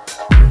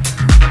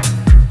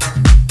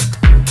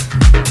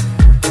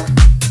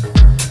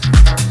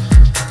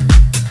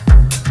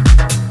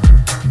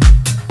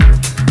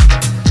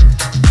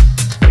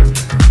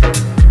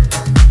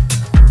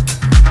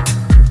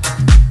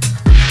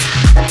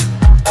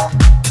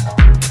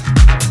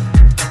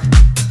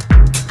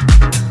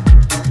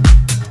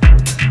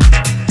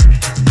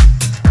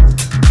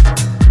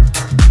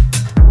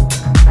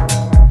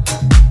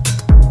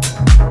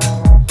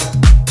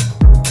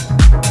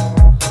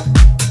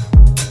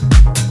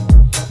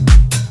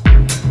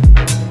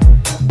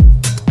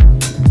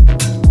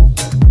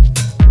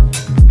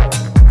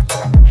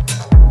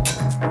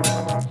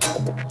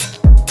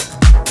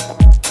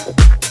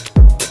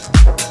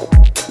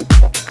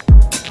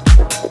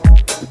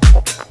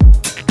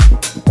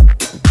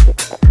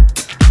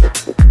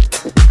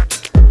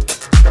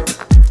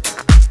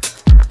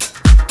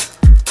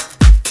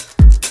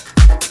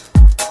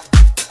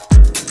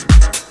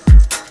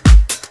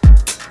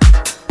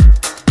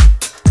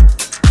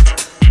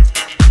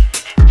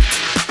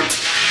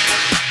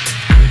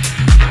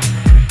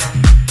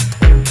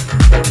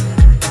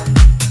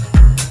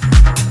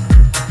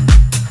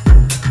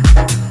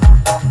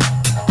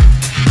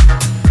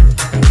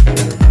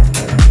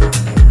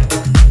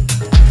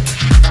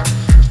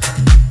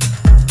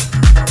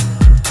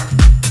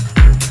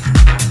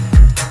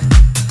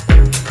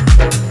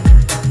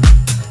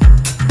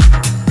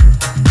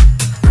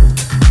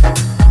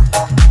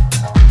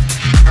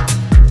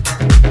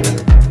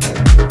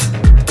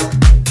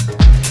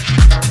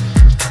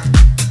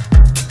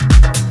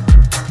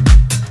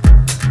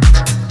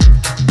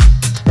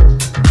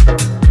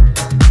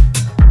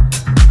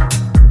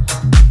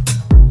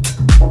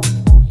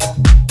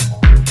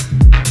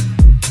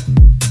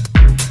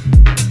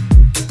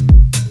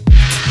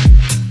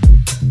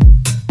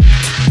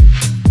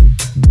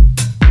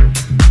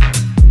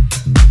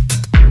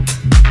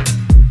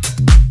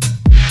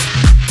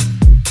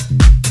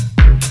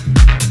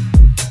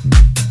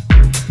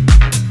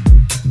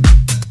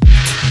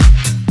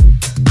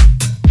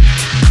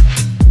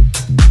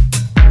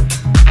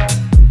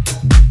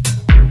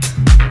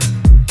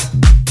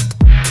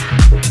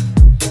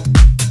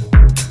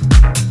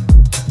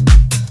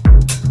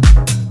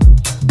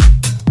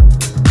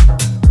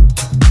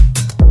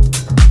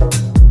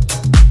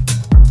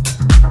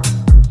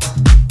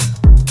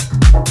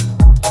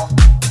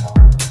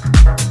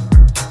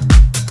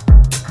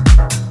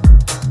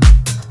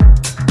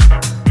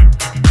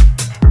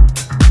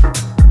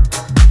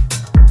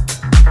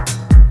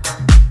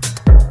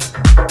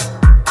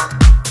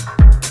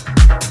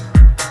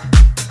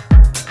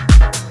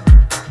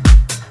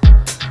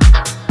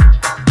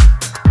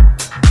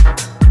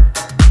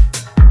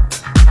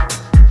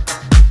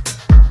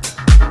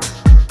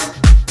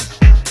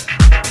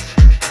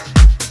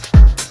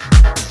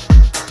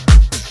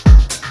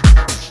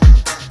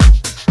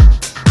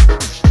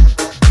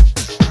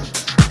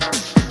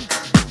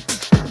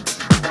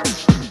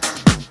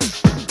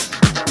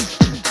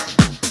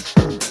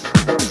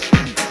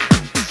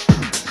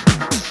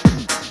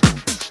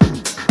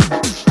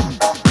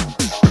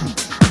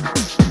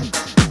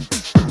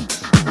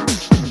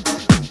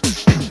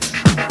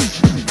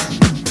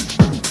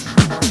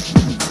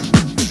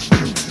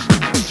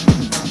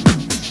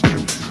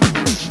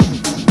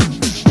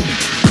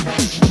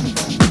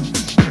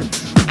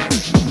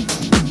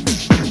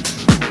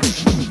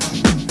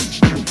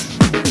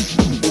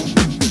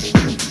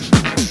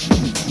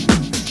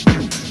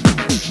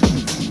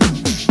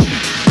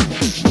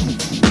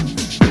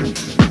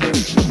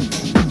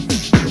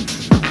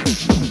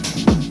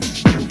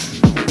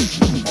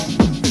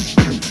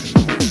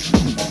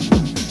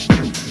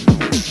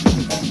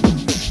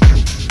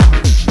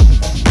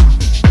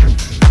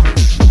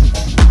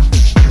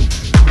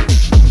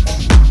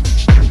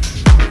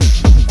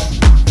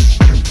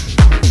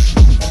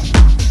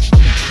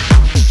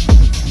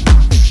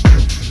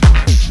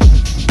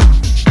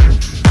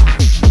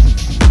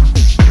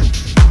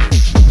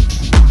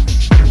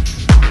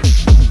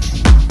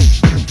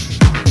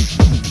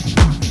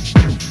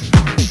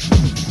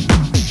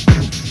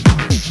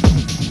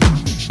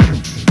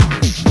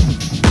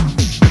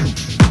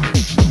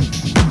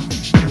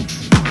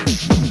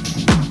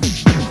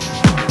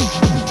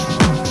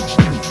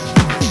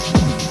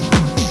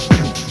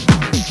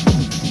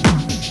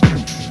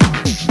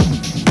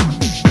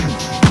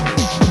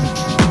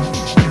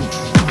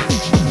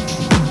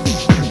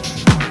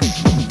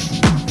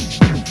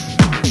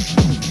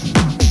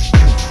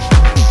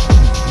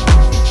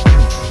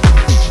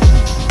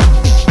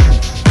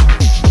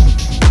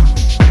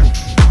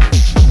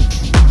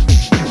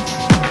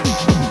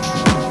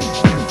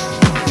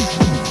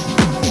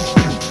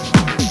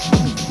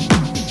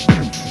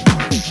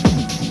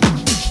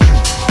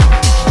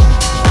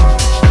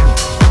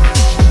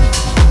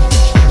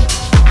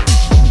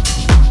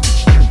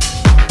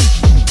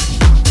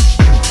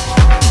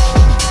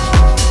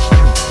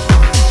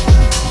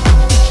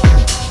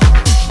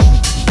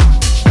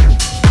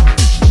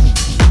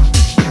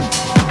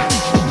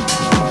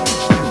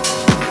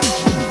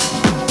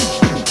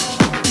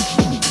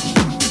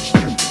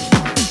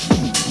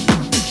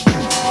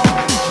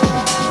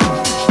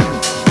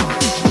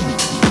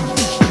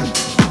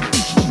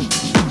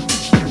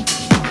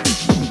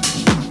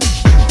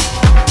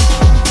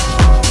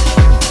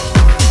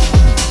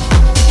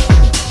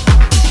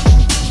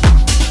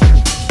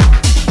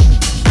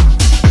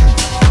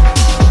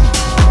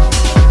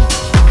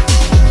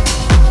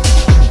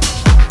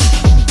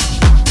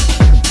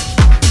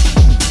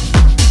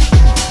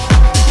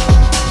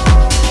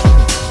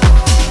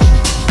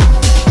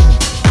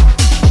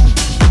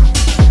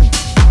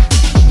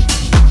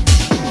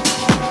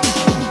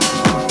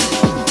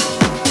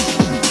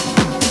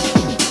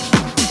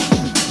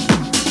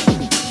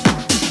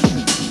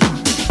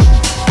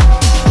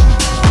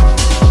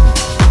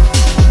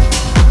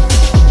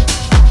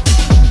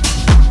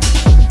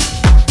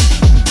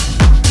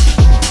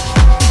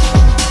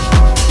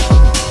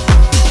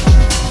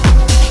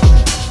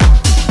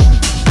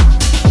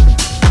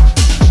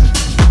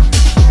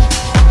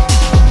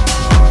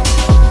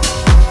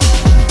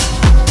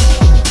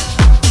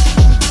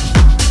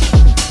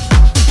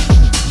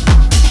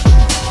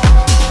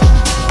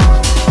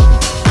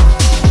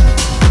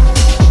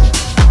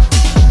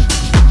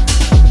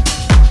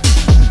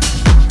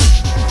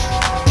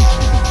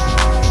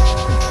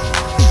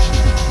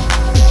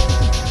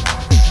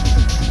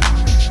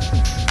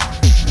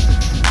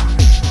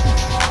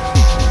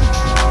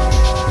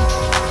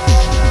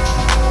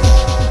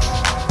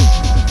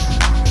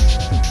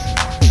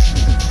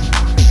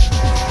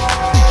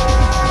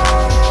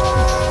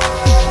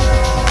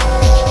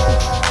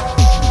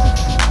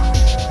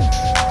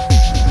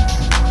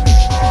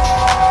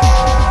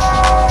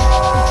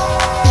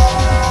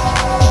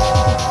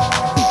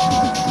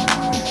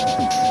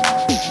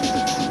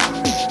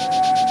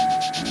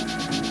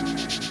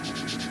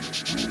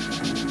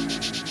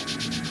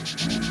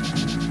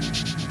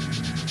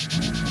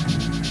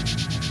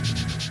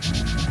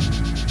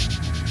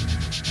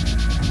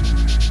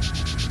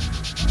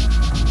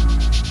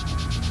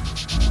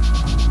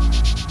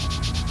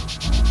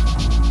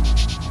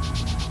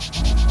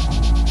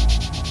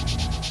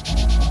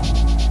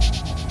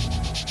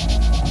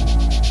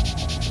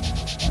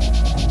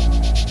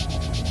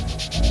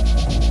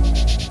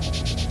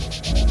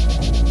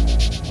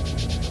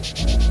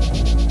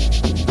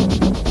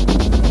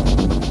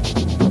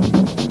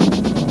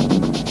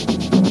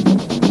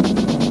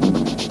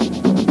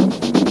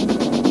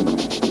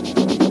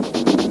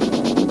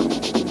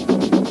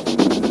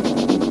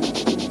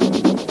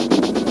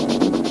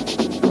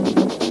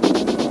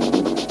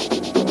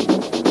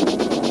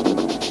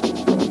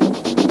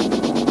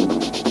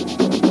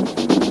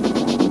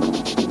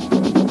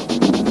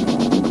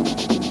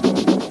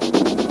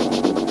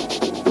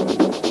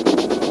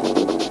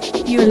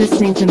 You're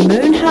listening to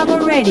Moon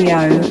Harbour Radio,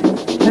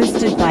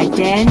 hosted by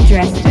Dan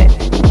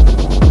Drastic.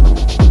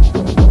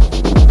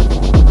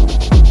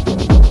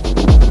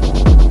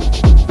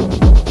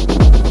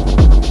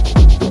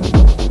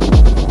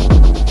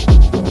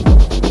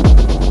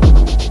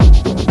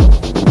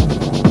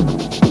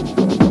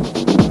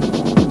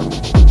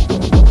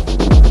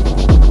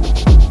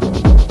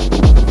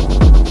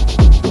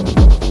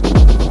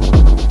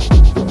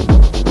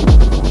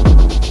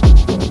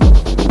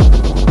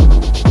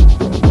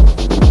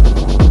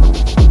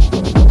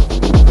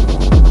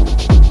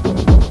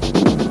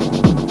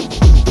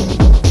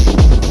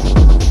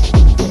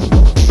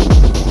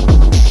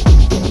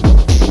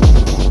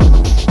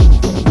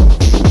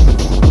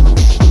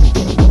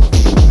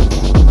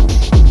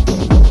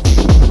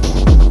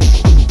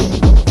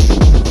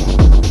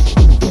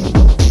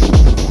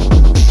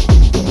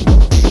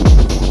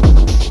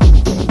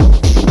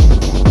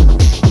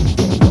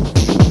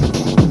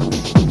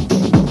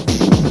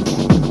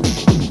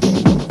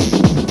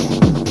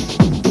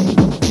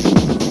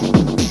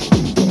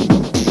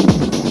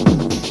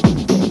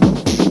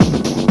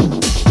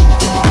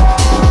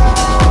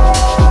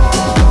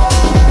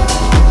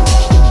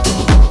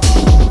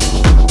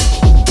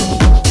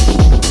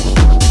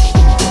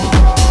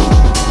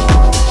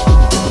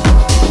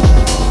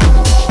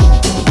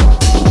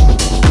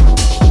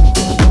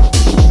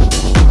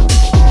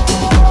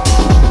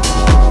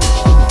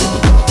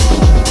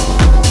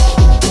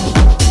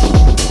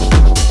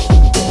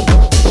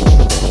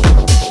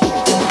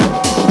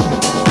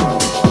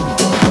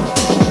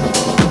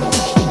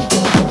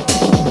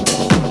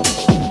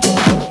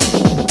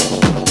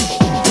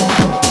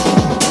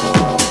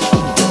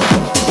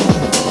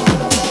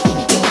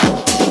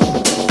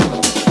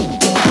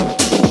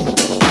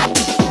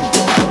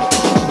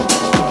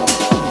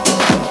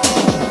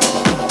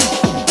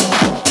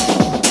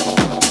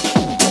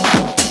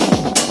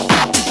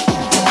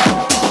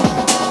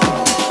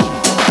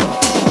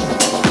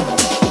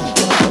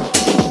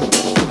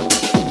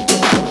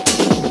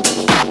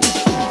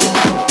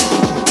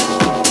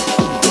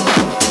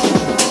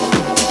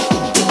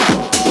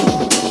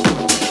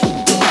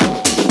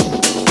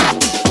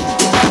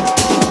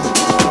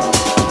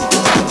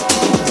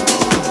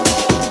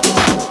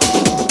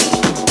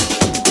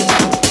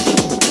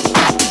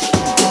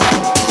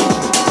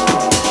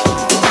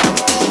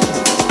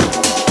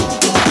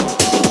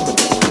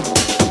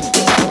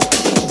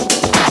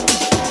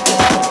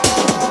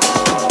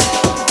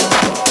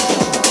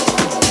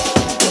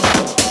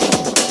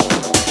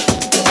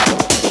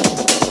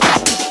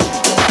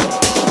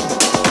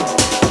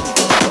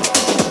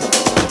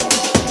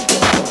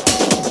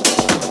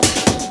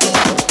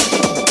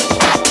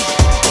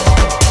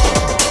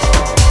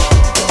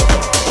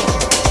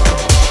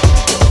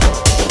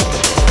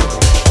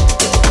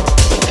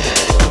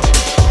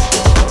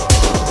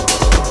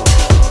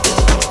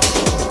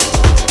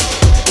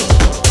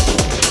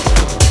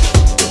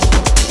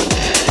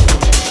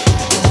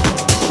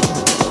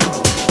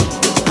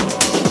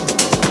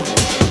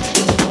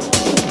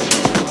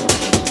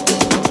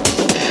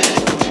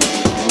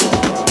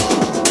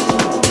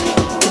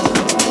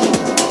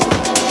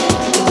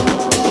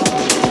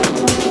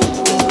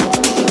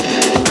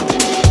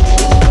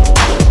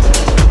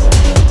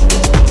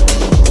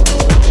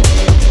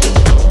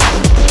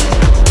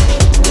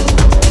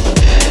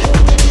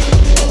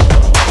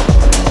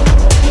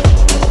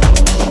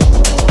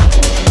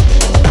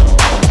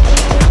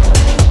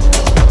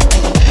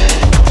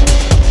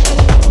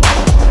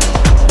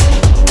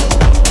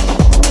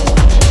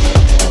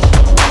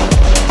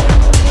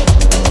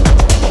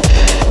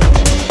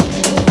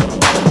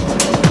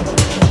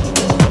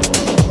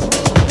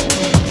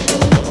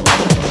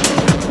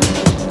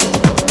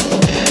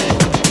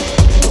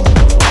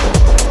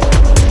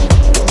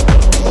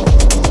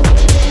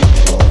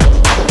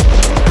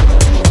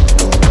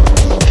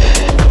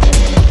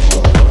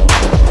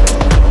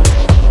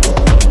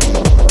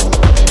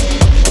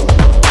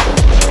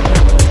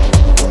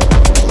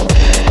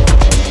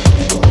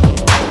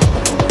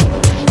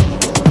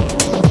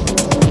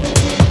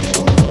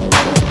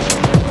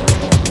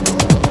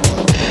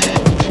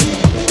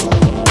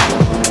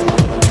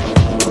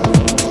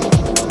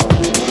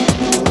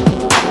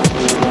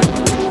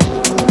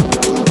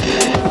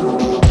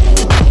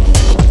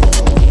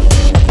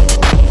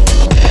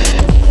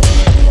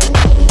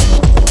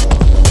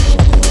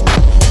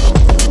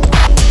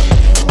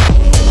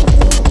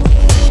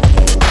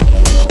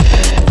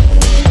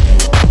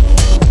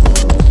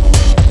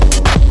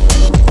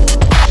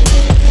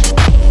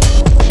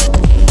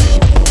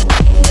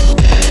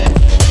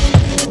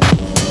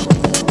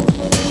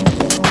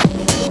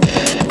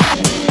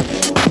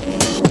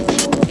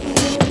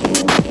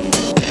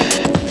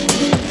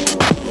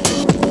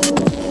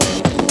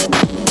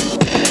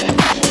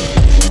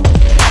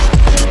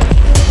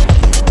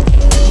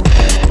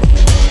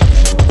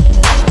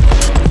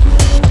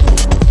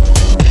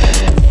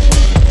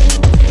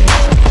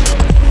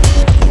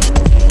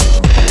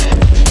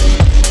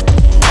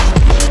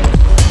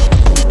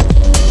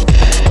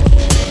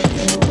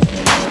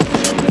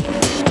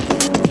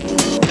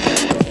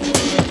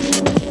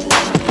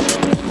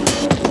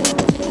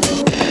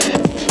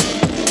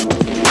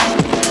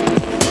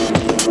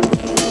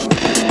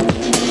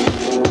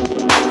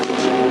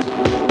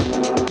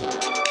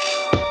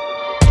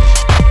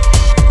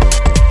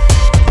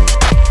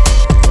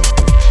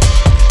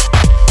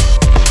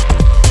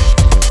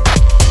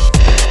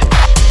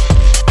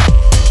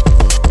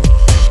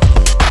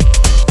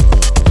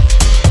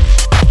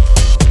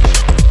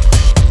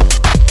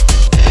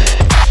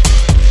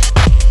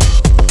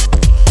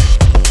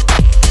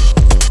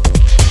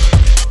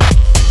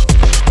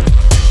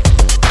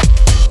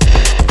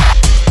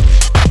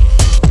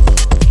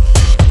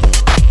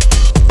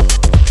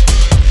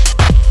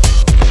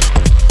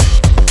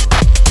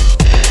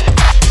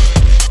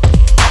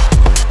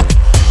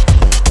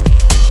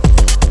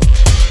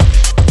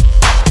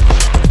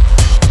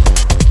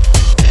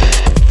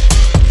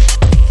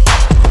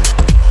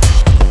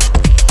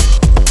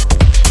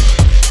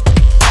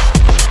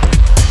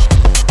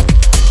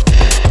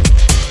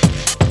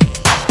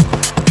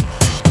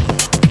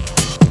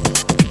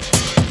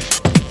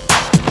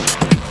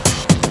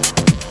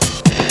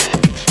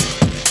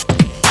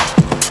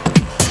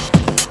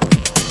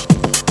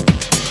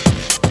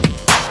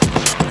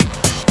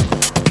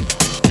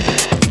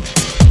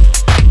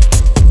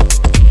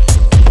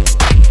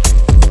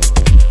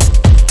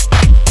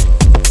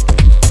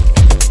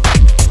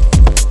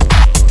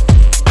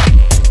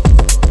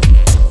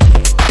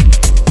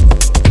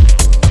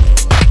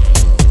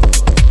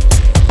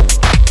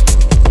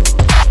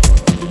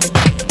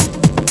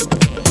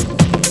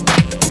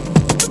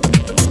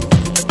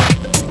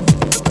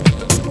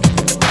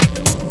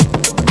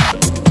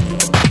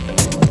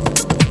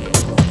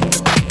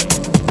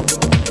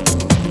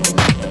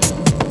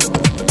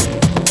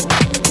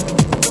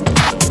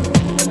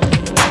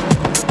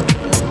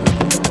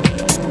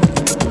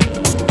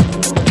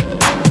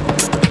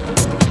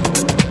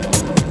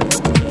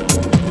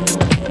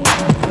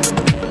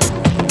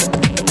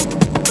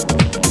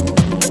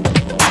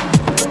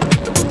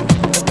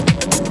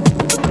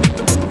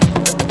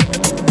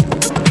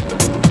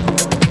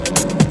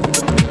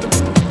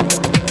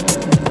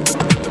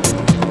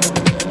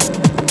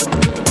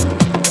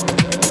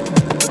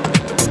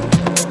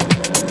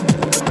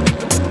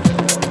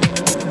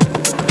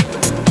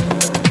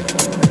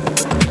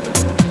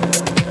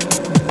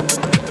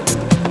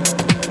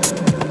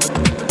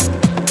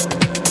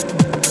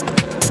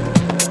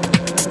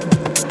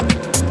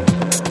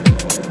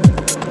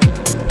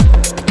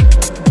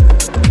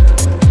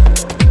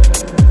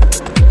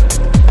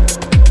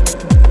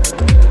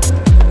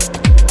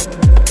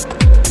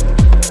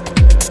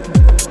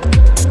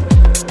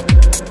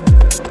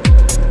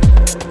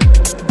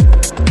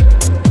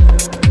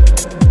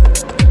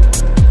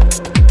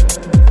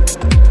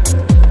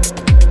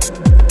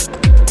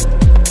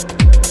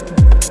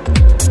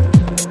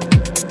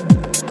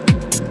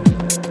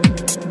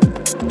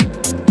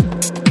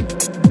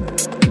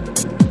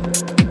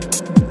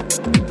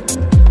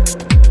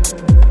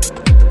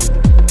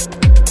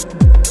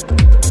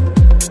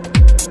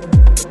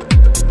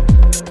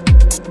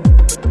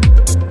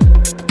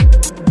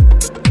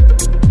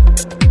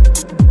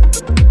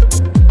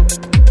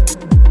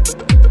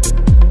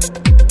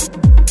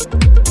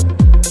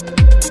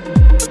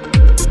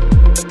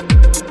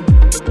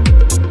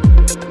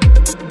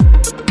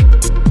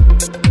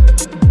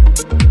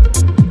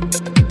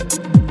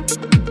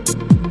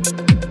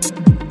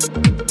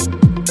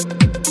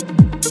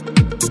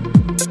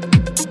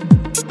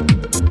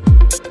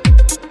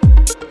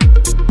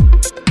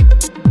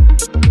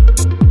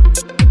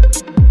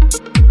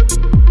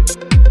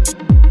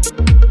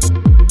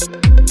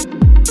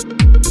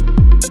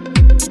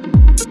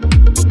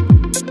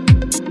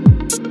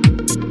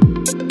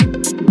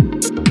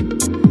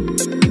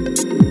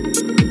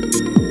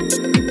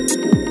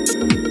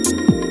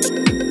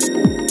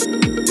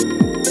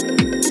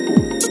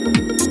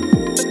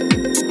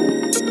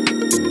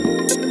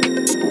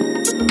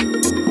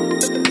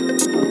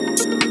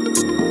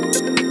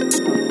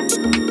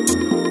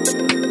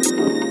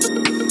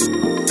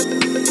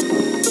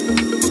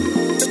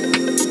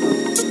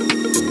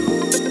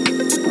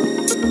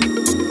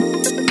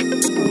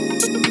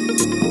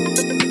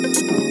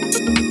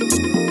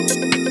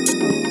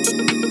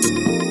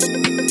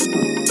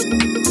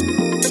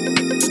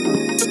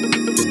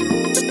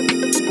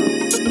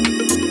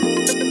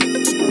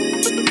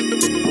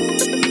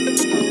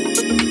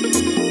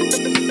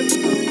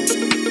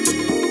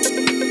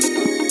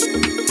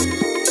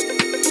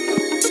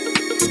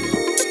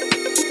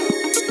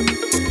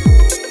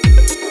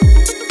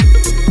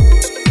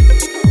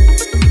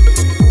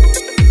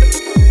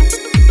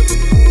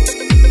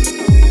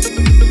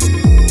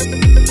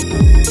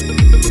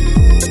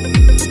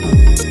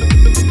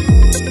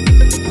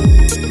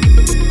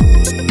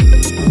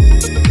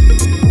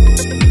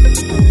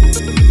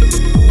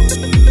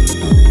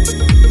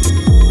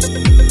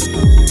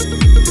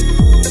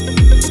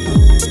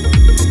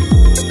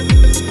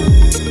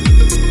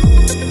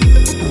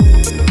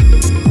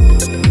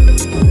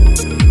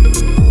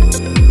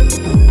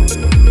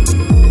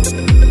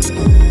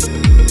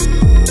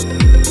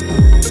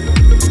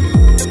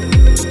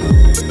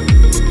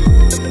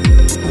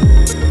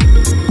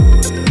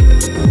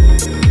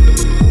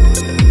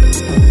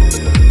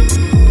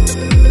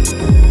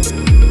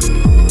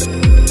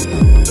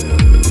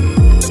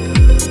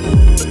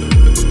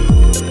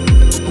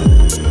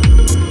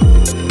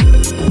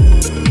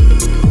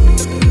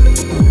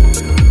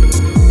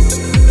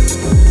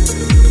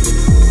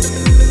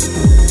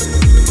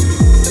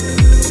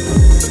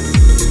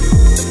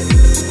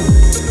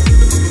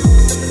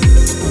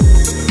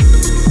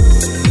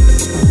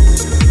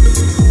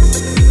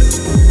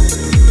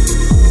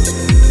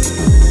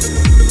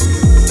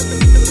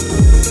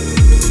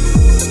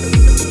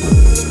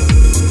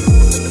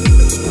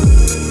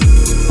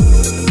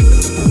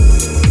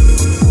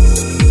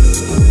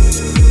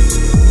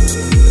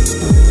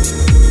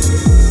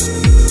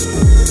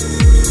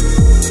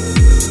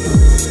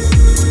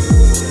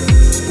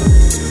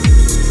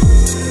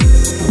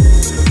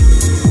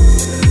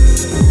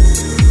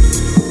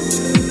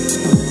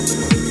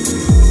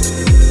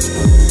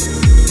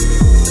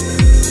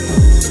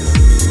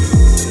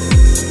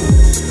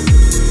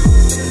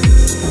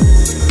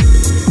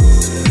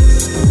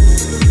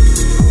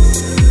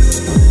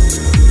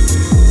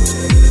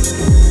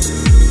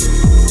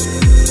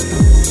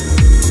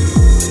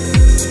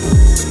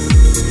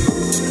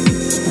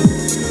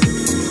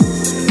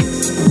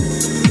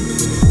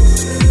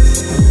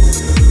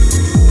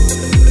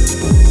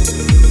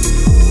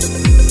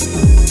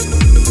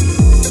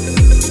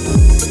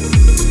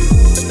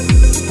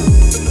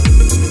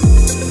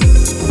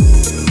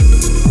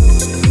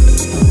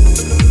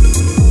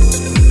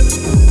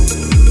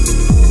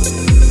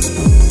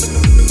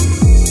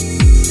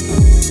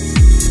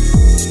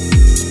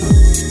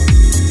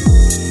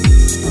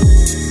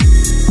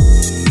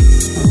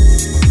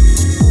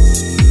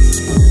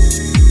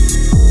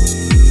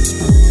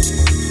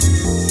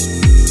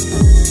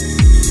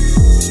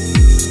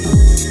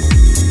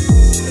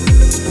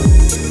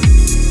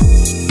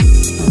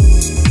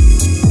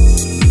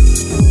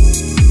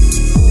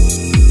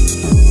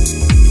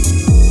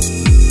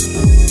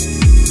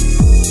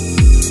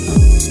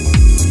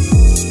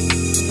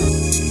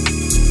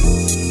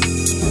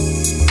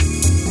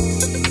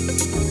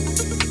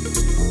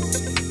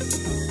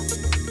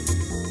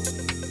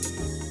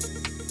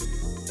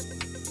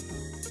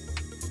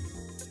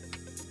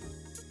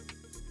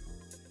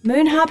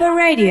 Moon Harbour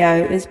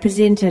Radio is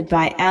presented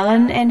by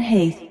Alan and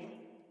Heath.